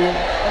 ഹല്ലേലൂയ.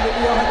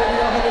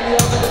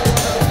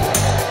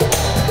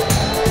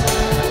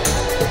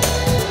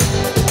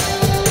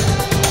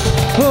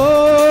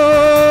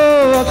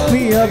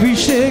 അഗ്നി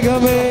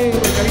അഭിഷേകമേ,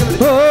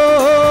 ഓ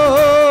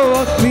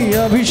അഗ്നി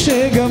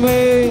അഭിഷേകമേ,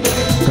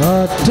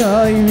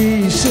 കാറ്റായി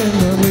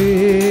വീശണമേ,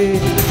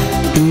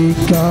 ഈ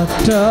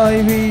കാറ്റായി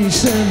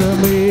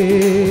വീശണമേ.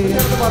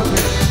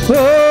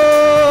 ഓ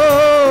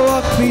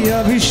അഗ്നി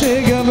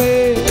അഭിഷേകമേ,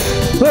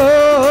 ഓ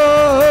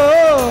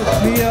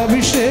അഗ്നി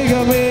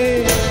അഭിഷേകമേ,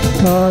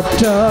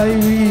 കാറ്റായി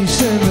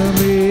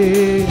വീശണമേ,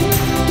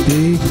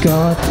 ഈ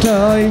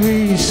കാറ്റായി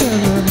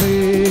വീശണമേ.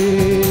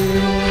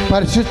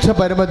 പരിശുദ്ധ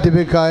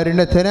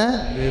പരമദിവ്യകാരുണ്യത്തിന്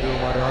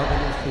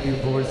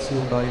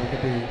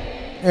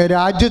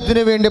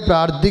രാജ്യത്തിന് വേണ്ടി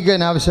പ്രാർത്ഥിക്കാൻ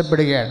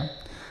ആവശ്യപ്പെടുകയാണ്.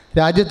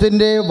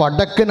 രാജ്യത്തിൻ്റെ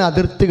വടക്കൻ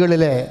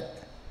അതിർത്തികളിലെ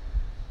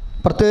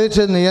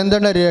പ്രത്യേകിച്ച്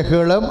നിയന്ത്രണ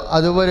രേഖകളും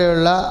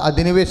അതുപോലെയുള്ള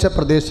അധിനിവേശ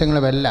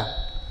പ്രദേശങ്ങളുമെല്ലാം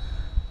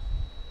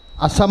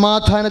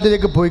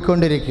അസമാധാനത്തിലേക്ക്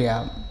പോയിക്കൊണ്ടിരിക്കുക.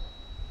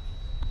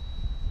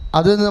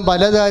 അത്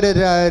പലതരം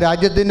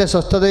രാജ്യത്തിൻ്റെ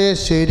സ്വസ്ഥതയെ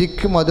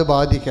ശരിക്കും അത്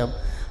ബാധിക്കും.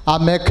 ആ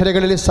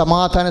മേഖലകളിൽ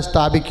സമാധാനം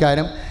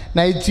സ്ഥാപിക്കാനും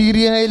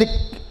നൈജീരിയയിൽ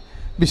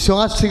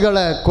വിശ്വാസികൾ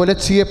കൊല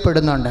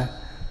ചെയ്യപ്പെടുന്നുണ്ട്.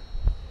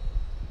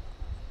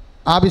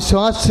 ആ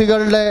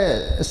വിശ്വാസികളുടെ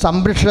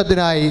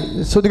സംരക്ഷണത്തിനായി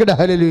സ്തുതിയുടെ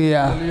ഹല്ലേലൂയ.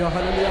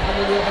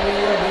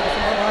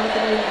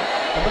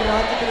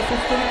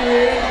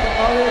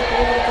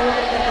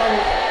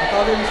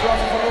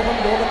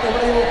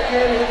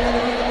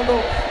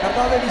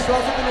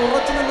 വിശ്വാസത്തിൽ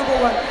ഉറച്ചു നിന്ന്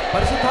പോകാൻ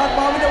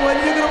പരിശുദ്ധാത്മാവിന്റെ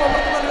വലിയ കൃപ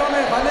അവർക്ക്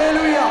നൽകണമേ.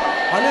 ഹല്ലേലൂയ,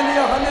 ഹല്ലേലൂയ,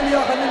 ഹല്ലേലൂയ,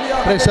 ഹല്ലേലൂയ.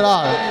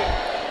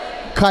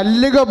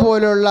 കല്ലുക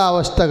പോലുള്ള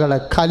അവസ്ഥകൾ,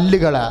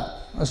 കല്ലുകൾ,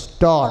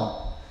 സ്റ്റോൺ,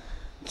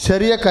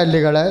 ചെറിയ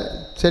കല്ലുകൾ,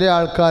 ചില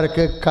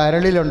ആൾക്കാർക്ക്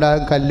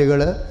കരളിലുണ്ടാകും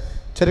കല്ലുകൾ,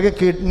 ചിലർക്ക്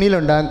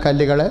കിഡ്നിയിലുണ്ടാകും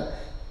കല്ലുകൾ,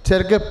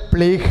 ചിലർക്ക്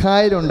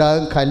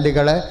പ്ലീഹായിലുണ്ടാകും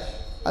കല്ലുകൾ.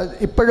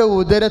 ഇപ്പോഴും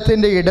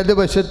ഉദരത്തിൻ്റെ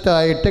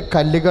ഇടതുവശത്തായിട്ട്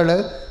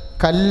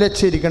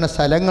കല്ലച്ചിരിക്കുന്ന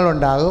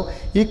സ്ഥലങ്ങളുണ്ടാകും.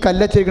 ഈ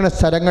കല്ലച്ചിരിക്കുന്ന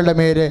സ്ഥലങ്ങളുടെ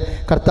മേലെ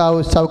കർത്താവ്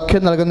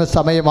സൗഖ്യം നൽകുന്ന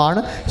സമയമാണ്.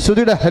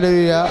 സ്തുതിയുടെ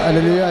ഹല്ലേലൂയ,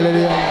 ഹല്ലേലൂയ,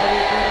 ഹല്ലേലൂയ.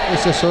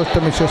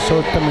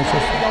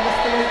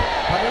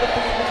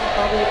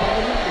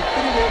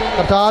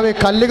 കർത്താവേ,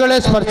 കല്ലുകളെ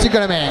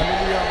സ്പർശിക്കണമേ,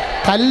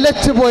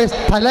 കല്ലച്ചു പോയ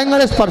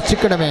സ്ഥലങ്ങളെ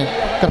സ്പർശിക്കണമേ.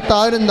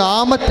 കർത്താവിൻ്റെ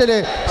നാമത്തിൽ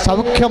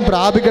സൗഖ്യം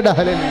പ്രാപിക്കട്ടെ.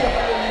 ഹല്ലേലൂയ.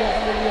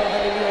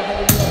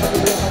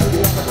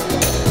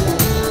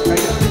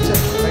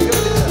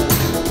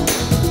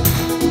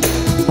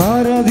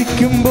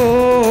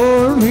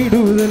 ആരാധിക്കുമ്പോൾ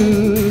വിടുതൽ,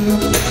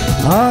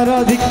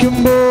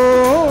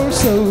 ആരാധിക്കുമ്പോൾ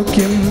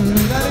സൗഖ്യം,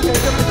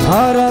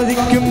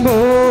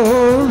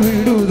 ആരാധിക്കുമ്പോൾ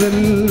വിടുതൽ,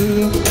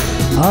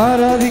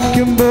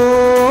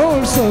 ആരാധിക്കുമ്പോൾ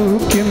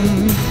സൗഖ്യം.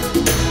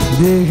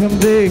 ദേഹം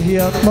ദേഹി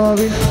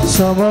ആത്മാവിൽ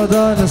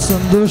സമാധാന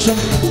സന്തോഷം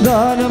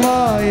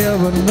ദാനമായി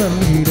അവൻ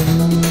നൽകിടും.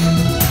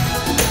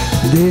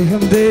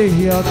 ദേഹം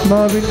ദേഹി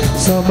ആത്മാവിൽ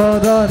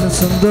സമാധാന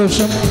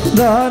സന്തോഷം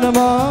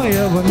ദാനമായി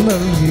അവൻ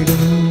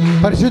നൽകിടും.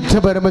 പരിശുദ്ധ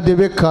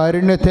പരമദിവ്യ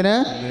കാരുണ്യത്തിന്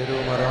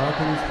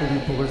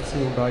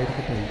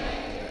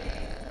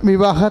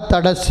വിവാഹ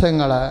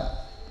തടസ്സങ്ങൾ,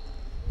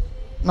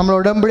 നമ്മൾ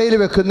ഉടമ്പടിയിൽ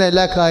വെക്കുന്ന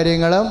എല്ലാ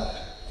കാര്യങ്ങളും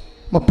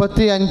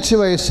 35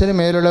 വയസ്സിന്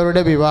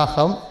മേലുള്ളവരുടെ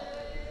വിവാഹം,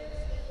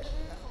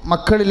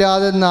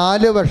 മക്കളില്ലാതെ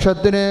 4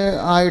 വർഷത്തിന്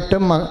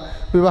ആയിട്ടും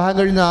വിവാഹം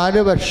കഴിഞ്ഞ് 4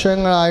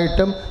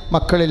 വർഷങ്ങളായിട്ടും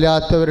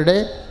മക്കളില്ലാത്തവരുടെ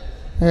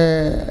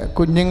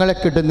കുഞ്ഞുങ്ങളെ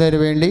കിട്ടുന്നതിന്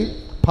വേണ്ടി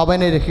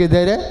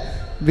ഭവനരഹിതർ,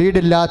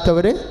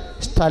 വീടില്ലാത്തവർ,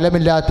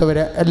 സ്ഥലമില്ലാത്തവർ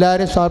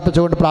എല്ലാവരും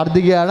സമർപ്പിച്ചുകൊണ്ട്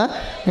പ്രാർത്ഥിക്കുകയാണ്.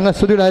 നിങ്ങൾ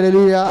സ്തുതിയുടെ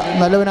ഹല്ലേലൂയ.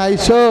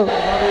 നല്ലവനായിശോ.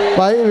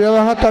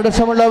 വിവാഹ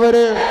തടസ്സമുള്ളവർ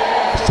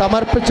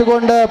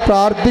സമർപ്പിച്ചുകൊണ്ട്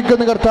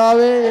പ്രാർത്ഥിക്കുന്നു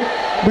കർത്താവേ.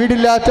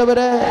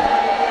 വീടില്ലാത്തവരെ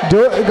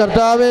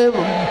കർത്താവേ,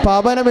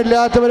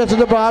 ഭവനമില്ലാത്തവരെ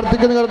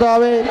പ്രാർത്ഥിക്കുന്നു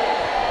കർത്താവേ.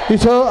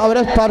 ഈശോ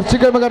അവരെ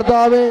സ്പർശിക്കുമ്പോൾ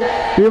കർത്താവേ,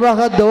 വിവാഹ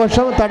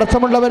ദോഷം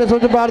തടസ്സമുള്ളവരെ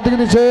സംബന്ധിച്ച്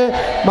പ്രാർത്ഥിക്കുന്നു ഈശോയെ.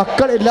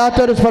 മക്കൾ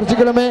ഇല്ലാത്തവരെ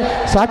സ്പർശിക്കണമേ,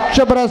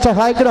 സാക്ഷ്യപ്പെടാൻ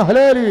സഹായിക്കണം.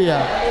 ഹല്ലേലൂയ,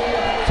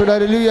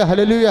 ഹല്ലേലൂയ,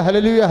 ഹല്ലേലൂയ,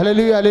 ഹല്ലേലൂയ,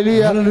 ഹല്ലേലൂയ,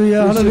 ഹല്ലേലൂയ, ഹല്ലേലൂയ,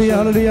 ഹല്ലേലൂയ,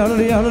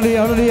 ഹല്ലേലൂയ,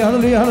 ഹല്ലേലൂയ,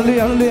 ഹല്ലേലൂയ, ഹല്ലേലൂയ,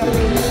 ഹല്ലേലൂയ.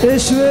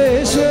 യേശുവേ,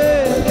 യേശുവേ.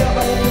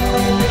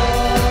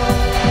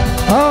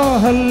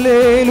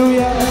 ഹല്ലേലൂയ,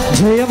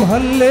 ജയം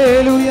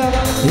ഹല്ലേലൂയ.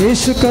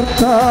 യേശു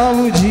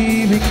കർത്താവ്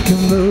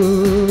ജീവിക്കുന്നു.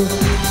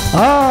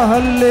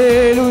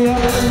 ഹല്ലേലൂയ,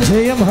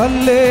 ജയം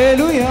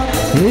ഹല്ലേലൂയ.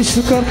 യേശു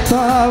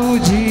കർത്താവ്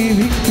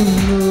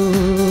ജീവിക്കുന്നു.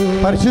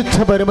 പരിശുദ്ധ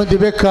പരമ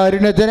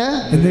ദിവ്യകാരുണ്യത്തിന്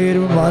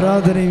നേരവും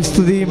ആരാധനയും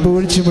സ്തുതിയും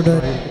പുകഴ്ചയുമുണ്ട്.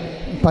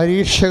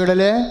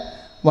 പരീക്ഷകളിൽ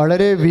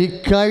വളരെ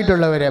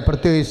വീക്കായിട്ടുള്ളവരെ,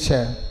 പ്രത്യേകിച്ച്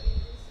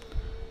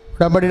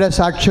ഉടമ്പടിയുടെ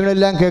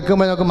സാക്ഷികളെല്ലാം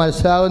കേൾക്കുമ്പോൾ നമുക്ക്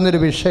മനസ്സിലാകുന്നൊരു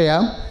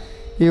വിഷയം,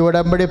 ഈ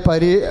ഉടമ്പടി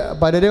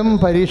പലരും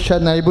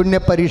നൈപുണ്യ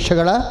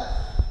പരീക്ഷകൾ,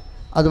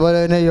 അതുപോലെ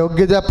തന്നെ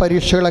യോഗ്യതാ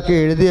പരീക്ഷകളൊക്കെ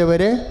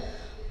എഴുതിയവർ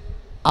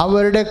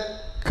അവരുടെ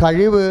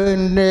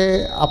കഴിവിൻ്റെ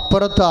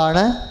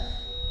അപ്പുറത്താണ്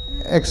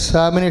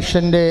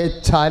എക്സാമിനേഷൻ്റെ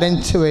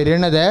ചാലഞ്ച്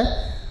വരുന്നത്.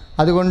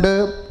 അതുകൊണ്ട്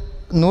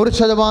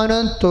 100%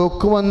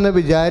 തോക്കുമെന്ന്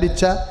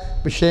വിചാരിച്ച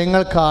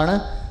വിഷയങ്ങൾക്കാണ്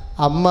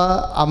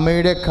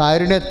അമ്മയുടെ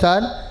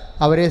കാരുണ്യത്താൽ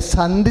അവരെ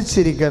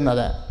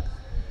സന്ധിച്ചിരിക്കുന്നത്.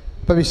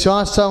 ഇപ്പോൾ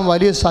വിശ്വാസം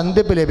വലിയ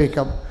സന്ധിപ്പ്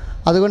ലഭിക്കും.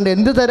 അതുകൊണ്ട്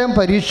എന്ത് തരം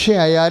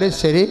പരീക്ഷയായാലും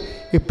ശരി,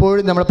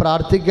 ഇപ്പോഴും നമ്മൾ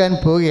പ്രാർത്ഥിക്കാൻ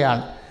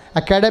പോവുകയാണ്.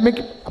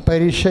 അക്കാഡമിക്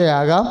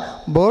പരീക്ഷയാകാം,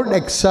 ബോർഡ്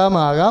എക്സാം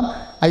ആകാം,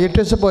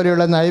 IELTS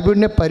പോലെയുള്ള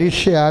നൈപുണ്യ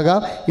പരീക്ഷയാകാം,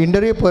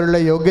 ഇൻ്റർവ്യൂ പോലുള്ള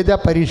യോഗ്യതാ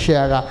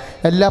പരീക്ഷയാകാം.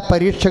 എല്ലാ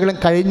പരീക്ഷകളും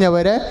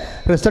കഴിഞ്ഞവർ,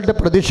 റിസൾട്ട്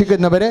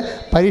പ്രതീക്ഷിക്കുന്നവർ,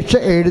 പരീക്ഷ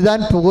എഴുതാൻ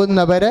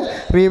പോകുന്നവർ,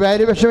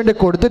 റീവാലുവേഷൻ വേണ്ടി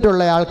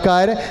കൊടുത്തിട്ടുള്ള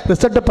ആൾക്കാർ,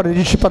 റിസൾട്ട്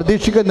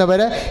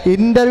പ്രതീക്ഷിക്കുന്നവർ,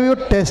 ഇൻ്റർവ്യൂ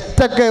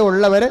ടെസ്റ്റൊക്കെ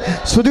ഉള്ളവർ,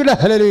 സ്തുതിയുടെ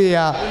ഹല്ലേലൂയ.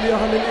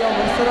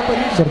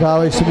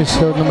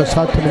 നമ്മൾ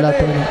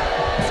സാധ്യമില്ലാത്തവന്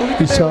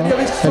ഈശോ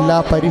എല്ലാ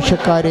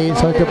പരീക്ഷക്കാരെയും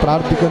സമയത്ത്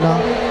പ്രാർത്ഥിക്കുന്ന,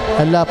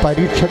 എല്ലാ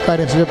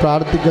പരീക്ഷക്കാരെയും സമയത്ത്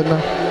പ്രാർത്ഥിക്കുന്ന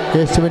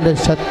യേശുവിൻ്റെ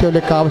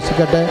ശക്തിയിലേക്ക്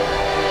ആവശ്യിക്കട്ടെ.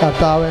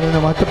 കർത്താവിൽ നിന്ന്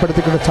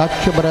മഹത്വപ്പെടുത്തിക്കൊണ്ട്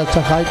സാക്ഷ്യം പറയാൻ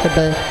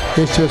സഹായിക്കട്ടെ.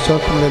 യേശു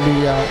സ്വന്തം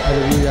ഹല്ലേലൂയ,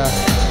 ഹല്ലേലൂയ.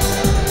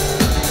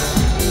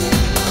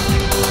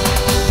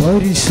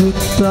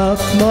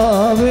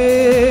 പരിശുദ്ധാത്മാവേ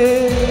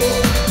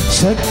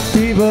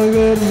ശക്തി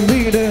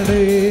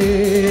പകർന്നിടണേ.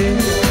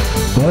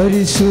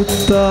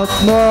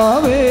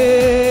 പരിശുദ്ധാത്മാവേ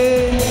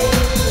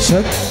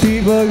ശക്തി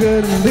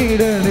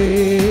പകർന്നിടണേ.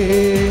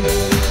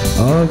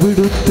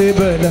 അവിടുത്തെ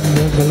ബലം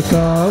ഞങ്ങൾക്ക്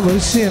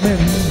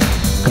ആവശ്യമെന്ന്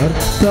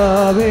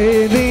കർത്താവേ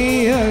നീ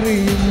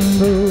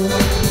അറിയുന്നു.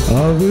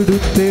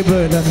 അവിടുത്തെ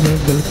ബലം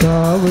ഞങ്ങൾക്ക്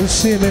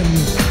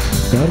ആവശ്യമെന്ന്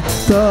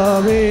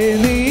കർത്താവേ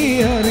നീ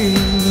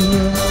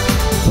അറിയുന്നു.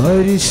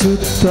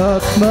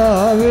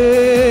 പരിശുദ്ധാത്മാവേ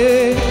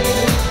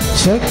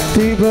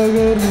ശക്തി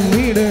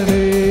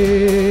പകർന്നിടണേ.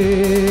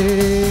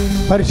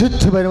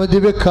 പരിശുദ്ധ പരമ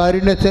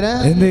ദിവ്യകാരുണ്യത്തിന്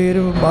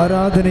എന്നേരവും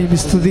ആരാധനയും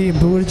സ്തുതിയും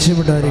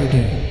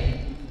പുകഴ്ചയുമുണ്ടായിരിക്കട്ടെ.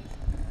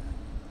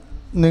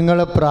 നിങ്ങൾ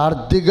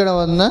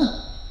പ്രാർത്ഥിക്കണമെന്ന്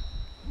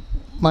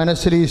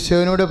മനസ്സിൽ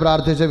ഈശോനോട്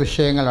പ്രാർത്ഥിച്ച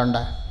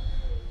വിഷയങ്ങളുണ്ട്.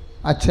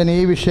 അച്ഛൻ ഈ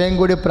വിഷയം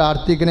കൂടി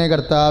പ്രാർത്ഥിക്കണേ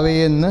കർത്താവേ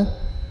എന്ന്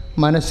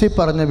മനസ്സിൽ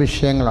പറഞ്ഞ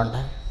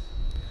വിഷയങ്ങളുണ്ട്.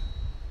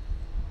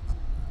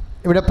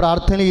 ഇവിടെ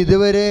പ്രാർത്ഥന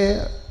ഇതുവരെ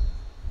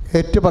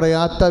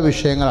ഏറ്റുപറയാത്ത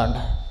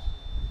വിഷയങ്ങളുണ്ട്.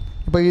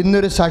 ഇപ്പോൾ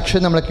ഇന്നൊരു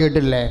സാക്ഷ്യം നമ്മൾ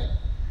കേട്ടില്ലേ,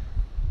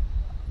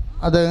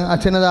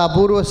 അച്ഛനത്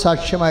അപൂർവ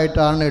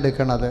സാക്ഷ്യമായിട്ടാണ്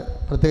എടുക്കുന്നത്.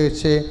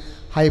 പ്രത്യേകിച്ച്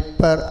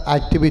ഹൈപ്പർ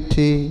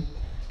ആക്ടിവിറ്റി,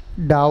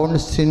 ഡൗൺ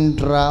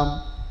സിൻഡ്രോം,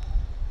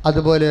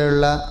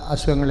 അതുപോലെയുള്ള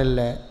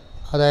അസുഖങ്ങളില്ലേ,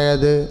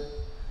 അതായത്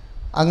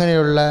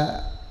അങ്ങനെയുള്ള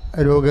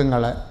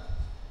രോഗങ്ങൾ,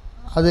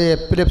 അത്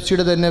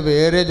എപ്പിലെപ്സിയുടെ തന്നെ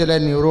വേറെ ചില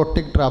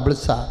ന്യൂറോട്ടിക്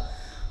ട്രബിൾസാണ്.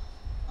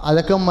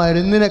 അതൊക്കെ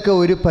മരുന്നിനൊക്കെ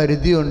ഒരു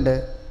പരിധിയുണ്ട്.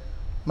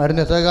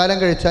 മരുന്ന് എത്ര കാലം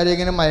കഴിച്ചാലും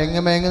ഇങ്ങനെ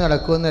മയങ്ങി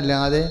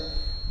നടക്കുമെന്നല്ലാതെ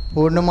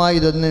പൂർണ്ണമായി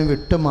ഇതൊന്നും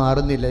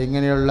വിട്ടുമാറുന്നില്ല.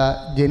 ഇങ്ങനെയുള്ള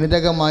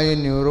ജനിതകമായ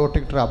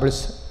ന്യൂറോട്ടിക്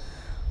ട്രബിൾസ്,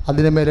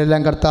 അതിന്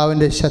മേലെല്ലാം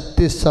കർത്താവിൻ്റെ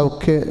ശക്തി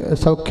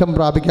സൗഖ്യം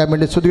പ്രാപിക്കാൻ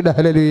വേണ്ടി സ്തുതിയുടെ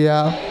ഹല്ലേലൂയ.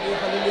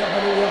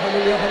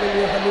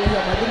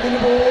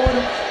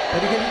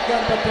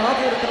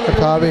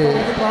 കർത്താവേ,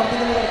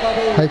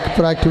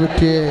 ഹൈപ്പർ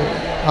ആക്ടിവിറ്റിയെ,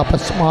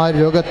 അപസ്മാര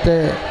രോഗത്തെ,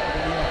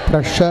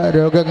 പ്രഷർ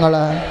രോഗങ്ങൾ,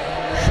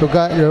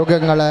 ഷുഗർ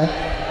രോഗങ്ങൾ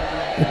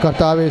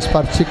കർത്താവെ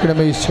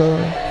സ്പർശിക്കണമേ ഈശോ.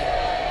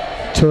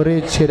 ചൊറി,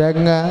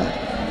 ചിരങ്ങ്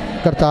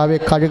കർത്താവെ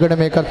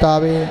കഴുകണമേ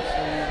കർത്താവെ.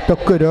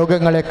 ത്വക്ക്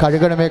രോഗങ്ങളെ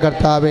കഴുകണമേ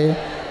കർത്താവെ.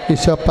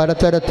 ഈശോ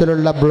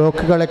പലതരത്തിലുള്ള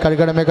ബ്ലോക്കുകളെ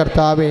കഴുകണമേ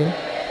കർത്താവെ.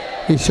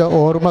 ഈശോ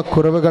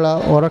ഓർമ്മക്കുറവുകൾ,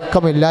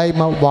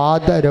 ഉറക്കമില്ലായ്മ,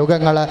 വാത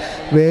രോഗങ്ങൾ,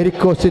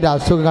 വേരിക്കോസിൻ്റെ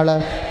അസുഖങ്ങൾ,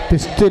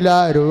 പിസ്തുല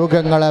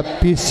രോഗങ്ങൾ,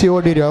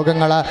 PCOD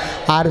രോഗങ്ങൾ,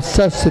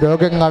 അർസസ്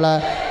രോഗങ്ങൾ,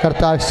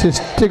 കർത്താവ്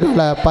സിസ്റ്റുകൾ,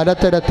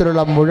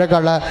 പലതരത്തിലുള്ള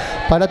മുഴകൾ,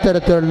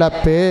 പലതരത്തിലുള്ള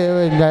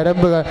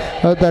ഞരമ്പുകൾ,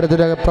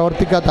 പലതരത്തിലുള്ള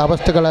പ്രവർത്തിക്കാത്ത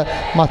അവസ്ഥകൾ,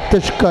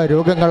 മസ്തിഷ്ക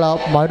രോഗങ്ങൾ,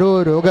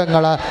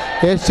 മനോരോഗങ്ങൾ,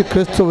 യേശു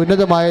ക്രിസ്തു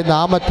ഉന്നതമായ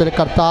നാമത്തിൽ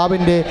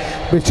കർത്താവിൻ്റെ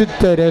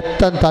വിശുദ്ധ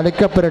രക്തം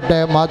തളിക്കപ്പെടട്ടെ.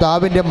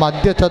 മാതാവിൻ്റെ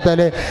മധ്യസ്ഥത്തിൽ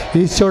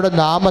ഈശോയുടെ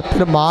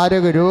നാമത്തിൽ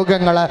മാരക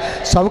രോഗങ്ങൾ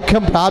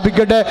സൗഖ്യം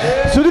പ്രാപിക്കട്ടെ.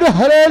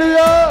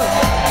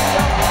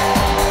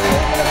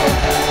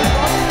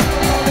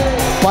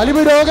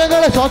 വലിയ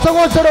രോഗങ്ങൾ,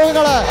 ശ്വാസകോശ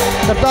രോഗങ്ങൾ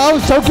കർത്താവ്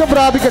സൗഖ്യം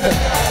പ്രാപിക്കട്ടെ.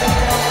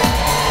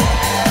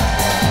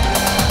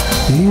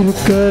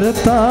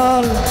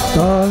 തിരുക്കരത്താൽ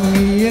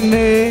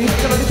താങ്ങിയെന്നെ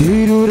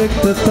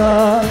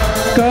തിരുരക്തത്താൽ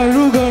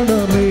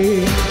കഴുകണമേ.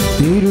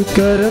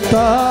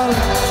 തിരുക്കരത്താൽ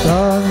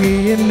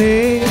താങ്ങിയെന്നെ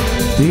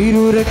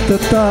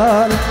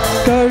തിരുരക്തത്താൽ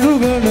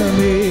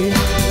കഴുകണമേ.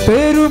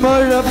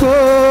 പെരുമഴ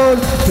പോൽ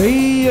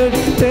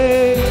പെയ്യട്ടെ,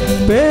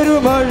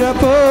 പെരുമഴ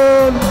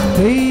പോൽ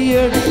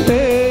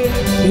പെയ്യട്ടെ.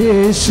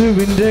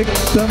 യേശുവിൻ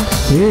രക്തം,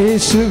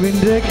 യേശുവിൻ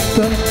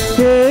രക്തം,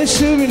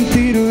 യേശുവിൻ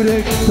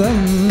തിരുരക്തം,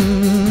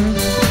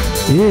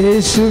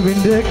 യേശുവിൻ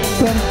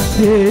രക്തം,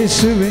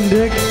 യേശുവിൻ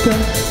രക്തം,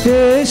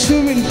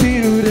 യേശുവിൻ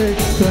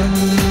തിരുരക്തം.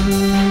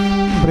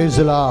 Price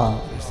the Lord.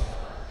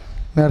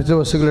 നേർച്ച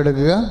വസ്തുക്കൾ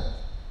എടുക്കുക.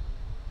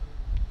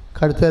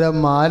 കഴുത്തിലെ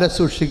മാല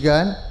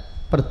സൂക്ഷിക്കാൻ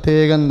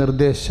പ്രത്യേകം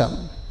നിർദ്ദേശം.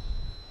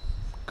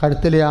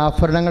 കഴുത്തിലെ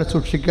ആഭരണങ്ങൾ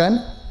സൂക്ഷിക്കാൻ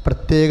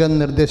പ്രത്യേകം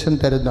നിർദ്ദേശം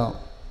തരുന്നു.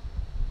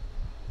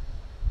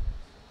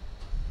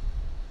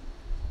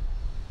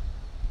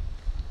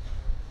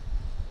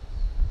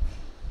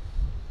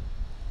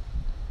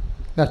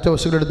 നേർച്ച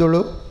വസ്തുക്കൾ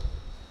എടുത്തോളൂ.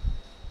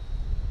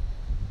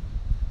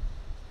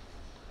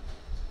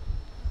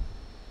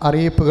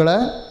 അറിയിപ്പുകൾ,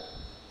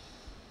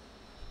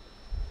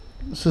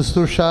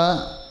 ശുശ്രൂഷ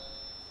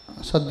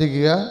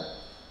ശ്രദ്ധിക്കുക.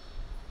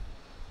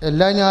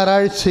 എല്ലാ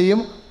ഞായറാഴ്ചയും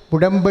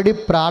ഉടമ്പടി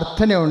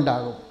പ്രാർത്ഥന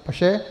ഉണ്ടാകും.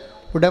 പക്ഷേ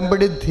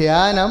ഉടമ്പടി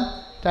ധ്യാനം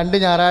 2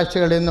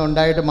 ഞായറാഴ്ചകളിൽ നിന്ന്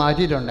ഉണ്ടായിട്ട്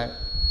മാറ്റിയിട്ടുണ്ട്.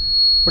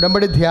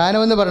 ഉടമ്പടി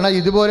ധ്യാനമെന്ന് പറയുന്നത്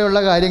ഇതുപോലെയുള്ള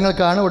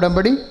കാര്യങ്ങൾക്കാണ്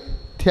ഉടമ്പടി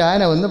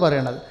ധ്യാനമെന്ന്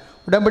പറയണത്.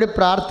 ഉടമ്പടി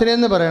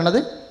പ്രാർത്ഥനയെന്ന്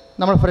പറയണത്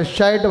നമ്മൾ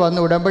ഫ്രഷായിട്ട് വന്ന്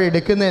ഉടമ്പടി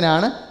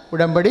എടുക്കുന്നതിനാണ്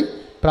ഉടമ്പടി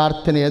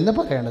പ്രാർത്ഥനയെന്ന്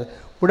പറയണത്.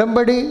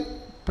 ഉടമ്പടി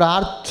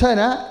പ്രാർത്ഥന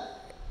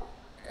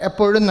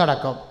എപ്പോഴും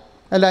നടക്കും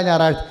എല്ലാ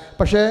ഞായറാഴ്ച.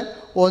 പക്ഷേ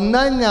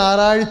 1-ാം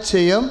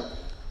ഞായറാഴ്ചയും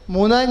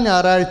 3-ാം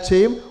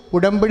ഞായറാഴ്ചയും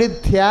ഉടമ്പടി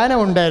ധ്യാനം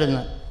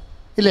ഉണ്ടായിരുന്നു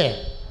ഇല്ലേ?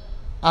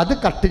 അത്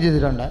കട്ട്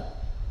ചെയ്തിട്ടുണ്ട്.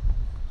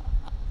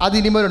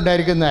 അതിനിമേൽ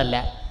ഉണ്ടായിരിക്കുന്നതല്ല.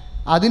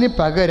 അതിന്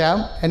പകരം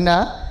എന്നാ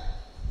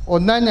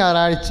 1-ാം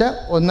ഞായറാഴ്ച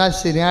 1-ാം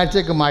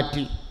ശനിയാഴ്ചയ്ക്ക്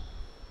മാറ്റി.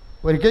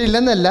 ഒരിക്കലും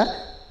ഇല്ലെന്നല്ല,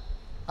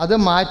 അത്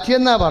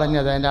മാറ്റിയെന്നാണ്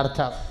പറഞ്ഞത്. അതിൻ്റെ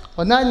അർത്ഥം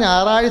 1-ാം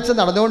ഞായറാഴ്ച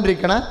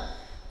നടന്നുകൊണ്ടിരിക്കണ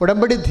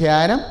ഉടമ്പടി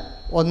ധ്യാനം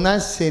 1-ാം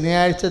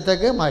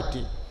ശനിയാഴ്ചത്തേക്ക്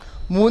മാറ്റി.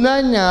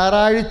 3-ാം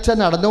ഞായറാഴ്ച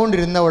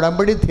നടന്നുകൊണ്ടിരുന്ന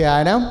ഉടമ്പടി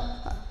ധ്യാനം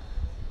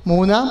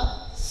 3-ാം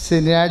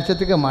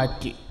ശനിയാഴ്ചത്തേക്ക്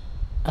മാറ്റി.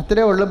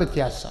 അത്രയേ ഉള്ളൂ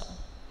വ്യത്യാസം.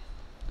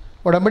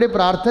 ഉടമ്പടി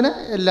പ്രാർത്ഥന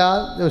എല്ലാ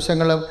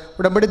ദിവസങ്ങളും,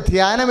 ഉടമ്പടി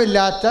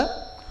ധ്യാനമില്ലാത്ത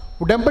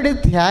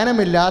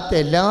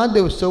എല്ലാ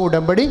ദിവസവും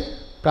ഉടമ്പടി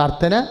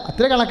പ്രാർത്ഥന,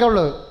 അത്രേ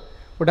കണക്കുള്ളൂ.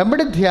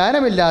 ഉടമ്പടി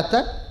ധ്യാനമില്ലാത്ത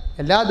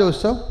എല്ലാ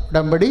ദിവസവും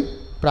ഉടമ്പടി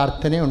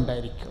പ്രാർത്ഥന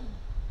ഉണ്ടായിരിക്കും.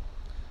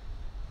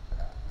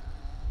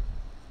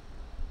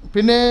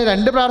 പിന്നെ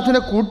 2 പ്രാർത്ഥന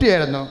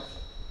കൂട്ടിയായിരുന്നു.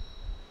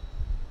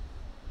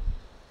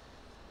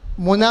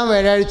 3-ാം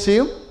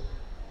വ്യാഴാഴ്ചയും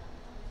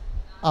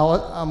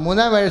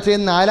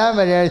 4-ാം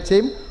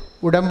വ്യാഴാഴ്ചയും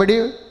ഉടമ്പടി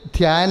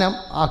ധ്യാനം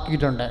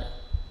ആക്കിയിട്ടുണ്ട്.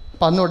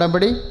 അപ്പം അന്ന്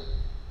ഉടമ്പടി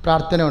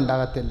പ്രാർത്ഥന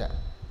ഉണ്ടാകത്തില്ല.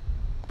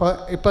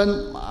 ഇപ്പം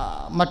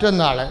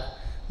മറ്റൊന്നാൾ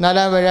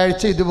 4-ാം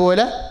വ്യാഴാഴ്ച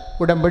ഇതുപോലെ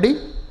ഉടമ്പടി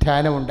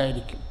ധ്യാനം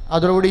ഉണ്ടായിരിക്കും.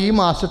 അതോടുകൂടി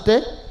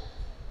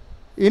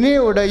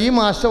ഈ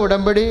മാസം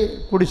ഉടമ്പടി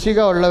കുടിശ്ശിക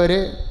ഉള്ളവർ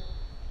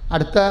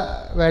അടുത്ത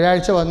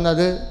വ്യാഴാഴ്ച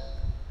വന്നത്,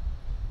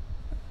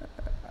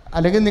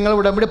 അല്ലെങ്കിൽ നിങ്ങൾ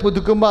ഉടമ്പടി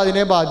പുതുക്കുമ്പോൾ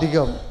അതിനെ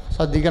ബാധിക്കും.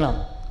 ശ്രദ്ധിക്കണം.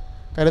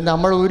 കാര്യം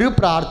നമ്മൾ ഒരു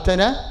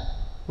പ്രാർത്ഥന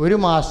ഒരു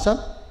മാസം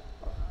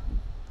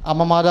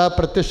അമ്മമാതാവ്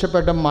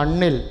പ്രത്യക്ഷപ്പെട്ട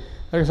മണ്ണിൽ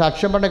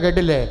സാക്ഷ്യം പറഞ്ഞ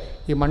കേട്ടില്ലേ?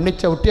 ഈ മണ്ണിൽ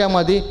ചവിട്ടിയാൽ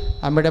മതി,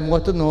 അമ്മയുടെ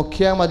മുഖത്ത്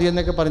നോക്കിയാൽ മതി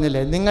എന്നൊക്കെ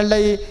പറഞ്ഞില്ലേ? നിങ്ങളുടെ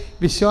ഈ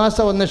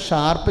വിശ്വാസം ഒന്ന്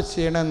ഷാർപ്പ്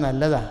ചെയ്യണത്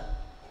നല്ലതാണ്.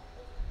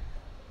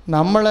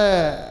 നമ്മൾ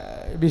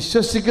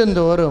വിശ്വസിക്കും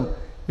തോറും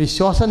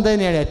വിശ്വാസം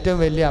തന്നെയാണ് ഏറ്റവും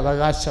വലിയ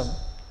അവകാശം,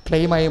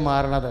 ക്ലെയിമായി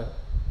മാറണത്.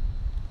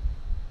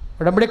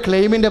 ഉടമ്പടി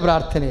ക്ലെയിമിൻ്റെ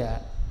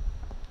പ്രാർത്ഥനയാണ്,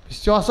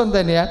 വിശ്വാസം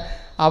തന്നെയാണ്.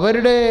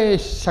 അവരുടെ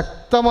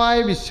ശക്തമായ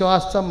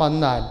വിശ്വാസം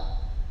വന്നാൽ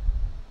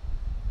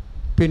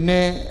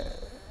പിന്നെ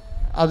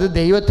അത്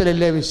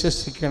ദൈവത്തിലല്ലേ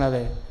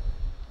വിശ്വസിക്കണത്.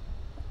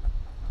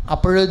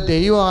 അപ്പോൾ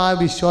ദൈവം ആ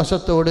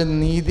വിശ്വാസത്തോട്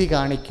നീതി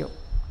കാണിക്കും.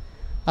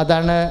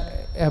 അതാണ്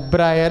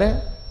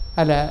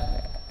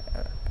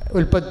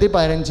ഉൽപ്പത്തി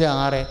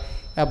 15:6.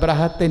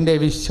 എബ്രാഹത്തിൻ്റെ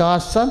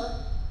വിശ്വാസം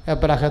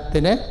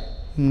എബ്രാഹത്തിന്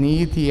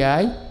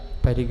നീതിയായി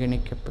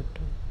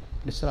പരിഗണിക്കപ്പെട്ടു.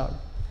 മനസ്സിലാവും?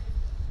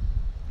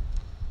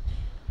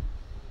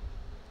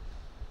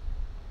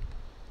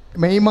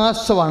 മെയ്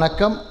മാസ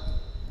വണക്കം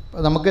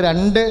നമുക്ക്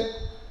 2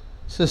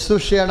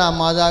 ശുശ്രൂഷയാണ് ആ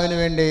മാതാവിന്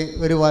വേണ്ടി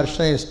ഒരു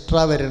വർഷം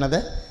എക്സ്ട്രാ വരുന്നത്.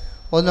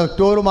 ഒന്ന്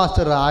ഒക്ടോബർ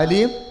മാസത്തെ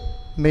റാലിയും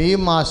മെയ്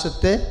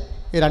മാസത്തെ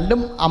ഈ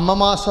രണ്ടും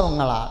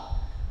അമ്മമാസങ്ങളാണ്.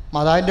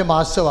 മാതാവിൻ്റെ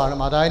മാസമാണ്.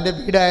 മാതാവിൻ്റെ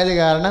വീടായത്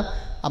കാരണം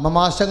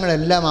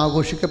അമ്മമാസങ്ങളെല്ലാം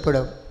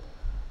ആഘോഷിക്കപ്പെടും.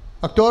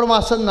 ഒക്ടോബർ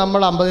മാസം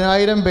നമ്മൾ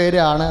 50,000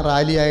 പേരാണ്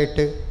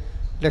റാലിയായിട്ട്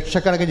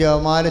ലക്ഷക്കണക്കിന്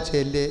ജപമാല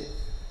ചൊല്ലി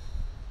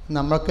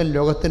നമ്മൾക്ക്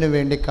ലോകത്തിന്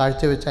വേണ്ടി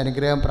കാഴ്ചവെച്ച്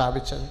അനുഗ്രഹം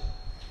പ്രാപിച്ചത്.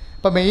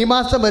 അപ്പോൾ മെയ്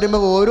മാസം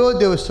വരുമ്പോൾ ഓരോ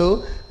ദിവസവും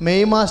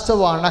മെയ് മാസ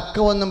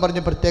വണക്കമെന്നും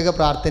പറഞ്ഞ് പ്രത്യേക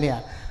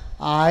പ്രാർത്ഥനയാണ്.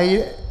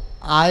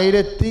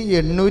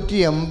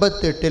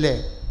 1888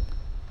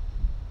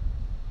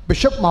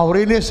 ബിഷപ്പ്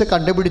മൗറീനിയസ്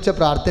കണ്ടുപിടിച്ച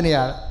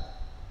പ്രാർത്ഥനയാണ്.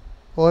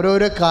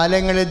 ഓരോരോ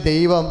കാലങ്ങളിൽ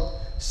ദൈവം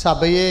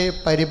സഭയെ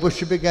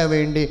പരിപോഷിപ്പിക്കാൻ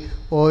വേണ്ടി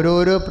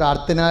ഓരോരോ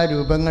പ്രാർത്ഥനാ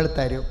രൂപങ്ങൾ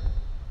തരും.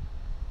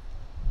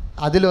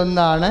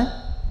 അതിലൊന്നാണ്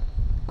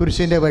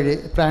കുരിശിൻ്റെ വഴി,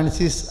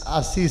 ഫ്രാൻസിസ്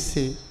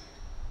അസീസി,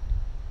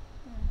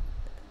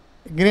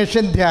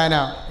 ഇഗ്നേഷ്യൻ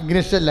ധ്യാനം,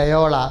 ഇഗ്നേഷ്യൻ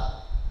ലയോള,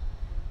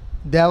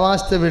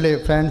 ദേവാസ്തവിളി,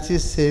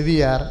 ഫ്രാൻസിസ്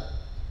സേവിയർ,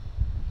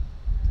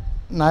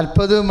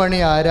 40 മണി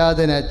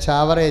ആരാധന,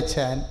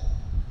 ചാവറയച്ചാൻ.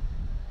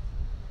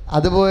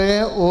 അതുപോലെ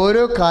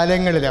ഓരോ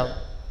കാലങ്ങളിലും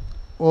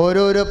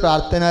ഓരോരോ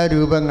പ്രാർത്ഥനാ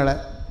രൂപങ്ങൾ,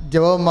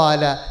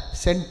 ജപമാല,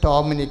 സെൻറ്റ്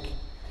ഡൊമിനിക്.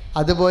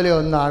 അതുപോലെ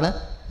ഒന്നാണ്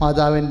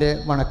മാതാവിൻ്റെ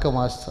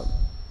വണക്കമാസം.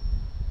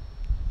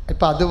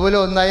 ഇപ്പം അതുപോലെ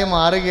ഒന്നായി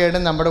മാറുകയാണ്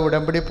നമ്മുടെ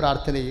ഉടമ്പടി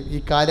പ്രാർത്ഥനയും. ഈ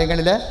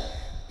കാലങ്ങളിൽ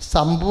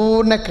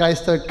സമ്പൂർണ്ണ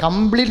ക്രൈസ്തവ,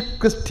 complete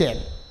Christian.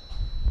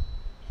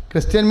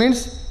 Christian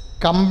means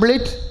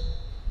complete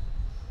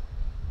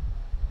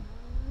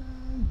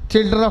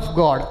children of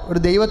God, ഒരു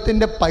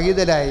ദൈവത്തിൻ്റെ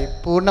പൈതലായി,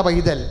 പൂർണ്ണ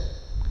പൈതൽ.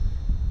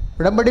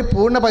 ഉടമ്പടി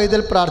പൂർണ്ണ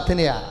പൈതൽ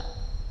പ്രാർത്ഥനയാണ്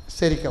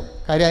ശരിക്കും.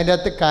 കാര്യം അതിൻ്റെ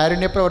അകത്ത്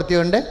കാരുണ്യ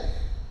പ്രവൃത്തിയുണ്ട്,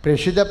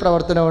 പ്രേക്ഷിത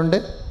പ്രവർത്തനമുണ്ട്,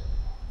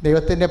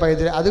 ദൈവത്തിൻ്റെ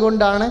പൈതൽ.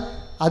 അതുകൊണ്ടാണ്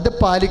അത്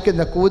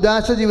പാലിക്കുന്ന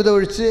കൂദാശ ജീവിതം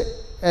ഒഴിച്ച്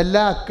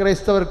എല്ലാ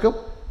അക്രൈസ്തവർക്കും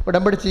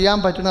ഉടമ്പടി ചെയ്യാൻ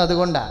പറ്റുന്നത്.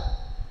 അതുകൊണ്ടാണ്.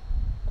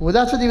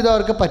 കൂദാശ ജീവിതം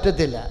അവർക്ക്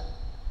പറ്റത്തില്ല,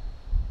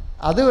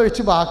 അത്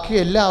ഒഴിച്ച് ബാക്കി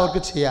എല്ലാം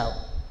അവർക്ക് ചെയ്യാം.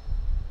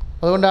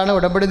 അതുകൊണ്ടാണ്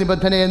ഉടമ്പടി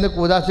നിബന്ധനയെന്ന്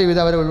കൂദാശ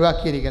ജീവിതം അവർ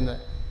ഒഴിവാക്കിയിരിക്കുന്നത്.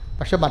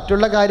 പക്ഷെ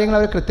മറ്റുള്ള കാര്യങ്ങൾ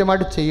അവർ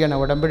കൃത്യമായിട്ട് ചെയ്യണം,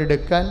 ഉടമ്പടി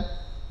എടുക്കാൻ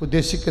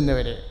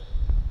ഉദ്ദേശിക്കുന്നവരെ.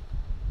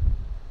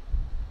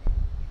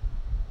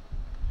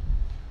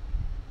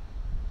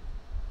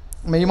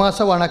 മെയ് മാസ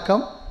വണക്കം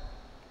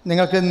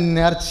നിങ്ങൾക്ക്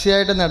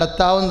നേർച്ചയായിട്ട്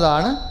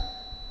നടത്താവുന്നതാണ്.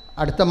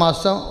 അടുത്ത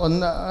മാസം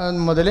 1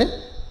 മുതൽ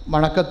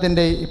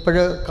വണക്കത്തിൻ്റെ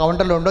ഇപ്പോഴും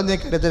കൗണ്ടറിലുണ്ടോയെന്ന്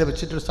എനിക്കറിയത്തില്ല,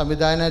 വെച്ചിട്ടൊരു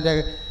സംവിധാനം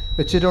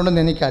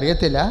വെച്ചിട്ടുണ്ടോയെന്ന്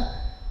എനിക്കറിയത്തില്ല.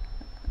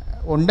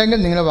 ഉണ്ടെങ്കിൽ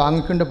നിങ്ങൾ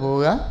വാങ്ങിക്കൊണ്ട്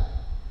പോവുക.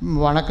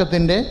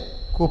 വണക്കത്തിൻ്റെ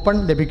കൂപ്പൺ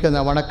ലഭിക്കുന്ന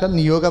വണക്കം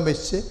നിയോഗം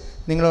വെച്ച്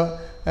നിങ്ങൾ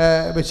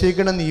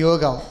വെച്ചിരിക്കുന്ന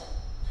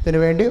നിയോഗത്തിന്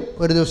വേണ്ടി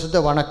ഒരു ദിവസത്തെ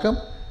വണക്കം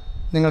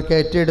നിങ്ങൾക്ക്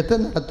ഏറ്റെടുത്ത്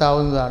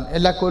നടത്താവുന്നതാണ്.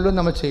 എല്ലാ കൊല്ലവും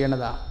നമ്മൾ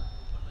ചെയ്യണതാണ്.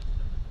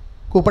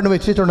 കൂപ്പൺ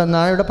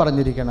വെച്ചിട്ടുണ്ടെന്നാണ് ഇവിടെ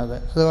പറഞ്ഞിരിക്കുന്നത്.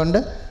 അതുകൊണ്ട്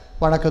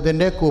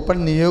വണക്കത്തിൻ്റെ കൂപ്പൺ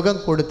നിയോഗം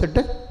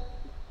കൊടുത്തിട്ട്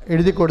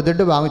എഴുതി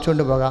കൊടുത്തിട്ട്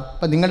വാങ്ങിച്ചുകൊണ്ട് പോകാം.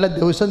 അപ്പം നിങ്ങളുടെ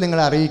ദിവസം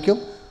നിങ്ങളെ അറിയിക്കും,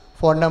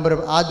 ഫോൺ നമ്പർ.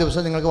 ആ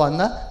ദിവസം നിങ്ങൾക്ക്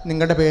വന്ന്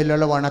നിങ്ങളുടെ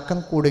പേരിലുള്ള വണക്കം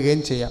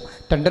കൂടുകയും ചെയ്യാം.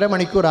 2.5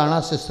 മണിക്കൂറാണ് ആ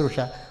ശുശ്രൂഷ.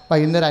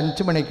 വൈകുന്നേരം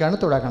 5 മണിക്കാണ്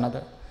തുടങ്ങുന്നത്.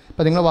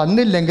 അപ്പോൾ നിങ്ങൾ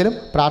വന്നില്ലെങ്കിലും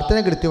പ്രാർത്ഥന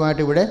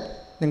കൃത്യമായിട്ട് ഇവിടെ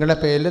നിങ്ങളുടെ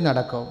പേരിൽ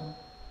നടക്കും.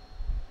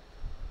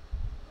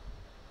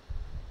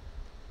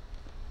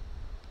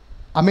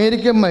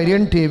 അമേരിക്കൻ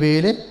മരിയൻ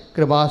TV-യിൽ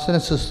കൃപാസന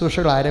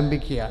ശുശ്രൂഷകൾ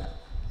ആരംഭിക്കുകയാണ്.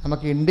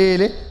 നമുക്ക്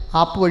ഇന്ത്യയിൽ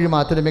ആപ്പ് വഴി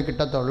മാത്രമേ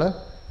കിട്ടത്തുള്ളൂ.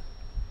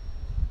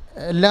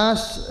 എല്ലാ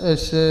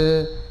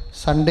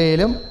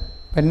സൺഡേയിലും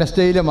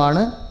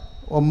വെഡ്നെസ്ഡേയിലുമാണ്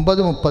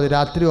 9:30,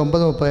 രാത്രി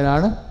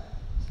 9:30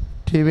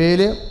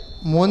 TV-യിൽ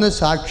 3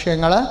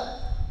 സാക്ഷ്യങ്ങൾ,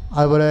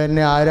 അതുപോലെ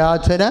തന്നെ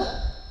ആരാധന,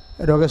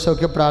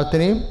 രോഗസൗഖ്യ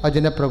പ്രാർത്ഥനയും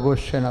വചന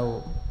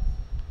പ്രഘോഷണവും.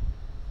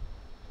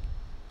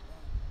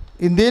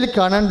 ഇന്ത്യയിൽ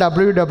കാണാൻ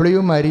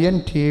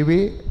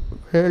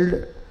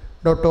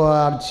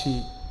www.mariantv.org,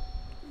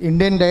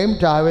 ഇന്ത്യൻ ടൈം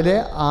രാവിലെ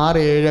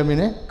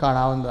 6-7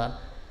 കാണാവുന്നതാണ്.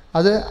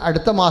 അത്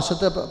അടുത്ത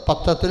മാസത്തെ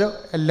പത്രത്തിൽ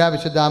എല്ലാ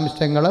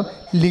വിശദാംശങ്ങളും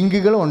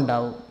ലിങ്കുകളും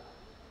ഉണ്ടാവും.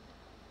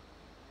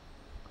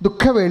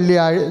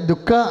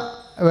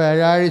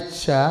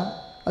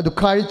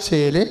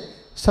 ദുഃഖാഴ്ചയിൽ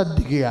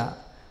ശ്രദ്ധിക്കുക.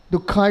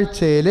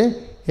 ദുഃഖാഴ്ചയിൽ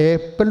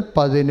ഏപ്രിൽ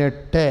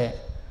 18,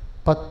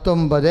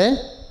 19,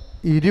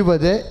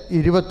 20,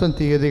 21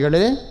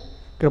 തീയതികളിൽ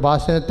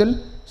കൃപാസനത്തിൽ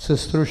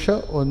ശുശ്രൂഷ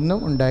ഒന്നും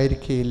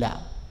ഉണ്ടായിരിക്കുകയില്ല.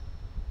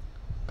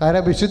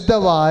 കാരണം വിശുദ്ധ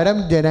വാരം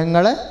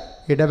ജനങ്ങളെ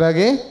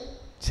ഇടവകയെ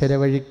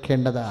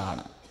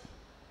ചെലവഴിക്കേണ്ടതാണ്.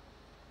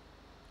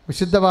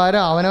 വിശുദ്ധ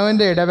വാരം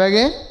അവനവൻ്റെ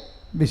ഇടവകയെ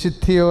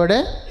വിശുദ്ധിയോടെ,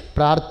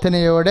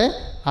 പ്രാർത്ഥനയോടെ,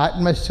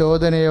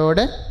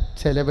 ആത്മശോധനയോടെ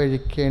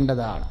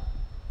ചെലവഴിക്കേണ്ടതാണ്.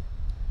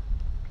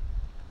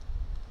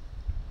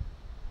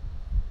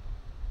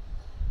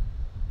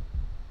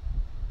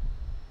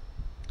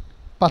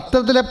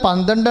 പത്രത്തിലെ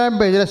 12-ാം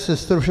പേജിലെ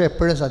ശുശ്രൂഷ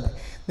എപ്പോഴും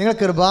നിങ്ങൾ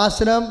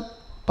കൃപാസനം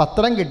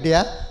പത്രം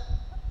കിട്ടിയാൽ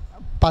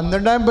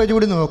 12-ാം പേജ്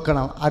കൂടി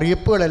നോക്കണം.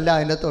 അറിയിപ്പുകളെല്ലാം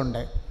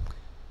അതിനകത്തുണ്ട്.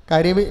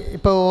 കാര്യം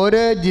ഇപ്പോൾ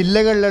ഓരോ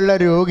ജില്ലകളിലുള്ള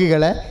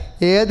രോഗികളെ,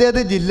 ഏതേത്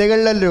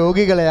ജില്ലകളിലെ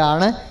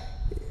രോഗികളെയാണ്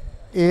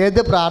ഏത്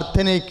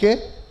പ്രാർത്ഥനയ്ക്ക്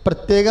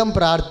പ്രത്യേകം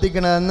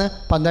പ്രാർത്ഥിക്കണമെന്ന്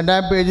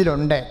 12-ാം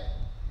പേജിലുണ്ട്.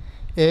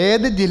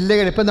 ഏത്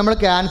ജില്ലകൾ, ഇപ്പം നമ്മൾ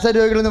ക്യാൻസർ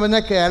രോഗികളെന്ന്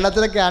പറഞ്ഞാൽ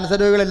കേരളത്തിലെ ക്യാൻസർ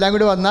രോഗികളെല്ലാം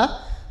കൂടി വന്നാൽ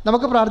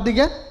നമുക്ക്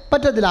പ്രാർത്ഥിക്കാൻ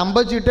പറ്റത്തില്ല.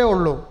 50 ചീട്ടേ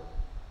ഉള്ളൂ.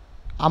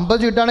 50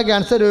 ചീട്ടാണ്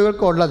ക്യാൻസർ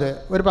രോഗികൾക്ക് ഉള്ളത്.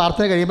 ഒരു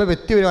പ്രാർത്ഥന കഴിയുമ്പോൾ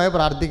വ്യക്തിപരമായി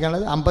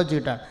പ്രാർത്ഥിക്കാനുള്ളത് 50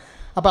 ചീട്ടാണ്.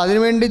 അപ്പോൾ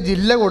അതിനുവേണ്ടി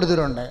ജില്ല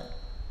കൊടുത്തിട്ടുണ്ട്.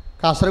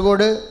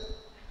 കാസർഗോഡ്,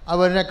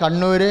 അതുപോലെ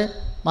കണ്ണൂർ,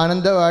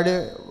 മാനന്തവാടി,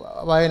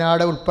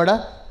 വയനാട് ഉൾപ്പെടെ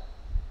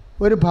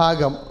ഒരു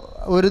ഭാഗം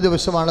ഒരു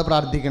ദിവസമാണ്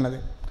പ്രാർത്ഥിക്കുന്നത്.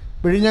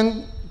 വിഴിഞ്ഞം,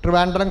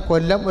 ട്രിവാൻഡ്രം,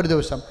 കൊല്ലം ഒരു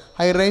ദിവസം,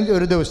 ഹൈ റേഞ്ച്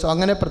ഒരു ദിവസം,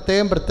 അങ്ങനെ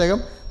പ്രത്യേകം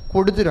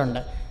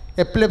കൊടുത്തിട്ടുണ്ട്.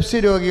 എപ്പിലെപ്സി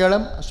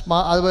രോഗികളും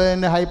അതുപോലെ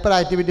തന്നെ ഹൈപ്പർ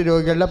ആക്ടിവിറ്റി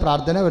രോഗികളുടെ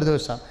പ്രാർത്ഥന ഒരു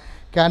ദിവസം,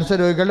 ക്യാൻസർ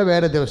രോഗികളുടെ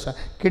വേറെ ദിവസം,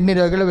 കിഡ്നി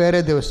രോഗികൾ വേറെ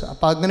ദിവസം.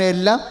 അപ്പോൾ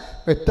അങ്ങനെയെല്ലാം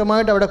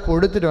വ്യക്തമായിട്ട് അവിടെ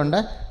കൊടുത്തിട്ടുണ്ട്.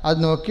 അത്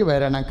നോക്കി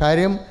വരണം.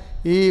 കാര്യം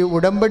ഈ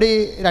ഉടമ്പടി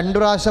 2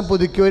 പ്രാവശ്യം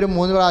പുതുക്കിയവരും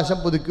 3 പ്രാവശ്യം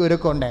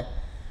പുതുക്കിയവരൊക്കെ ഉണ്ട്.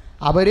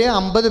 അവർ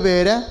 50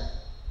 പേര്,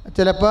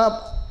 ചിലപ്പോൾ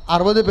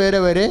 60 പേര്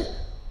വരെ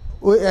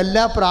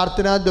എല്ലാ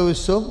പ്രാർത്ഥനാ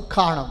ദിവസവും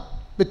കാണും,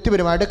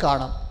 വ്യക്തിപരമായിട്ട്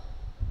കാണും.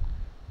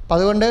 അപ്പം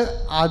അതുകൊണ്ട്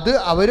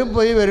അവരും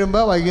പോയി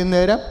വരുമ്പോൾ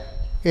വൈകുന്നേരം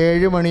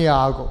 7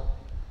 മണിയാകും.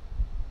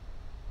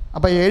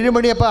 അപ്പോൾ 7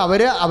 മണി, അപ്പോൾ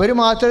അവർ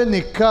മാത്രമേ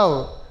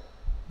നിൽക്കാവൂ.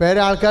 വേറെ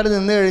ആൾക്കാർ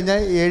നിന്ന്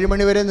കഴിഞ്ഞാൽ 7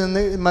 മണി വരെ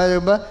നിന്ന്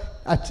വരുമ്പോൾ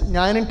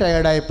ഞാനും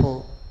ടയേർഡായി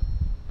പോകും.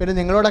 പിന്നെ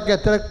നിങ്ങളോടൊക്കെ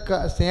എത്ര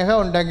സ്നേഹം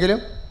ഉണ്ടെങ്കിലും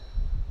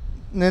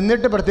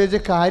നിന്നിട്ട് പ്രത്യേകിച്ച്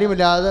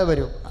കാര്യമില്ലാതെ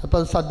വരും. അപ്പോൾ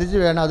അത് ശ്രദ്ധിച്ച്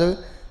വേണം അത്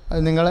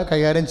നിങ്ങൾ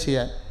കൈകാര്യം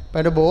ചെയ്യാൻ. അപ്പോൾ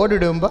അതിൻ്റെ ബോർഡ്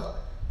ഇടുമ്പോൾ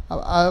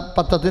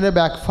പത്രത്തിൻ്റെ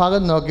ബാക്ക്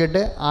ഭാഗം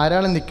നോക്കിയിട്ട്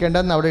ആരാണ്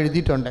നിൽക്കേണ്ടതെന്ന് അവിടെ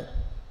എഴുതിയിട്ടുണ്ട്.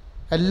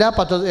 എല്ലാ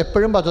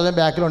എപ്പോഴും പത്രത്തിൻ്റെ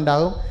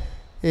ബാക്കിലുണ്ടാകും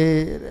ഈ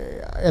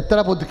എത്ര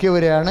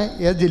പുതുക്കിയവരെയാണ്,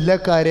 ഏത്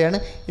ജില്ലക്കാരെയാണ്,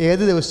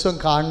 ഏത് ദിവസവും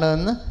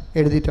കാണണമെന്ന്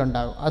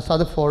എഴുതിയിട്ടുണ്ടാകും.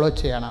 അത് ഫോളോ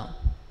ചെയ്യണം.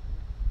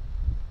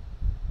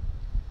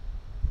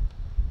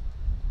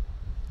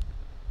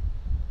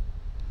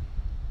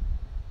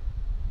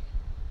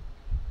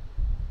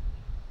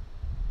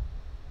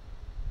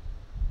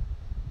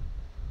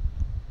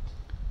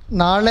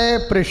 നാളെ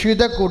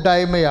പ്രഷിത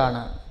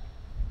കൂട്ടായ്മയാണ്.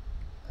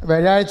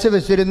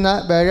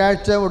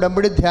 വ്യാഴാഴ്ച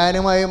ഉടമ്പടി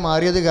ധ്യാനമായി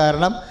മാറിയത്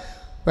കാരണം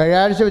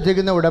വ്യാഴാഴ്ച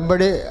വെച്ചിരിക്കുന്ന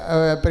ഉടമ്പടി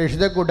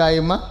പ്രഷിത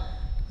കൂട്ടായ്മ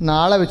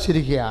നാളെ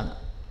വെച്ചിരിക്കുകയാണ്.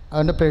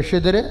 അതുകൊണ്ട്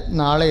പ്രഷിതർ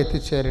നാളെ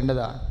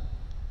എത്തിച്ചേരേണ്ടതാണ്.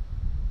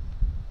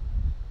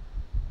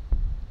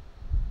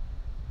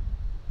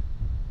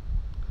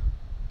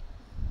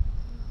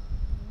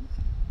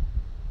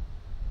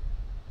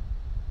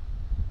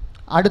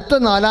 അടുത്ത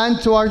 4-ാം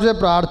ചൊവ്വാഴ്ച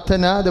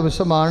പ്രാർത്ഥന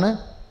ദിവസമാണ്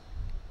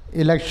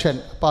ഇലക്ഷൻ.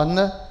 അപ്പം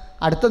അന്ന്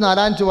അടുത്ത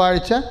 4-ാം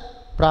ചൊവ്വാഴ്ച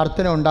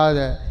പ്രാർത്ഥന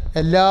ഉണ്ടാകുന്നത്.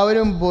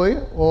 എല്ലാവരും പോയി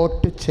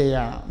വോട്ട്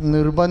ചെയ്യണം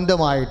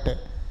നിർബന്ധമായിട്ട്.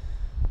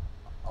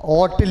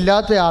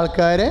 വോട്ടില്ലാത്ത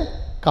ആൾക്കാർ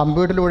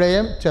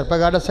കമ്പ്യൂട്ടറിലൂടെയും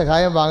ചെറുപ്പക്കാരുടെ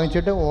സഹായം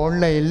വാങ്ങിച്ചിട്ട്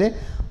ഓൺലൈനിൽ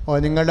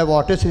നിങ്ങളുടെ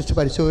വോട്ടേഴ്സ് ലിസ്റ്റ്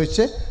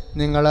പരിശോധിച്ച്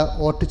നിങ്ങൾ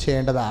വോട്ട്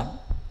ചെയ്യേണ്ടതാണ്.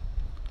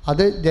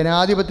 അത്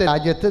ജനാധിപത്യ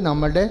രാജ്യത്ത്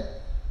നമ്മളുടെ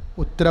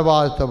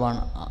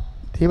ഉത്തരവാദിത്വമാണ്.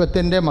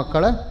 ദൈവത്തിൻ്റെ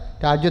മക്കൾ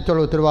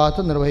രാജ്യത്തുള്ള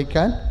ഉത്തരവാദിത്വം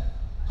നിർവഹിക്കാൻ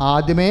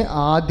ആദ്യം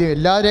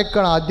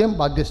എല്ലാവരേക്കാൾ ആദ്യം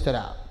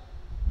ബാധ്യസ്ഥരാണ്.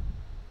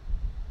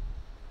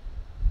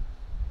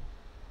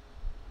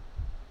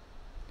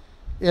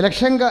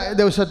 ഇലക്ഷൻ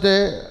ദിവസത്തെ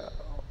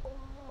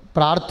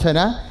പ്രാർത്ഥന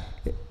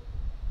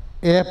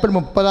ഏപ്രിൽ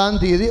 30-ാം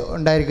തീയതി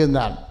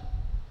ഉണ്ടായിരിക്കുന്നതാണ്.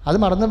 അത്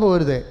മറന്നു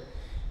പോകരുത്.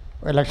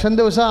 ഇലക്ഷൻ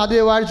ദിവസം ആദ്യ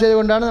ചൊവ്വാഴ്ച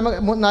ചെയ്തുകൊണ്ടാണ്, നമുക്ക്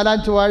 4-ാം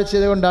ചൊവ്വാഴ്ച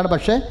ചെയ്തുകൊണ്ടാണ്.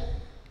 പക്ഷേ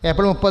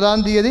ഏപ്രിൽ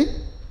 30-ാം തീയതി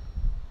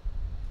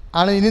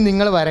ആണ് ഇനി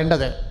നിങ്ങൾ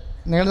വരേണ്ടത്.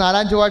 നിങ്ങൾ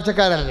 4-ാം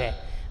ചൊവ്വാഴ്ചക്കാരല്ലേ.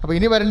 അപ്പോൾ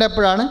ഇനി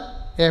വരേണ്ടപ്പോഴാണ്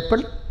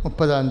ഏപ്രിൽ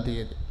 30-ാം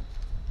തീയതി.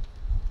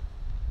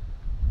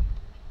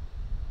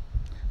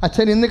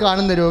 അച്ഛൻ ഇന്ന്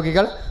കാണുന്ന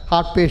രോഗികൾ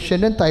ഹാർട്ട്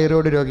പേഷ്യൻറ്റും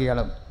തൈറോയ്ഡ്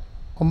രോഗികളും.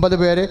 50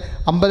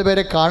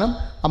 പേരെ കാണും.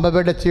 50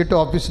 പേരുടെ ചീട്ട്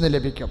ഓഫീസിൽ നിന്ന്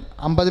ലഭിക്കും.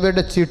 50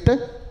 പേരുടെ ചീട്ട്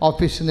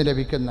ഓഫീസിൽ നിന്ന്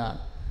ലഭിക്കുന്നതാണ്,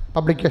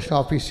 പബ്ലിക്കേഷൻ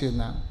ഓഫീസിൽ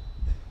നിന്നാണ്.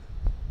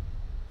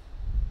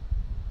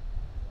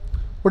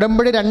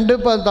 ഉടമ്പടി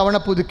 2 തവണ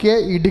പുതുക്കിയ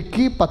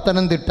ഇടുക്കി,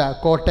 പത്തനംതിട്ട,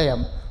 കോട്ടയം,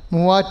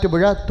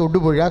 മൂവാറ്റുപുഴ,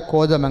 തൊടുപുഴ,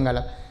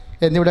 കോതമംഗലം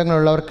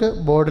എന്നിവിടങ്ങളിലുള്ളവർക്ക്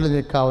ബോർഡിൽ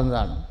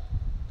നിൽക്കാവുന്നതാണ്.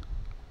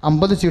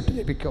 50 ചീട്ട്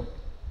ലഭിക്കും.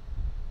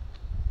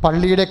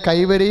 പള്ളിയുടെ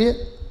കൈവരി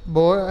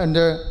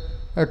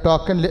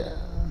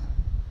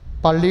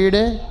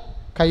പള്ളിയുടെ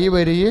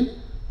കൈവരിയിൽ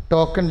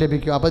ടോക്കൺ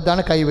ലഭിക്കും. അപ്പോൾ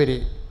ഇതാണ് കൈവരി.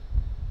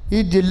 ഈ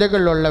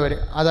ജില്ലകളിലുള്ളവർ,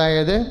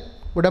 അതായത്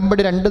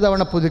ഉടമ്പടി 2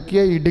 തവണ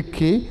പുതുക്കിയ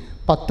ഇടുക്കി,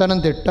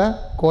 പത്തനംതിട്ട,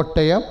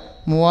 കോട്ടയം,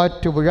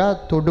 മൂവാറ്റുപുഴ,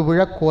 തൊടുപുഴ,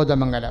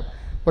 കോതമംഗലം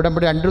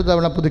ഉടമ്പടി 2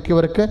 തവണ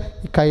പുതുക്കിയവർക്ക്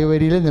ഈ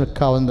കൈവരിയിൽ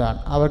നിൽക്കാവുന്നതാണ്.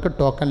 അവർക്ക്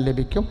ടോക്കൺ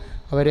ലഭിക്കും.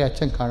 അവരെ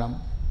അച്ഛൻ കാണാം.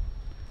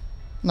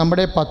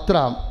 നമ്മുടെ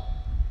പത്രം,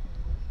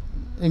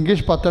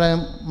 ഇംഗ്ലീഷ് പത്രം,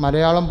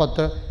 മലയാളം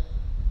പത്രം,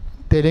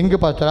 തെലുങ്ക്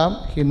പത്രം,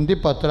 ഹിന്ദി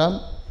പത്രം,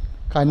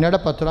 കന്നഡ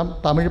പത്രം,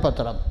 തമിഴ്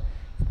പത്രം,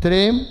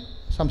 ഇത്രയും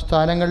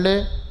സംസ്ഥാനങ്ങളിലെ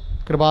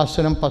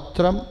കൃപാസനം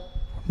പത്രം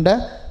ഉണ്ട്.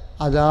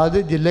 അതാത്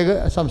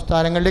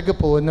സംസ്ഥാനങ്ങളിലേക്ക്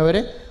പോകുന്നവർ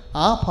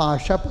ആ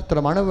ഭാഷാ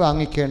പത്രമാണ്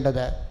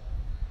വാങ്ങിക്കേണ്ടത്.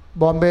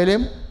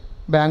 ബോംബെയിലും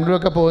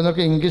ബാംഗ്ലൂരൊക്കെ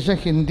പോകുന്നവർക്ക് ഇംഗ്ലീഷും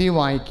ഹിന്ദിയും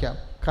വാങ്ങിക്കാം,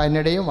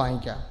 കന്നഡയും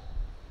വാങ്ങിക്കാം.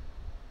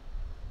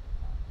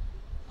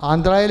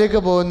 ആന്ധ്രയിലേക്ക്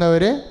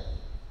പോകുന്നവർ,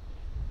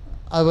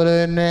 അതുപോലെ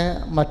തന്നെ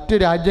മറ്റ്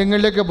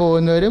രാജ്യങ്ങളിലേക്ക്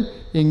പോകുന്നവരും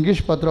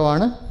ഇംഗ്ലീഷ്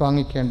പത്രമാണ്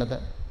വാങ്ങിക്കേണ്ടത്.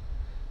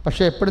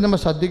 പക്ഷേ എപ്പോഴും നമ്മൾ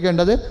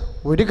ശ്രദ്ധിക്കേണ്ടത്,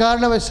 ഒരു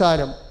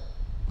കാരണവശാലും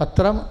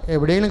പത്രം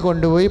എവിടെയെങ്കിലും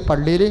കൊണ്ടുപോയി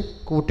പള്ളിയിൽ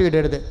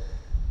കൂട്ടിയിടരുത്.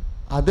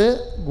 അത്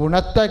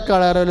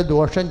ഗുണത്തെക്കാളേറെ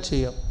ദോഷം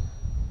ചെയ്യും.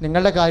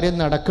 നിങ്ങളുടെ കാര്യം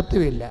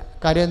നടക്കത്തുമില്ല.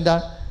 കാര്യം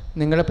എന്താണ്?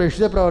 നിങ്ങളുടെ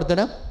പ്രേക്ഷിത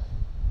പ്രവർത്തനം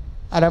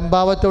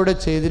അലംഭാവത്തോടെ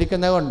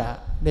ചെയ്തിരിക്കുന്നത് കൊണ്ടാണ്.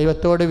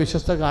 ദൈവത്തോട്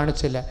വിശ്വസ്ത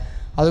കാണിച്ചില്ല.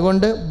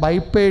 അതുകൊണ്ട് ബൈ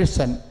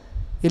പേഴ്സൺ,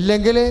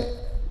 ഇല്ലെങ്കിൽ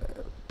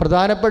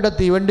പ്രധാനപ്പെട്ട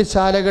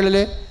തീവണ്ടിശാലകളിൽ,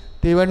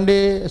 തീവണ്ടി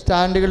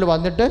സ്റ്റാൻഡുകളിൽ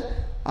വന്നിട്ട്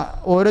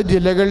ഓരോ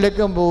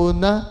ജില്ലകളിലേക്കും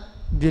പോകുന്ന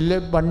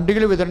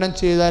വണ്ടികൾ വിതരണം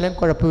ചെയ്താലും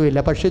കുഴപ്പമില്ല.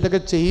 പക്ഷേ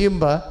ഇതൊക്കെ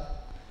ചെയ്യുമ്പോൾ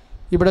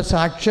ഇവിടെ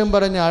സാക്ഷ്യം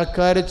പറഞ്ഞ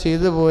ആൾക്കാർ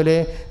ചെയ്തതുപോലെ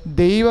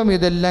ദൈവം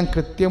ഇതെല്ലാം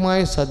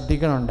കൃത്യമായി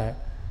ശ്രദ്ധിക്കണുണ്ട്.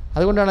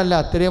 അതുകൊണ്ടാണല്ലോ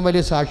അത്രയും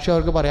വലിയ സാക്ഷ്യം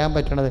അവർക്ക് പറയാൻ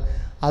പറ്റണത്.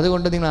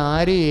 അതുകൊണ്ട് നിങ്ങൾ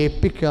ആരെയും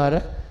ഏൽപ്പിക്കാതെ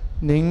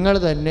നിങ്ങൾ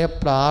തന്നെ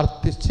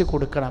പ്രാർത്ഥിച്ച്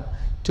കൊടുക്കണം.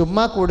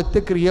 ചുമ്മാ കൊടുത്ത്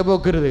ക്രിയ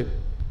പോക്കരുത്.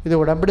 ഇത്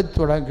ഉടമ്പടി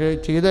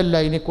ചെയ്തല്ല,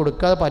 ഇനി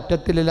കൊടുക്കാതെ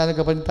പറ്റത്തില്ല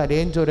എന്നൊക്കെ പറഞ്ഞ്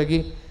തലയും ചുരകി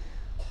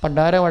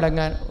പണ്ടാരം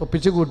അടങ്ങാൻ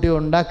ഒപ്പിച്ച് കൂട്ടി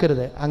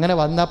ഉണ്ടാക്കരുത്. അങ്ങനെ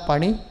വന്ന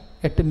പണി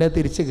 8ൻ്റെ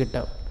തിരിച്ച്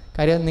കിട്ടും.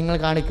 കാര്യം നിങ്ങൾ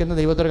കാണിക്കുന്ന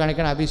ദൈവത്തോട്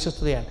കാണിക്കുന്ന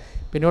അവിശ്വസ്തതയാണ്.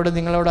 പിന്നീട്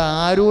നിങ്ങളോട്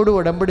ആരോടും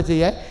ഉടമ്പടി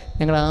ചെയ്യാൻ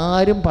ഞങ്ങൾ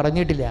ആരും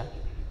പറഞ്ഞിട്ടില്ല.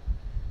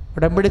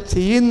 ഉടമ്പടി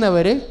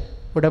ചെയ്യുന്നവർ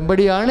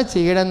ഉടമ്പടിയാണ്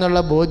ചെയ്യണമെന്നുള്ള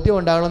ബോധ്യം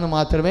ഉണ്ടാകണമെന്ന്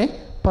മാത്രമേ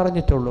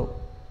പറഞ്ഞിട്ടുള്ളൂ.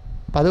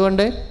 അപ്പം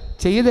അതുകൊണ്ട്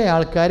ചെയ്ത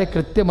ആൾക്കാരെ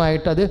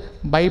കൃത്യമായിട്ടത്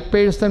ബൈ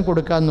പേഴ്സൺ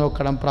കൊടുക്കാൻ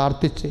നോക്കണം,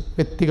 പ്രാർത്ഥിച്ച്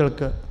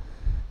വ്യക്തികൾക്ക്.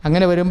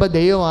 അങ്ങനെ വരുമ്പോൾ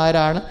ദൈവം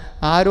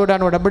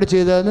ആരോടാണ് ഉടമ്പടി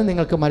ചെയ്തതെന്ന്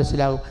നിങ്ങൾക്ക്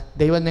മനസ്സിലാകും.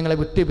 ദൈവം നിങ്ങളെ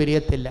വിട്ടു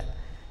പിരിയത്തില്ല.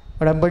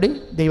 ഉടമ്പടി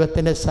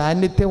ദൈവത്തിൻ്റെ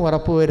സാന്നിധ്യം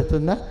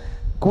ഉറപ്പുവരുത്തുന്ന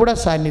കൂടെ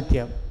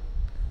സാന്നിധ്യം,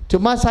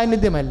 ചുമ്മാ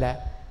സാന്നിധ്യമല്ല,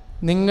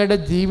 നിങ്ങളുടെ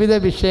ജീവിത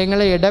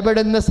വിഷയങ്ങളെ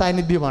ഇടപെടുന്ന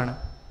സാന്നിധ്യമാണ്.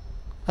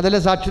 അതല്ല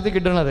സാക്ഷ്യത്തിൽ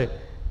കിട്ടുന്നത്.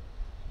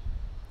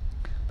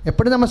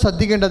 എപ്പോഴും നമ്മൾ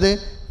ശ്രദ്ധിക്കേണ്ടത്,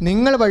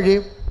 നിങ്ങൾ വഴി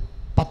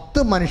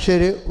 10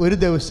 മനുഷ്യർ ഒരു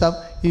ദിവസം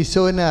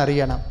ഈശോനെ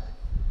അറിയണം.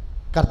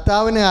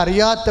 കർത്താവിനെ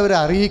അറിയാത്തവരെ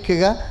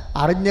അറിയിക്കുക,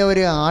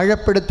 അറിഞ്ഞവരെ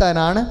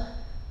ആഴപ്പെടുത്താനാണ്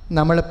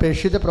നമ്മൾ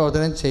പ്രേക്ഷിത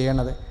പ്രവർത്തനം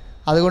ചെയ്യണത്.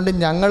 അതുകൊണ്ട്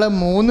ഞങ്ങൾ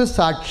 3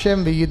 സാക്ഷ്യം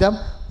വീതം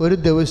ഒരു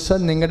ദിവസം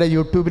നിങ്ങളുടെ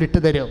യൂട്യൂബിൽ ഇട്ട്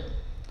തരും.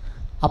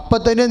 അപ്പം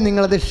തന്നെ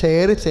നിങ്ങളത്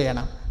ഷെയർ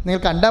ചെയ്യണം.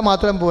 നിങ്ങൾ കണ്ടാൽ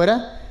മാത്രം പോരാ,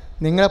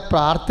 നിങ്ങൾ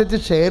പ്രാർത്ഥിച്ച്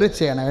ഷെയർ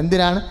ചെയ്യണം.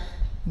 എന്തിനാണ്?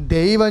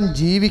 ദൈവം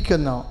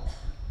ജീവിക്കുന്നു.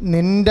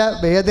 നിൻ്റെ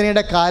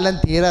വേദനയുടെ കാലം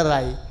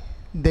തീരാറായി.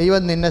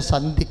 ദൈവം നിന്നെ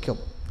സന്ധിക്കും.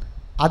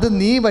 അത്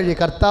നീ വഴി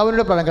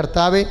കർത്താവിനോട് പറയണം,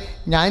 കർത്താവേ,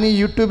 ഞാൻ ഈ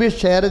യൂട്യൂബിൽ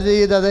ഷെയർ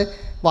ചെയ്തത്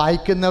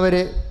വായിക്കുന്നവർ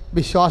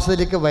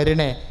വിശ്വാസത്തിലേക്ക്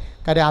വരണേ.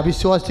 കാര്യം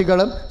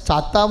അവിശ്വാസികളും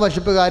സാത്താൻ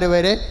വർഷിപ്പുകാർ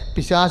വരെ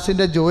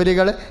പിശാസിൻ്റെ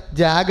ജോലികൾ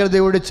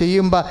ജാഗ്രതയോട്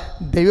ചെയ്യുമ്പോൾ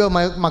ദൈവ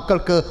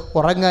മക്കൾക്ക്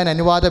ഉറങ്ങാൻ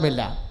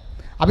അനുവാദമില്ല.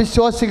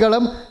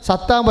 അവിശ്വാസികളും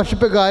സത്താൻ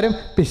വർഷിപ്പുകാരും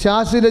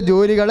പിശാസിൻ്റെ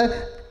ജോലികൾ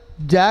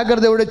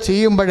ജാഗ്രതയോടെ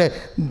ചെയ്യുമ്പോൾ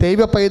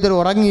ദൈവ പൈതൽ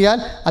ഉറങ്ങിയാൽ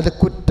അത്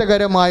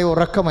കുറ്റകരമായ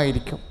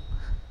ഉറക്കമായിരിക്കും.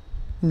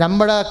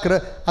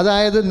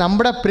 അതായത്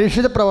നമ്മുടെ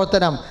പ്രേക്ഷിത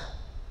പ്രവർത്തനം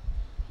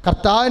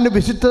കർത്താവിൻ്റെ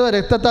വിശുദ്ധ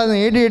രക്തത്താൽ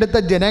നേടിയെടുത്ത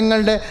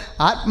ജനങ്ങളുടെ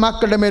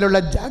ആത്മാക്കളുടെ മേലുള്ള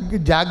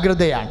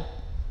ജാഗ്രതയാണ്.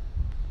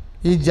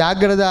 ഈ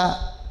ജാഗ്രത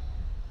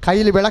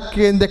കയ്യിൽ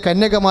വിളക്കേന്ത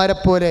കന്യകമാരെ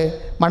പോലെ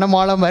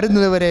മണവാളം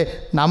വരുന്നതുവരെ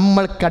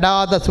നമ്മൾ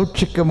കെടാതെ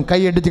സൂക്ഷിക്കും.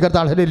 കൈയടിച്ച്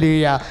കർത്താവ്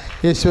ഹല്ലേലൂയ,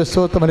 യേശുവേ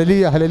സ്തോത്രം,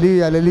 ഹല്ലേലൂയ,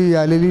 ഹല്ലേലൂയ, ഹല്ലേലൂയ,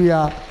 ഹല്ലേലൂയ.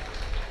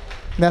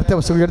 നേരത്തെ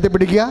വസ്തു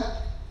ഉയർത്തിപ്പിടിക്കുക.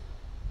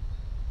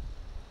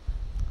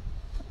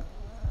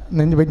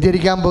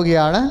 വ്യഞ്ചരിക്കാൻ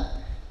പോവുകയാണ്.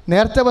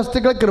 നേർച്ച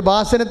വസ്തുക്കൾ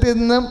കൃപാസനത്തിൽ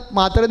നിന്ന്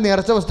മാത്രമേ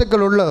നേർച്ച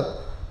വസ്തുക്കളുള്ളൂ.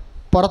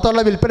 പുറത്തുള്ള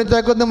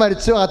വിൽപ്പനച്ചേക്കൊന്നും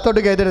മരിച്ചു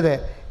അകത്തോട്ട് കയറ്റരുത്.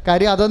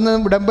 കാര്യം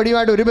അതൊന്നും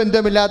ഉടമ്പടിയുമായിട്ട് ഒരു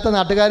ബന്ധമില്ലാത്ത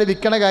നാട്ടുകാർ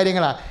വിൽക്കണ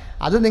കാര്യങ്ങളാണ്.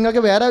 അത്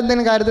നിങ്ങൾക്ക് വേറെ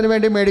എന്തെങ്കിലും കാര്യത്തിന്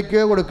വേണ്ടി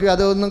മേടിക്കുകയോ കൊടുക്കുകയോ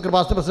അതൊന്നും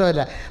കൃപാസന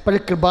പ്രശ്നമല്ല. പക്ഷേ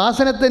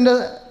കൃപാസനത്തിൻ്റെ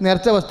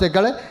നേർച്ച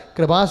വസ്തുക്കൾ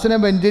കൃപാസനം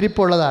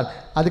വെഞ്ചരിപ്പുള്ളതാണ്.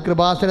 അത്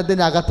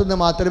കൃപാസനത്തിൻ്റെ അകത്തുനിന്ന്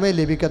മാത്രമേ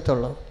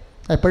ലഭിക്കത്തുള്ളൂ.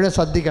 എപ്പോഴും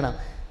ശ്രദ്ധിക്കണം.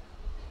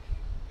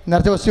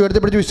 നേർച്ച വസ്തു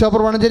ഉയർത്തിപ്പിടിച്ച്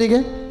വിശ്വാസപ്രമാണം ചെയ്യുക.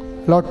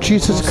 Lord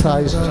Jesus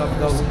Christ,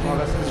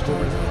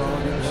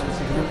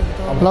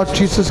 Lord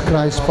Jesus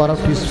Christ, Father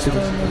of Jesus,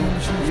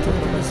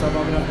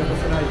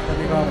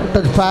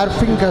 the fire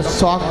finger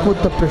soak with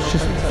the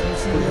precious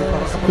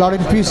Lord,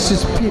 infuse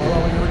His Spirit,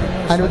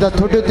 and with the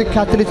authority of the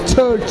Catholic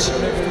Church,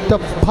 the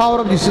power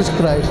of Jesus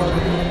Christ,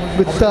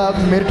 with the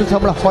merit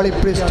of the Holy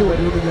Priesthood,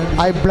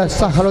 I bless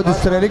and hallow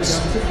these relics,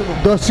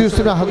 those used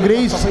to have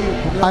grace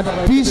and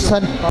peace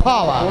and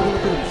power.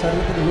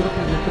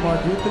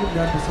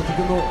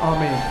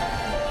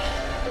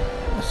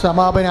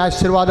 സമാപന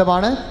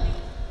ആശീർവാദമാണ്.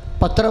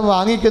 പത്രം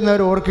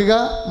വാങ്ങിക്കുന്നവർ ഓർക്കുക,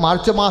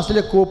 March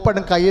മാസത്തിലെ coupon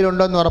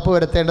കയ്യിലുണ്ടോ എന്ന് ഉറപ്പ്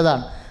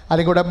വരുത്തേണ്ടതാണ്.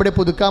 അല്ലെങ്കിൽ ഉടമ്പടി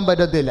പുതുക്കാൻ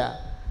പറ്റത്തില്ല.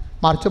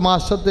 മാർച്ച്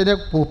മാസത്തിൻ്റെ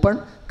കൂപ്പൺ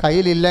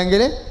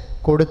കയ്യിലില്ലെങ്കിൽ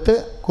കൊടുത്ത്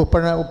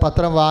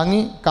പത്രം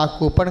വാങ്ങി ആ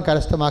കൂപ്പൺ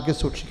കരസ്ഥമാക്കി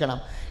സൂക്ഷിക്കണം.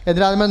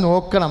 എന്നിട്ട്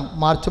നോക്കണം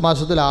മാർച്ച്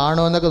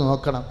മാസത്തിലാണോ എന്നൊക്കെ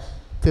നോക്കണം.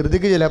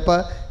 ധൃതിക്ക് ചിലപ്പോൾ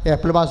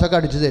ഏപ്രിൽ മാസമൊക്കെ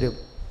അടിച്ചു തരും.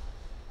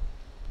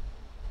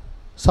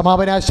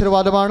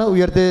 സമാപനാശീർവാദമാണ്.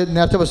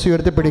 നേരത്തെ ബസ്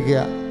ഉയർത്തിപ്പിടിക്കുക.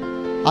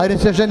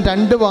 അതിനുശേഷം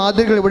 2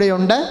 വാതിലുകൾ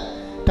ഇവിടെയുണ്ട്,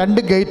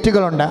 2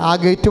 ഗേറ്റുകളുണ്ട്. ആ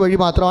ഗേറ്റ് വഴി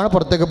മാത്രമാണ്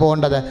പുറത്തേക്ക്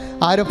പോകേണ്ടത്.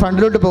 ആരും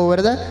ഫ്രണ്ടിലോട്ട്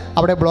പോകരുത്,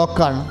 അവിടെ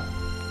ബ്ലോക്കാണ്.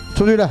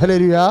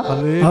 ഹല്ലേലൂയ,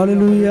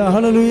 ഹല്ലേലൂയ,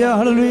 ഹല്ലേലൂയ,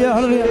 ഹല്ലേലൂയ,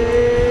 ഹല്ലേലൂയ.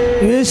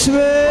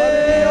 യേശുവേ,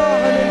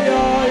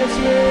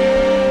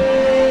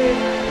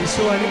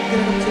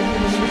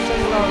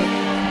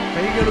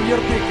 കൈകൾ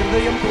ഉയർത്തി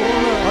ഹൃദയം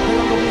തുറന്ന്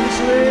അദ്ദേഹം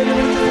യേശുവേ എന്ന്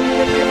വിളിച്ച്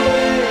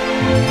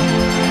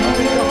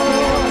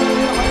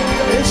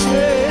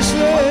യേശുവേ,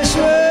 യേശുവേ,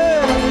 യേശുവേ.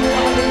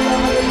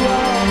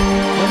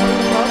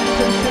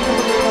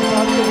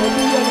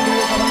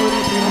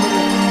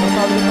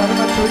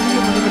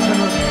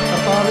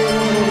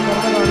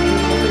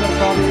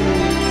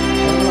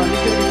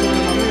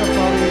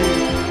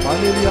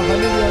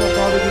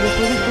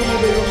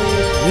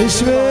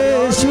 യേശുവേ,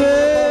 യേശുവേ.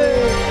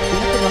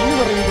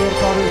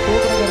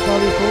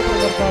 കർത്താവേ, സ്തോത്രം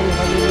കർത്താവേ.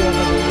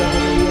 ഹല്ലേലൂയ,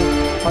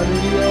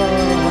 ഹല്ലേലൂയ,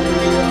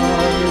 ഹല്ലേലൂയ,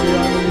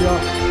 ഹല്ലേലൂയ,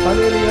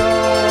 ഹല്ലേലൂയ,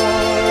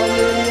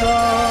 ഹല്ലേലൂയ,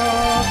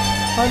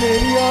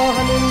 ഹല്ലേലൂയ,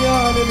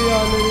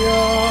 ഹല്ലേലൂയ,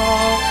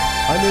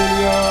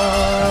 ഹല്ലേലൂയ,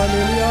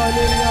 ഹല്ലേലൂയ,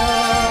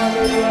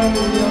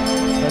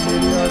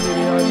 ഹല്ലേലൂയ,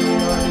 ഹല്ലേലൂയ,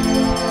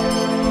 ഹല്ലേലൂയ.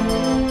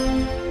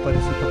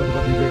 പരിശുദ്ധ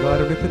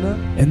പരമദിവ്യകാരുണ്യത്തിന്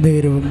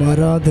എന്നേരവും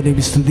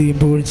ആരാധനയും സ്തുതിയും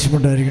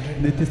പുകഴ്ചയുമുണ്ടായിരിക്കട്ടെ.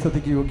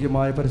 നിത്യസ്തുതിക്ക്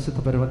യോഗ്യമായ പരിശുദ്ധ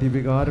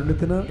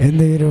പരമദിവ്യകാരുണ്യത്തിന്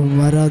എന്നേരവും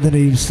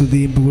ആരാധനയും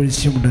സ്തുതിയും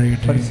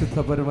പുകഴ്ചയുമുണ്ടായിരിക്കട്ടെ. പരിശുദ്ധ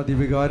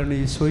പരമദിവ്യകാരുണ്യ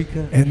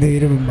ഈശോയ്ക്ക്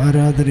എന്നേരവും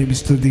ആരാധനയും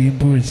സ്തുതിയും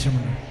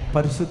പുകഴ്ചയുമുണ്ടായിരിക്കട്ടെ.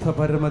 പരിശുദ്ധ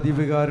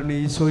പരമദിവ്യകാരുണ്യ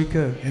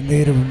ഈശോയ്ക്ക്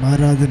എന്നേരവും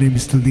ആരാധനയും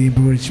സ്തുതിയും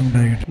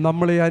പുകഴ്ചയുമുണ്ടായിരിക്കട്ടെ.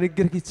 നമ്മളെ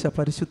അനുഗ്രഹിച്ച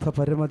പരിശുദ്ധ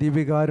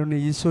പരമദിവ്യകാരുണ്യ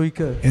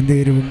ഈശോയ്ക്ക്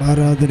എന്നേരവും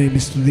ആരാധനയും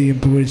സ്തുതിയും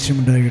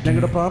പുകഴ്ചയുമുണ്ടായിരിക്കട്ടെ.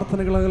 ഞങ്ങളുടെ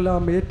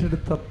പ്രാർത്ഥനകളെല്ലാം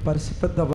ഏറ്റെടുത്ത പരിശുദ്ധ